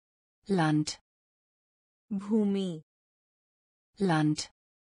Land, भूमि Land,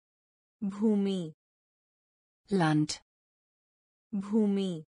 भूमि Land,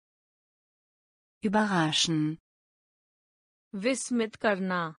 भूमि überraschen, विस्मित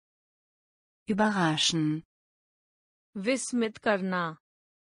करना überraschen, विस्मित करना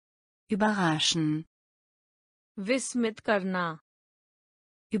überraschen, विस्मित करना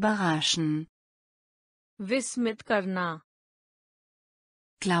überraschen, विस्मित करना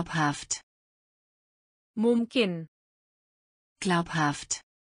glaubhaft, मुमकिन glaubhaft,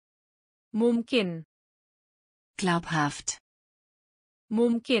 मुमकिन glaubhaft,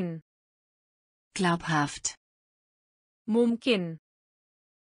 मुमकिन glaubhaft, मुमकिन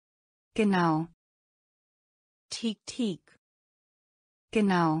genau, ठीक ठीक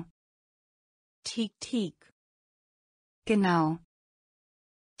genau, ठीक ठीक genau,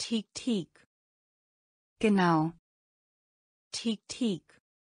 ठीक ठीक genau, ठीक ठीक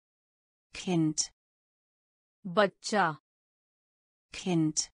Kind, बच्चा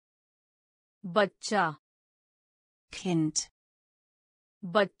Kind, बच्चा Kind,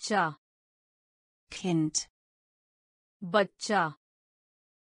 बच्चा Kind, बच्चा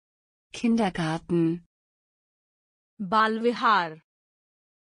Kindergarten, बालविहार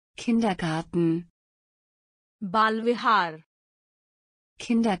Kindergarten, बालविहार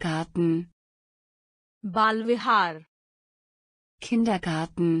Kindergarten, बालविहार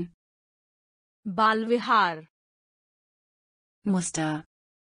Kindergarten, बालविहार Muster,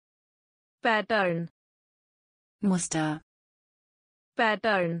 pattern Muster,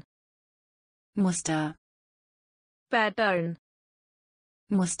 pattern Muster, pattern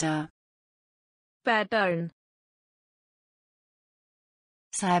Muster, pattern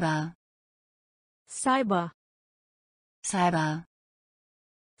Cyber, cyber Cyber,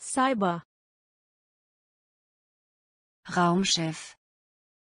 cyber Raumschiff,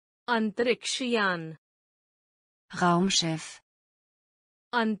 अंतरिक्षयान Raumschiff,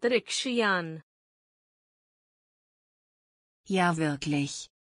 अंतरिक्षयान ja wirklich,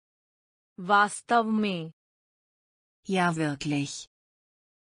 वास्तव में ja wirklich,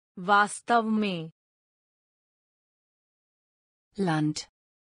 वास्तव में Land,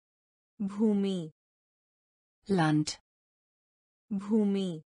 भूमि Land,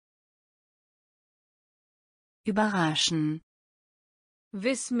 भूमि überraschen,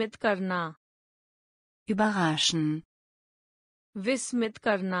 विस्मित करना überraschen, विस्मित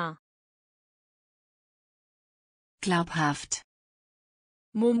करना glaubhaft,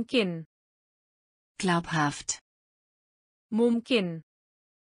 मुमकिन glaubhaft, मुमकिन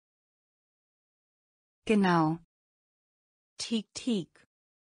genau, ठीक ठीक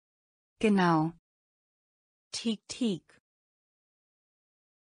genau, ठीक ठीक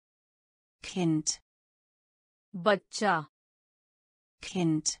Kind, बच्चा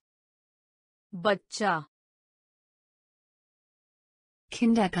Kind, बच्चा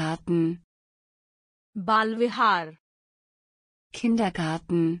Kindergarten, बालविहार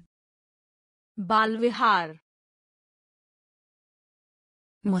Kindergarten, बालविहार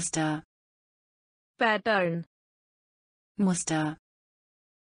Muster, pattern Muster,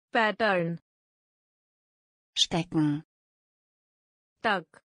 pattern stecken,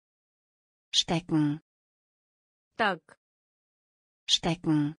 टक stecken, टक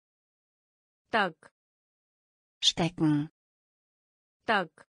stecken, टक stecken,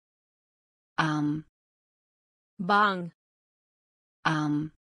 टक Arm, बांग Arm,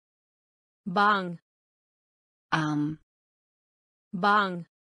 बांग Arm, बांग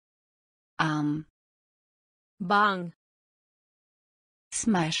Arm, बांग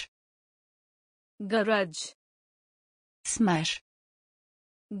Smash, गरज Smash,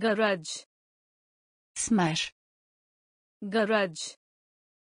 गरज Smash, गरज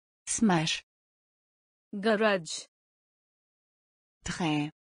smash, गरज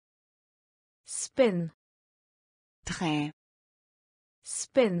trait, spin trait,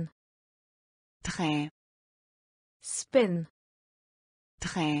 spin trait, spin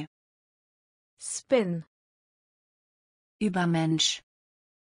trait, spin Übermensch,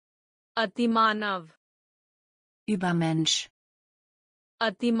 अतिमानव Übermensch,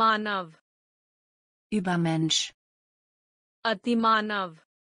 अतिमानव Übermensch, अतिमानव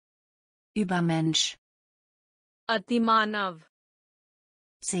Übermensch, अतिमानव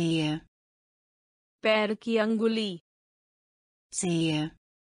Zehe, पैर की अंगुली Zehe,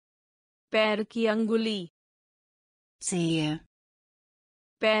 पैर की अंगुली Zehe,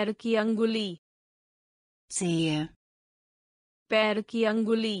 पैर की अंगुली Zehe, पैर की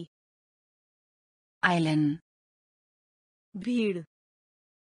अंगुली eilen, भीड़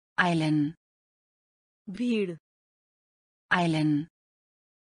eilen, भीड़ eilen,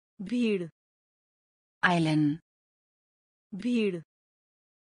 भीड़ eilen, भीड़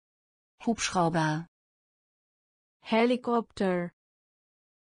Hubschrauber, helicopter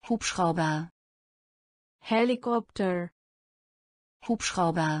Hubschrauber, helicopter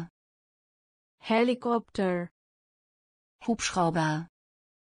Hubschrauber, helicopter Hubschrauber,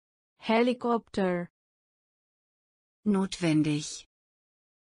 helicopter notwendig,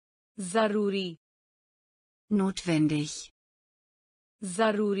 जरूरी notwendig,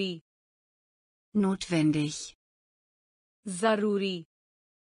 जरूरी notwendig, जरूरी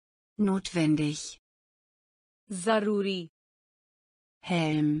notwendig, जरूरी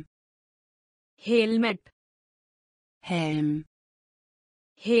Helm, helmet Helm,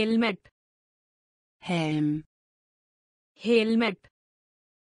 helmet Helm, helmet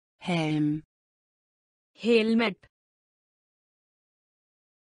Helm, helmet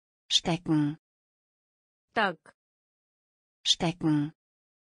stecken, तक stecken,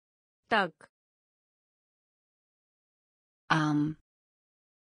 तक Arm,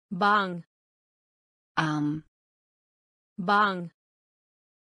 बांग Arm, बांग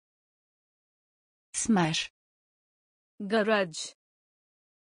smash, गरज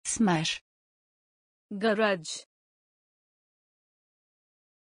smash, गरज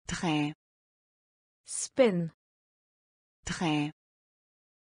trait, spin trait,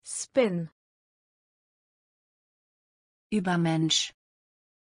 spin Übermensch,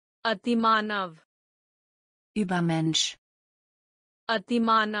 अतिमानव Übermensch,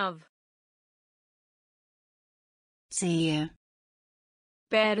 अतिमानव Zehe,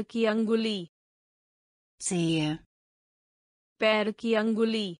 पैर की अंगुली Zehe, पैर की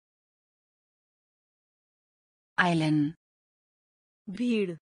अंगुली eilen,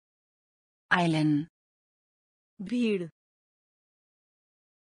 भीड़ eilen, भीड़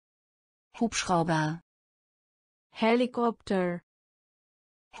Hubschrauber, helicopter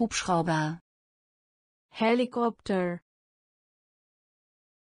Hubschrauber, helicopter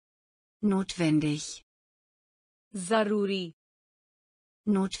notwendig, जरूरी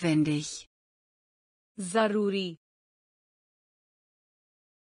notwendig, जरूरी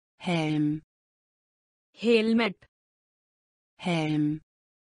Helm, helmet Helm,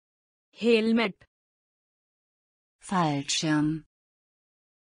 helmet Fallschirm,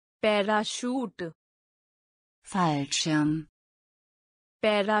 parachute Fallschirm,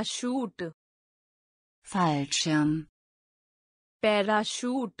 parachute Fallschirm,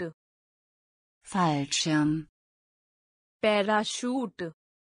 parachute Fallschirm, parachute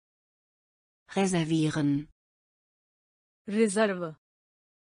reservieren, reserve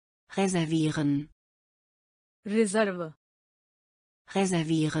reservieren, reserve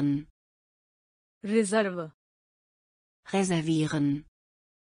reservieren, reserve reservieren,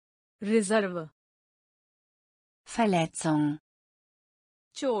 reserve Verletzung,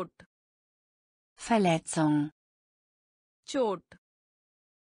 चोट Verletzung, चोट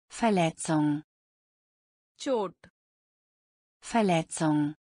Verletzung, चोट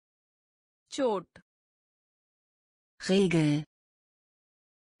Verletzung, चोट Regel,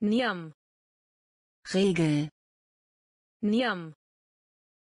 नियम Regel, नियम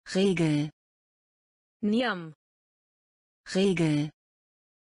Regel, नियम Regel,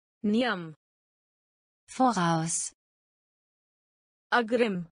 नियम voraus,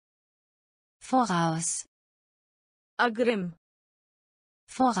 अग्रिम voraus, अग्रिम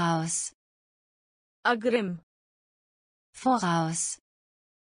voraus, अग्रिम voraus,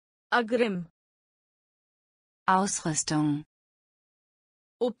 अग्रिम Ausrüstung,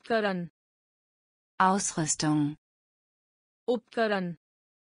 उपकरण Ausrüstung, उपकरण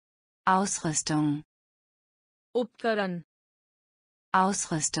Ausrüstung, उपकरण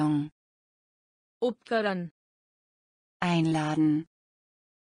Ausrüstung, उपकरण einladen,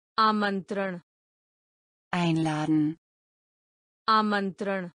 आमंत्रण einladen,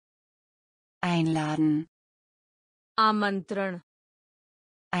 आमंत्रण einladen, आमंत्रण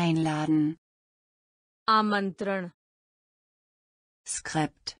einladen, आमंत्रण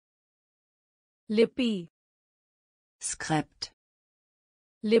Skript, लिपि Skript,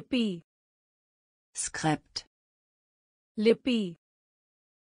 लिपि Skript, लिपि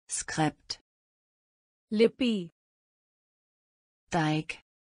Skript, लिपि Teig,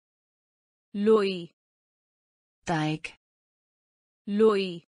 लोई Teig,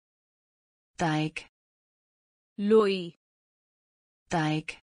 लोई Teig, लोई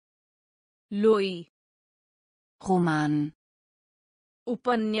Teig, लोई Roman,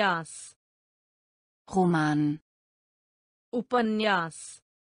 उपन्यास Roman, उपन्यास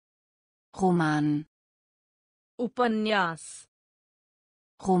Roman, उपन्यास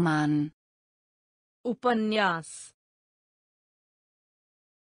Roman, उपन्यास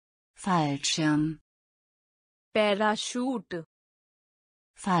Fallschirm, parachute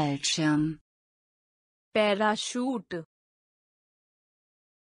Fallschirm, parachute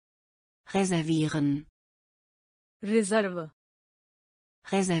reservieren, reserve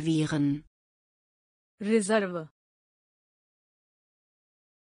reservieren, reserve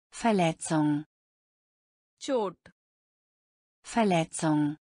Verletzung, चोट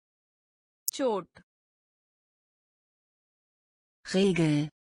Verletzung, चोट Regel,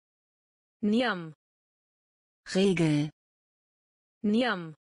 नियम Regel,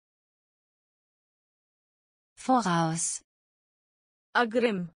 नियम voraus,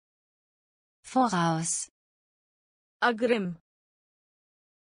 अग्रिम voraus, अग्रिम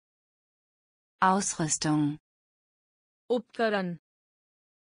Ausrüstung, उपकरण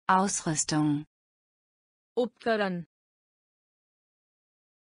Ausrüstung, उपकरण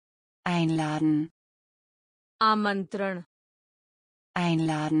einladen, आमंत्रण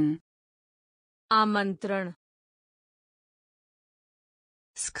einladen, आमंत्रण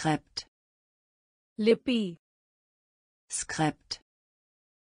Skript, लिपि Skript,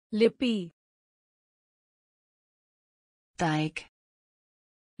 लिपि Teig,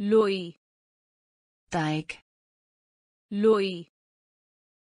 लोई Teig, लोई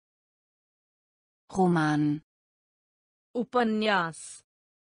Roman, उपन्यास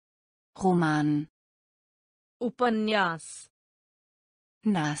Roman, उपन्यास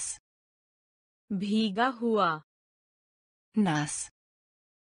nass, भीगा हुआ nass,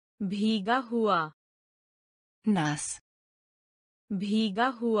 भीगा हुआ nass, भीगा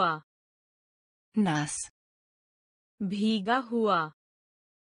हुआ nass, भीगा हुआ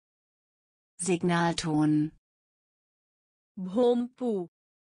Signalton, भोंपू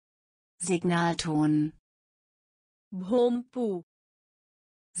Signalton, भोंपू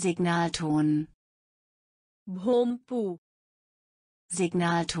Signalton, भोंपू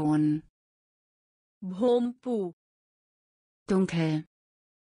Signalton, भोंपू dunkel,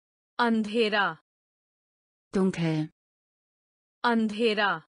 अंधेरा dunkel,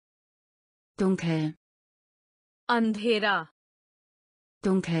 अंधेरा dunkel, अंधेरा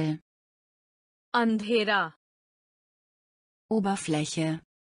dunkel, अंधेरा Oberfläche,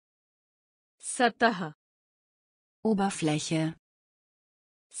 सतह Oberfläche,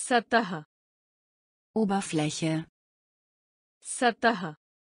 सतह Oberfläche, सतह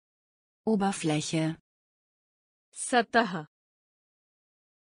Oberfläche, सतह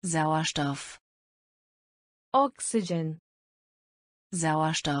Sauerstoff, oxygen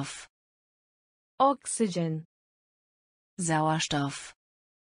Sauerstoff, oxygen Sauerstoff,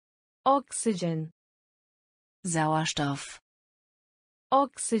 oxygen Sauerstoff,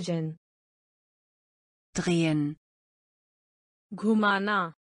 oxygen drehen, घुमाना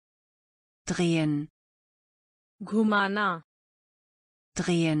drehen, घुमाना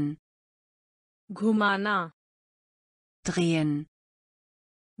drehen, घुमाना drehen,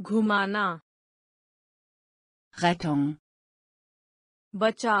 घुमाना Rettung,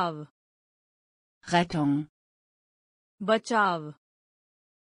 बचाव Rettung, बचाव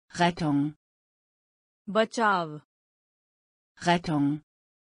Rettung, बचाव Rettung,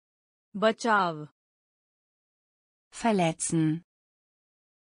 बचाव verletzen,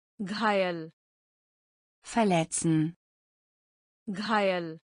 घायल verletzen,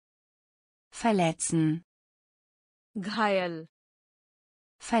 घायल verletzen, घायल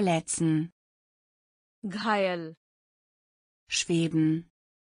verletzen, घायल schweben,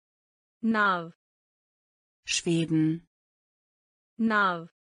 नाव schweben, नाव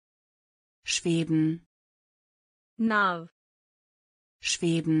schweben, नाव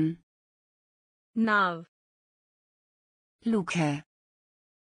schweben, नाव Luke,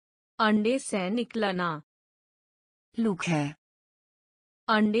 अंडे से निकलना Luke.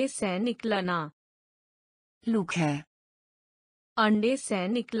 अंडे से निकलना Luke. अंडे से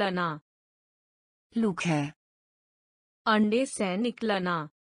निकलना Luke. अंडे से निकलना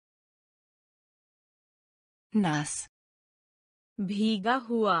Nass. भीगा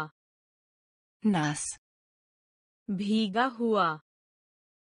हुआ Nass. भीगा हुआ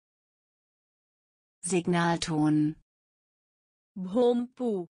Signalton. भोंपू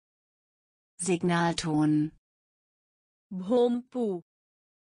Signalton. भोंपू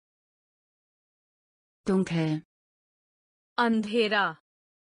Dunkel. अंधेरा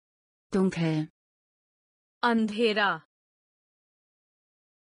Dunkel. अंधेरा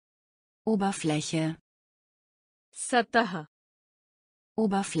Oberfläche. सतह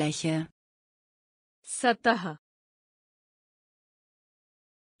Oberfläche. सतह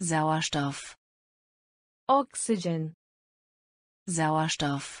Sauerstoff. Oxygen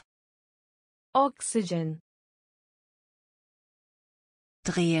Sauerstoff. Oxygen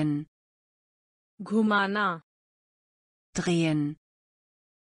Drehen. घुमाना Drehen.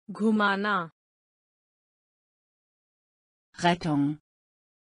 घुमाना Rettung.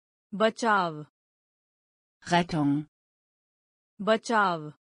 बचाव Rettung.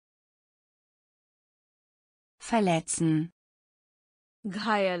 बचाव Verletzen.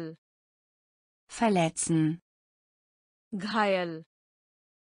 घायल Verletzen. घायल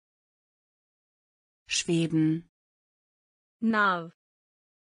Schweben. नाव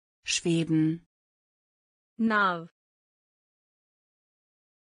Schweben. नाव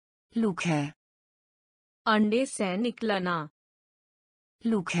Luke. अंडे से निकलना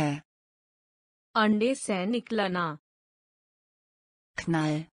Luke. अंडे से निकलना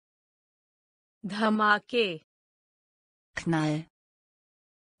Knall. धमाके Knall.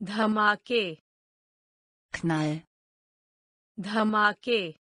 धमाके Knall. धमाके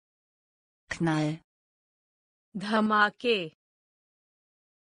Knall. धमाके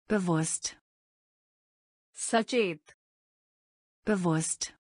Bewusst. सचेत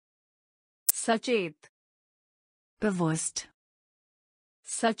Bewusst. सचेत Bewusst.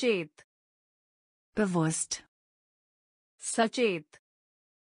 सचेत Bewusst. सचेत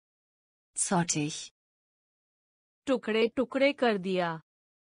Zottig. टुकड़े टुकड़े कर दिया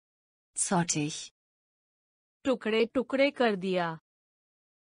Zottig. टुकड़े टुकड़े कर दिया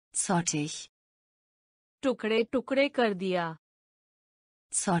Zottig. टुकड़े टुकड़े कर दिया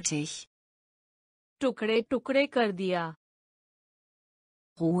Zottig. टुकड़े टुकड़े कर दिया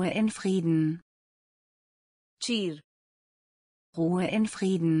Ruhe in Frieden. चीर Ruhe in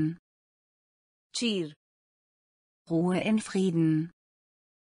Frieden. चीर Ruhe in Frieden.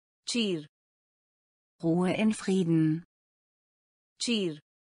 चीर Ruhe in Frieden. चीर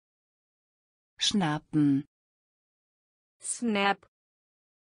Schnappen. Snap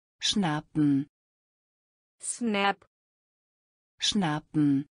Schnappen. Snap Schnappen.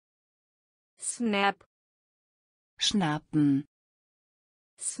 Snap Schnappen.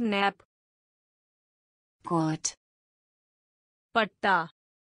 Snap Gurt. पट्टा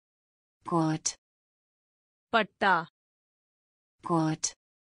Gurt. पट्टा Gurt.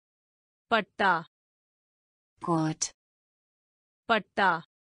 पट्टा Gurt. पट्टा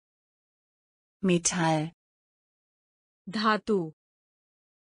Metall. धातु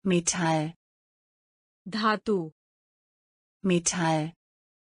Metall. धातु Metall.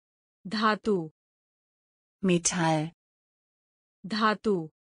 धातु Metall. धातु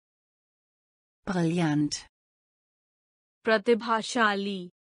Brillant. प्रतिभाशाली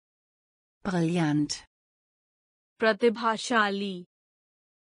Brillant. प्रतिभाशाली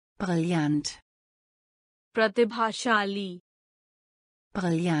Brillant. प्रतिभाशाली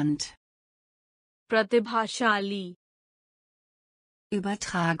Brillant. प्रतिभाशाली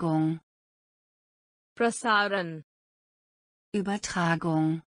Übertragung. प्रसारण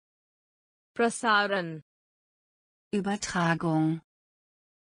Übertragung. प्रसारण Übertragung.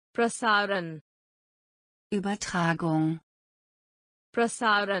 प्रसारण Übertragung.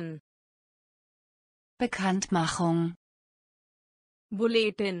 प्रसारण Bekanntmachung.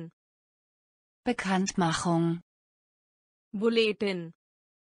 Bulletin Bekanntmachung. Bulletin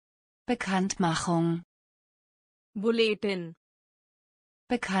Bekanntmachung. Bulletin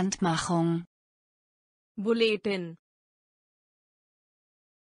Bekanntmachung. Bulletin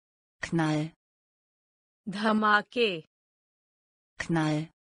Knall. धमाके Knall.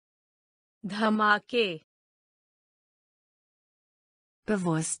 धमाके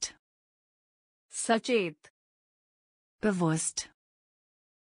Bewusst. सचेत Bewusst.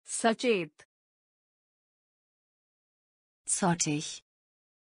 सचेत Zottig.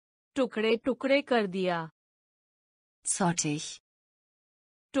 टुकड़े टुकड़े कर दिया Zottig.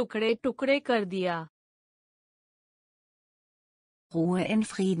 टुकड़े टुकड़े कर दिया Ruhe in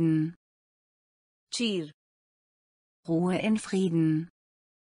Frieden. चीर Ruhe in Frieden.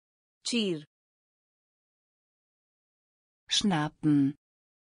 चीर Schnappen.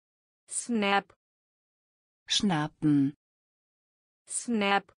 Snap Schnappen.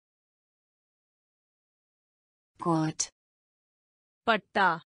 Snap Gurt. पट्टा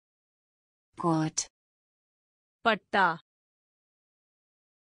Gurt. पट्टा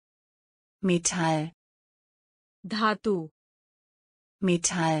Metall. धातु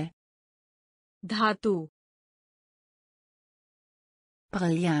Metall. धातु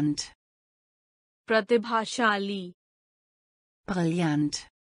Brillant. प्रतिभाशाली Brillant.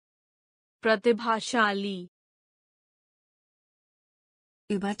 प्रतिभाशाली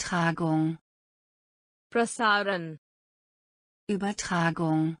Übertragung. प्रसारण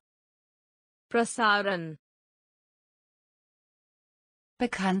Übertragung. प्रसारण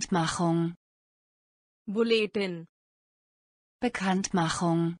Bekanntmachung. Bulletin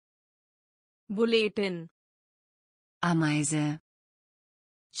Bekanntmachung. Bulletin Ameise.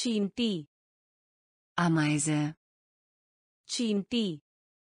 चींटी Ameise. चींटी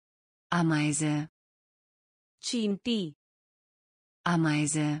Ameise. चींटी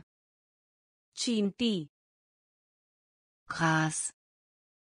Ameise. चींटी Gras.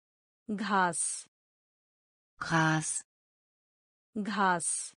 घास Gras.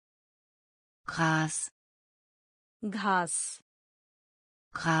 घास Gras. घास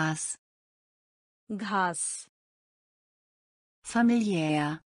Gras. घास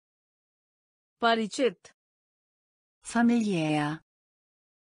Familiär. परिचित Familiär.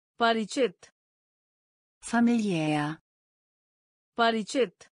 परिचित Familiär.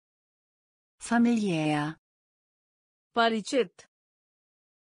 परिचित Familiär. परिचित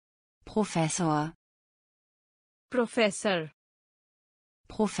Professor. Professor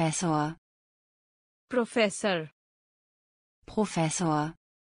Professor. Professor Professor.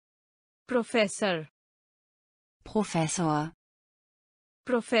 Professor Professor.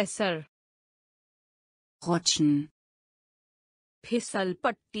 Professor Rutschen. फिसल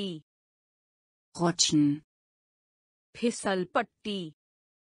पट्टी Rutschen. फिसल पट्टी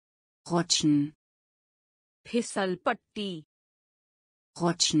Rutschen. फिसल पट्टी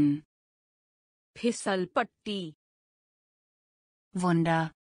Rutschen. फिसल पट्टी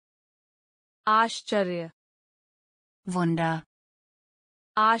Wunder. आश्चर्य Wunder.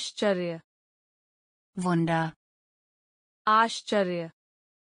 आश्चर्य Wunder. आश्चर्य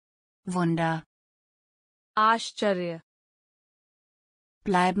Wunder. आश्चर्य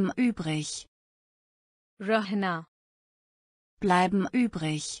Bleiben übrig. रहना Bleiben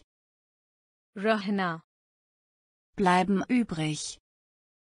übrig. रहना Bleiben übrig.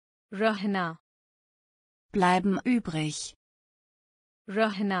 रहना Bleiben übrig.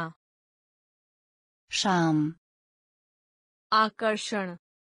 रहना Charme. आकर्षण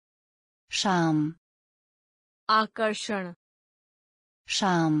Charme. आकर्षण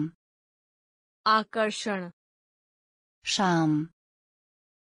Charme. आकर्षण Charme.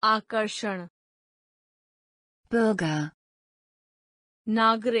 आकर्षण Bürger.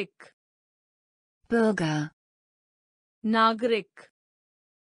 नागरिक Bürger. नागरिक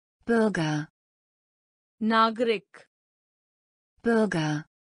Bürger. नागरिक Bürger.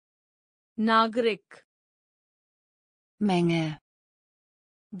 नागरिक Menge.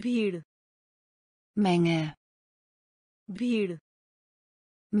 भीड़ Menge. भीड़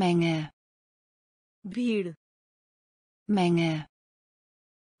Menge. भीड़ Menge.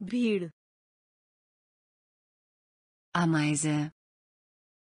 भीड़ Ameise.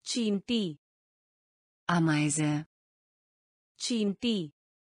 चींटी Ameise. चींटी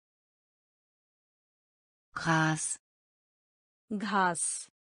Gras. घास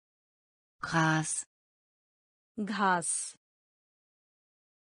Gras. घास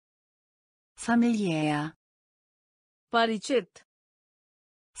Familiär. परिचित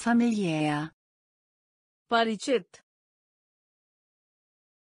Familiär. परिचित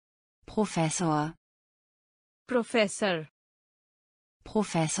Professor. Professor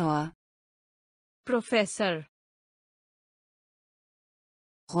Professor. Professor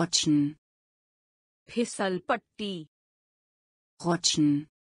Rutschen. फिसल पट्टी Rutschen.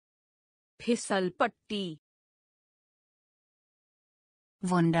 फिसल पट्टी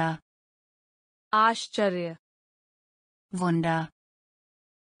Wunder. आश्चर्य Wunder.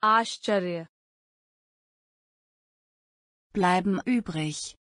 आश्चर्य Bleiben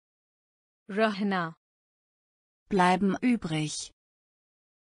übrig. रहना Bleiben übrig.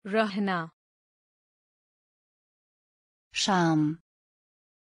 रहना Charme.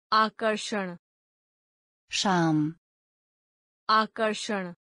 आकर्षण Charme.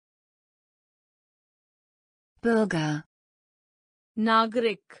 आकर्षण Bürger.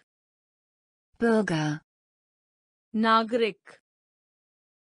 नागरिक Bürger, नागरिक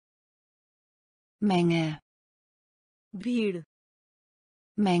Menge, भीड़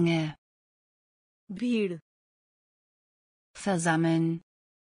Menge, भीड़ versammeln,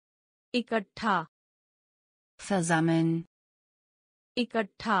 इकट्ठा versammeln,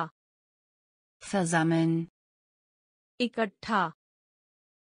 इकट्ठा versammeln, इकट्ठा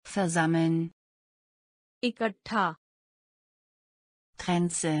versammeln, इकट्ठा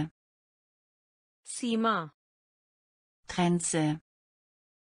Grenze, सीमा Grenze,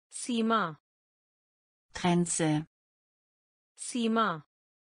 सीमा Grenze, सीमा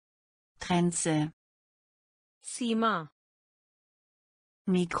Grenze, सीमा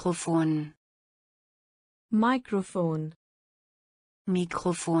Mikrofon, microphone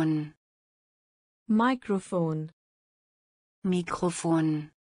Mikrofon, microphone Mikrofon,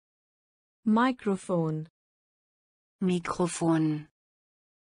 microphone Mikrofon,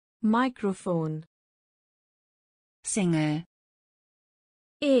 microphone Single,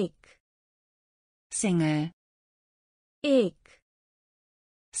 एक Single, एक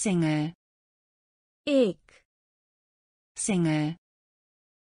Single, एक Single,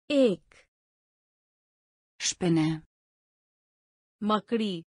 एक Spinne,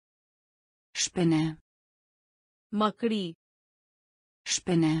 मकड़ी Spinne, मकड़ी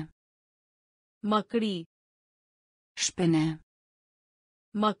Spinne, मकड़ी Spinne,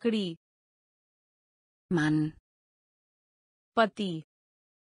 मकड़ी Mann, पति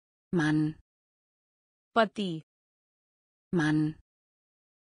Mann, पति Mann,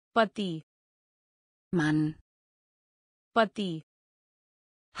 पति Mann, पति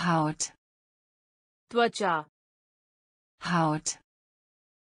Haut, त्वचा Haut,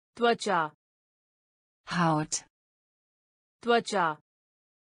 त्वचा Haut, त्वचा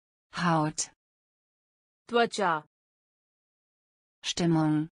Haut, त्वचा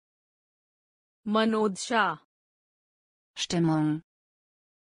Stimmung, मनोदशा Stimmung,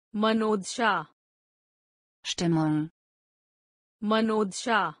 मनोदशा Stimmung,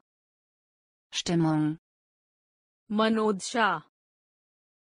 मनोदशा Stimmung, मनोदशा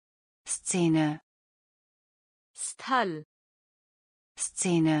Szene, स्थल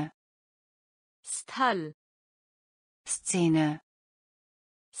Szene, स्थल Szene,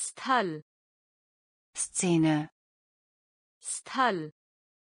 स्थल Szene, स्थल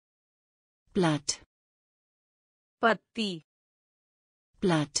Blatt, पत्ती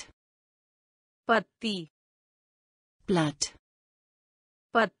Blatt, पत्ती Blatt,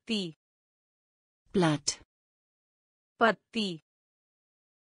 पत्ती Blatt, पत्ती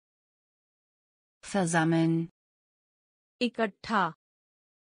versammeln, इकट्ठा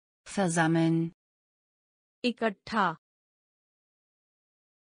versammeln, इकट्ठा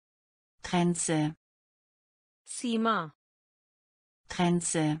Grenze, सीमा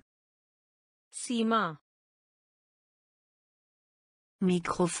Grenze, सीमा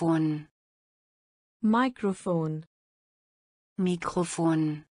Mikrofon, microphone Mikrofon,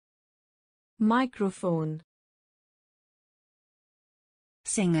 microphone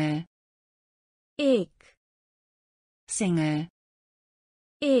Single, एक Single,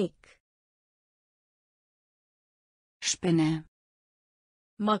 एक Spinne,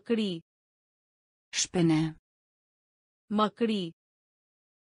 मकड़ी Spinne, मकड़ी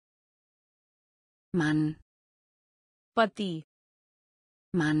Mann, पति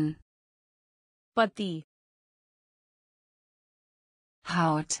Mann, पति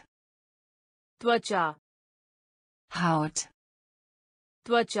Haut, त्वचा Haut,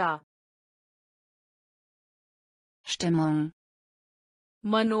 त्वचा Stimmung,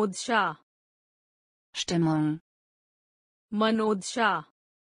 मनोदशा Stimmung, मनोदशा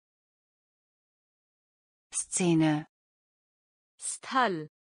Szene, स्थल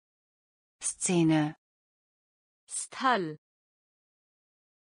Szene, स्थल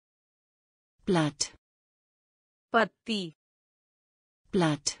Blatt, पत्ती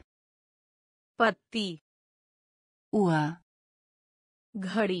Blatt, पत्ती Uhr,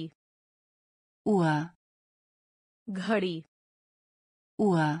 घड़ी Uhr, घड़ी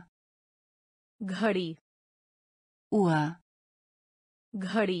Uhr, घड़ी Uhr,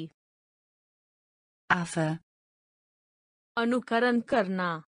 घड़ी Affe, अनुकरण करना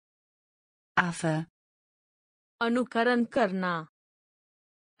Affe, अनुकरण करना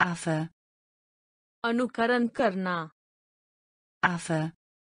Affe, अनुकरण करना Affe,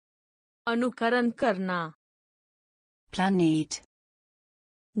 अनुकरण करना Planet,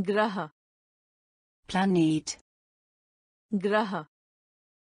 ग्रह Planet, ग्रह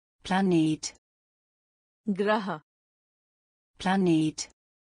Planet, ग्रह Planet,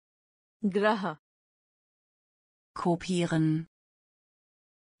 ग्रह kopieren,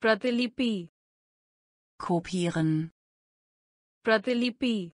 प्रतिलिपि kopieren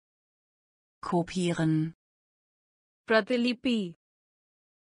प्रतिलिपि kopieren प्रतिलिपि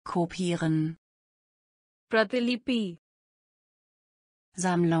kopieren प्रतिलिपि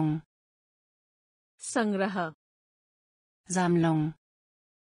Sammlung संग्रह Sammlung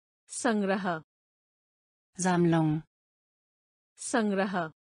संग्रह Sammlung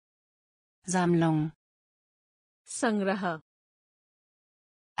संग्रह Sammlung संग्रह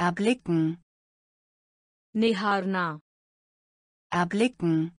erblicken निहारना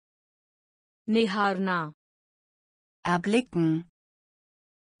erblicken निहारना erblicken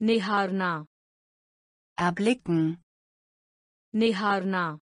निहारना erblicken निहारना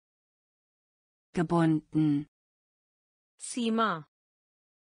gebunden सीमा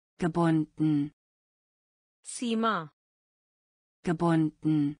gebunden सीमा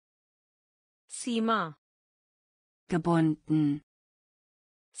gebunden सीमा gebunden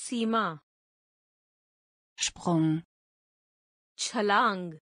सीमा Sprung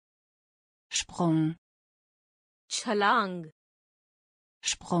छलांग Sprung छलांग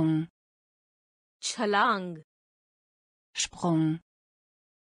Sprung छलांग Sprung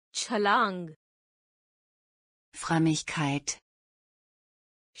छलांग Frömmigkeit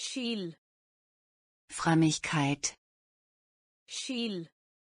शील Frömmigkeit शील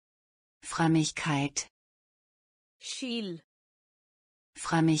Frömmigkeit शील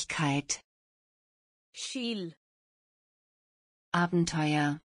Frömmigkeit शील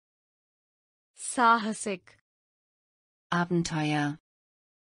Abenteuer साहसिक Abenteuer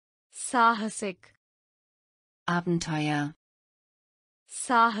साहसिक Abenteuer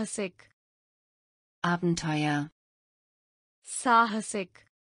साहसिक Abenteuer साहसिक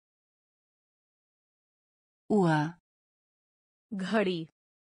Uhr घड़ी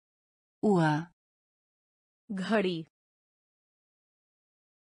Uhr घड़ी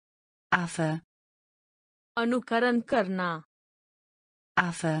Affe अनुकरण करना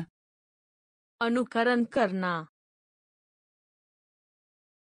Affe अनुकरण करना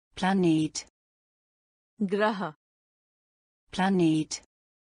Planet ग्रह Planet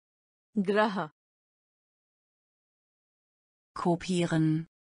ग्रह kopieren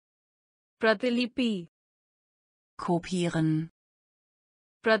प्रतिलिपि kopieren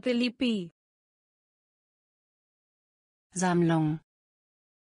प्रतिलिपि Sammlung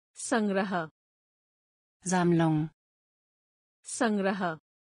संग्रह Sammlung संग्रह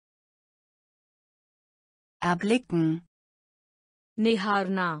erblicken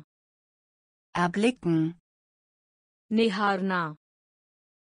निहारना erblicken निहारना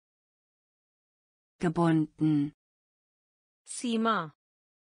gebunden सीमा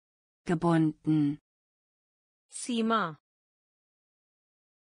gebunden सीमा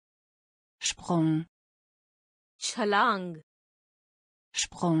Sprung छलांग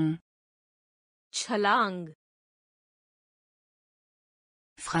Sprung छलांग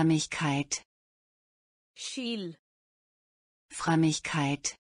Frömmigkeit शील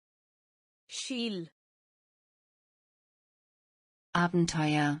Frömmigkeit शील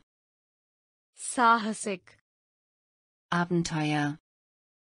Abenteuer साहसिक Abenteuer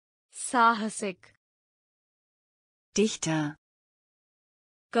साहसिक Dichter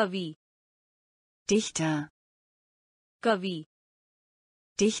कवि Dichter कवि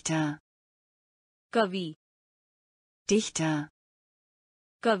Dichter कवि Dichter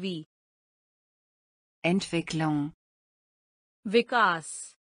कवि Entwicklung विकास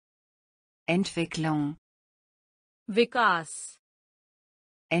Entwicklung विकास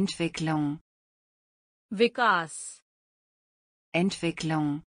Entwicklung विकास Entwicklung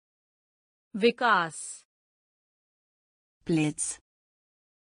विकास Blitz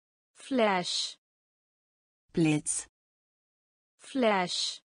flash Blitz flash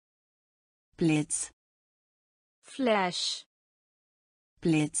Blitz flash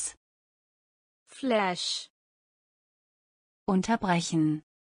Blitz flash Unterbrechen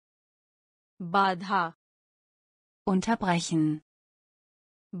बाधा Unterbrechen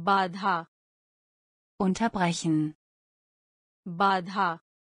बाधा Unterbrechen बाधा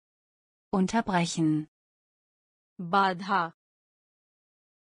Unterbrechen बाधा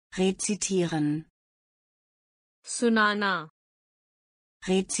Rezitieren सुनाना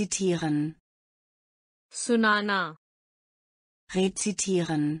Rezitieren सुनाना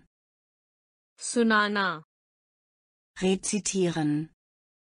Rezitieren सुनाना Rezitieren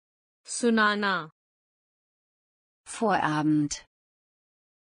सुनाना Vorabend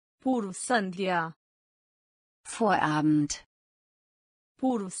पूर्व संध्या Vorabend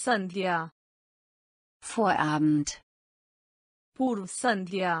पूर्व संध्या Vorabend पूर्व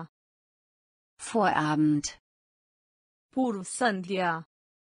संध्या Vorabend पूर्व संध्या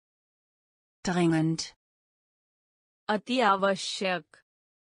dringend, अति आवश्यक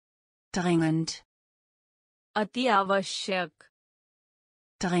dringend, अति आवश्यक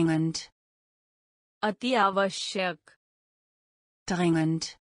dringend, अति आवश्यक dringend,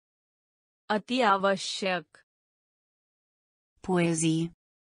 अति आवश्यक Poesie,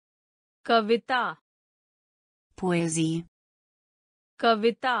 कविता Poesie,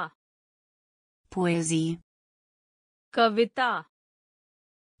 कविता Poesie, कविता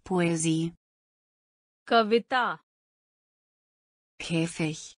Poesie, कविता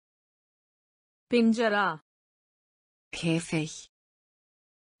Käfig, पिंजरा Käfig,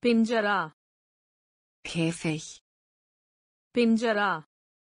 पिंजरा Käfig, पिंजरा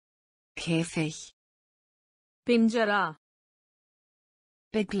Käfig, पिंजरा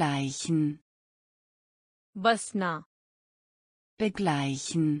begleichen, बसना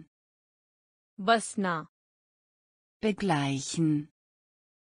begleichen, बसना begleichen,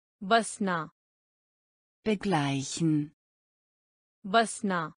 बसना begleichen,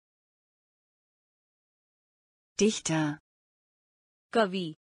 बसना Dichter,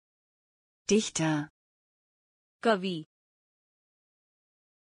 कवि Dichter, कवि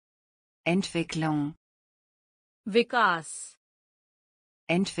Entwicklung, विकास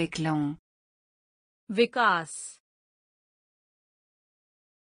Entwicklung, विकास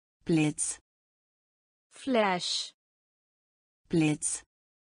Blitz, flash Blitz,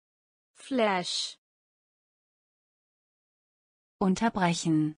 flash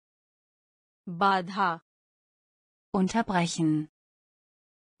unterbrechen, बाधा unterbrechen,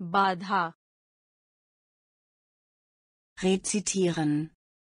 बाधा rezitieren,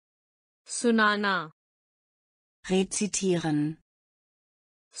 सुनाना rezitieren,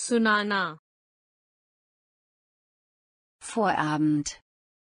 सुनाना Vorabend,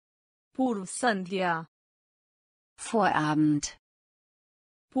 पूर्व संध्या Vorabend,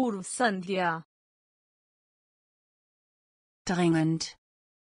 पूर्व संध्या dringend,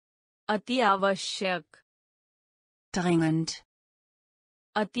 अति आवश्यक dringend,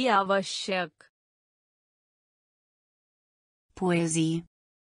 अति आवश्यक Poesie,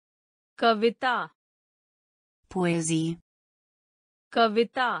 कविता Poesie,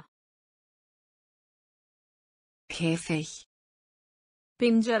 कविता Käfig,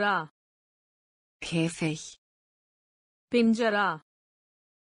 पिंजरा Käfig, पिंजरा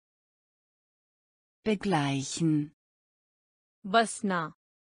begleichen, बसना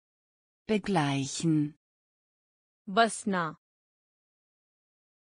begleichen, बसना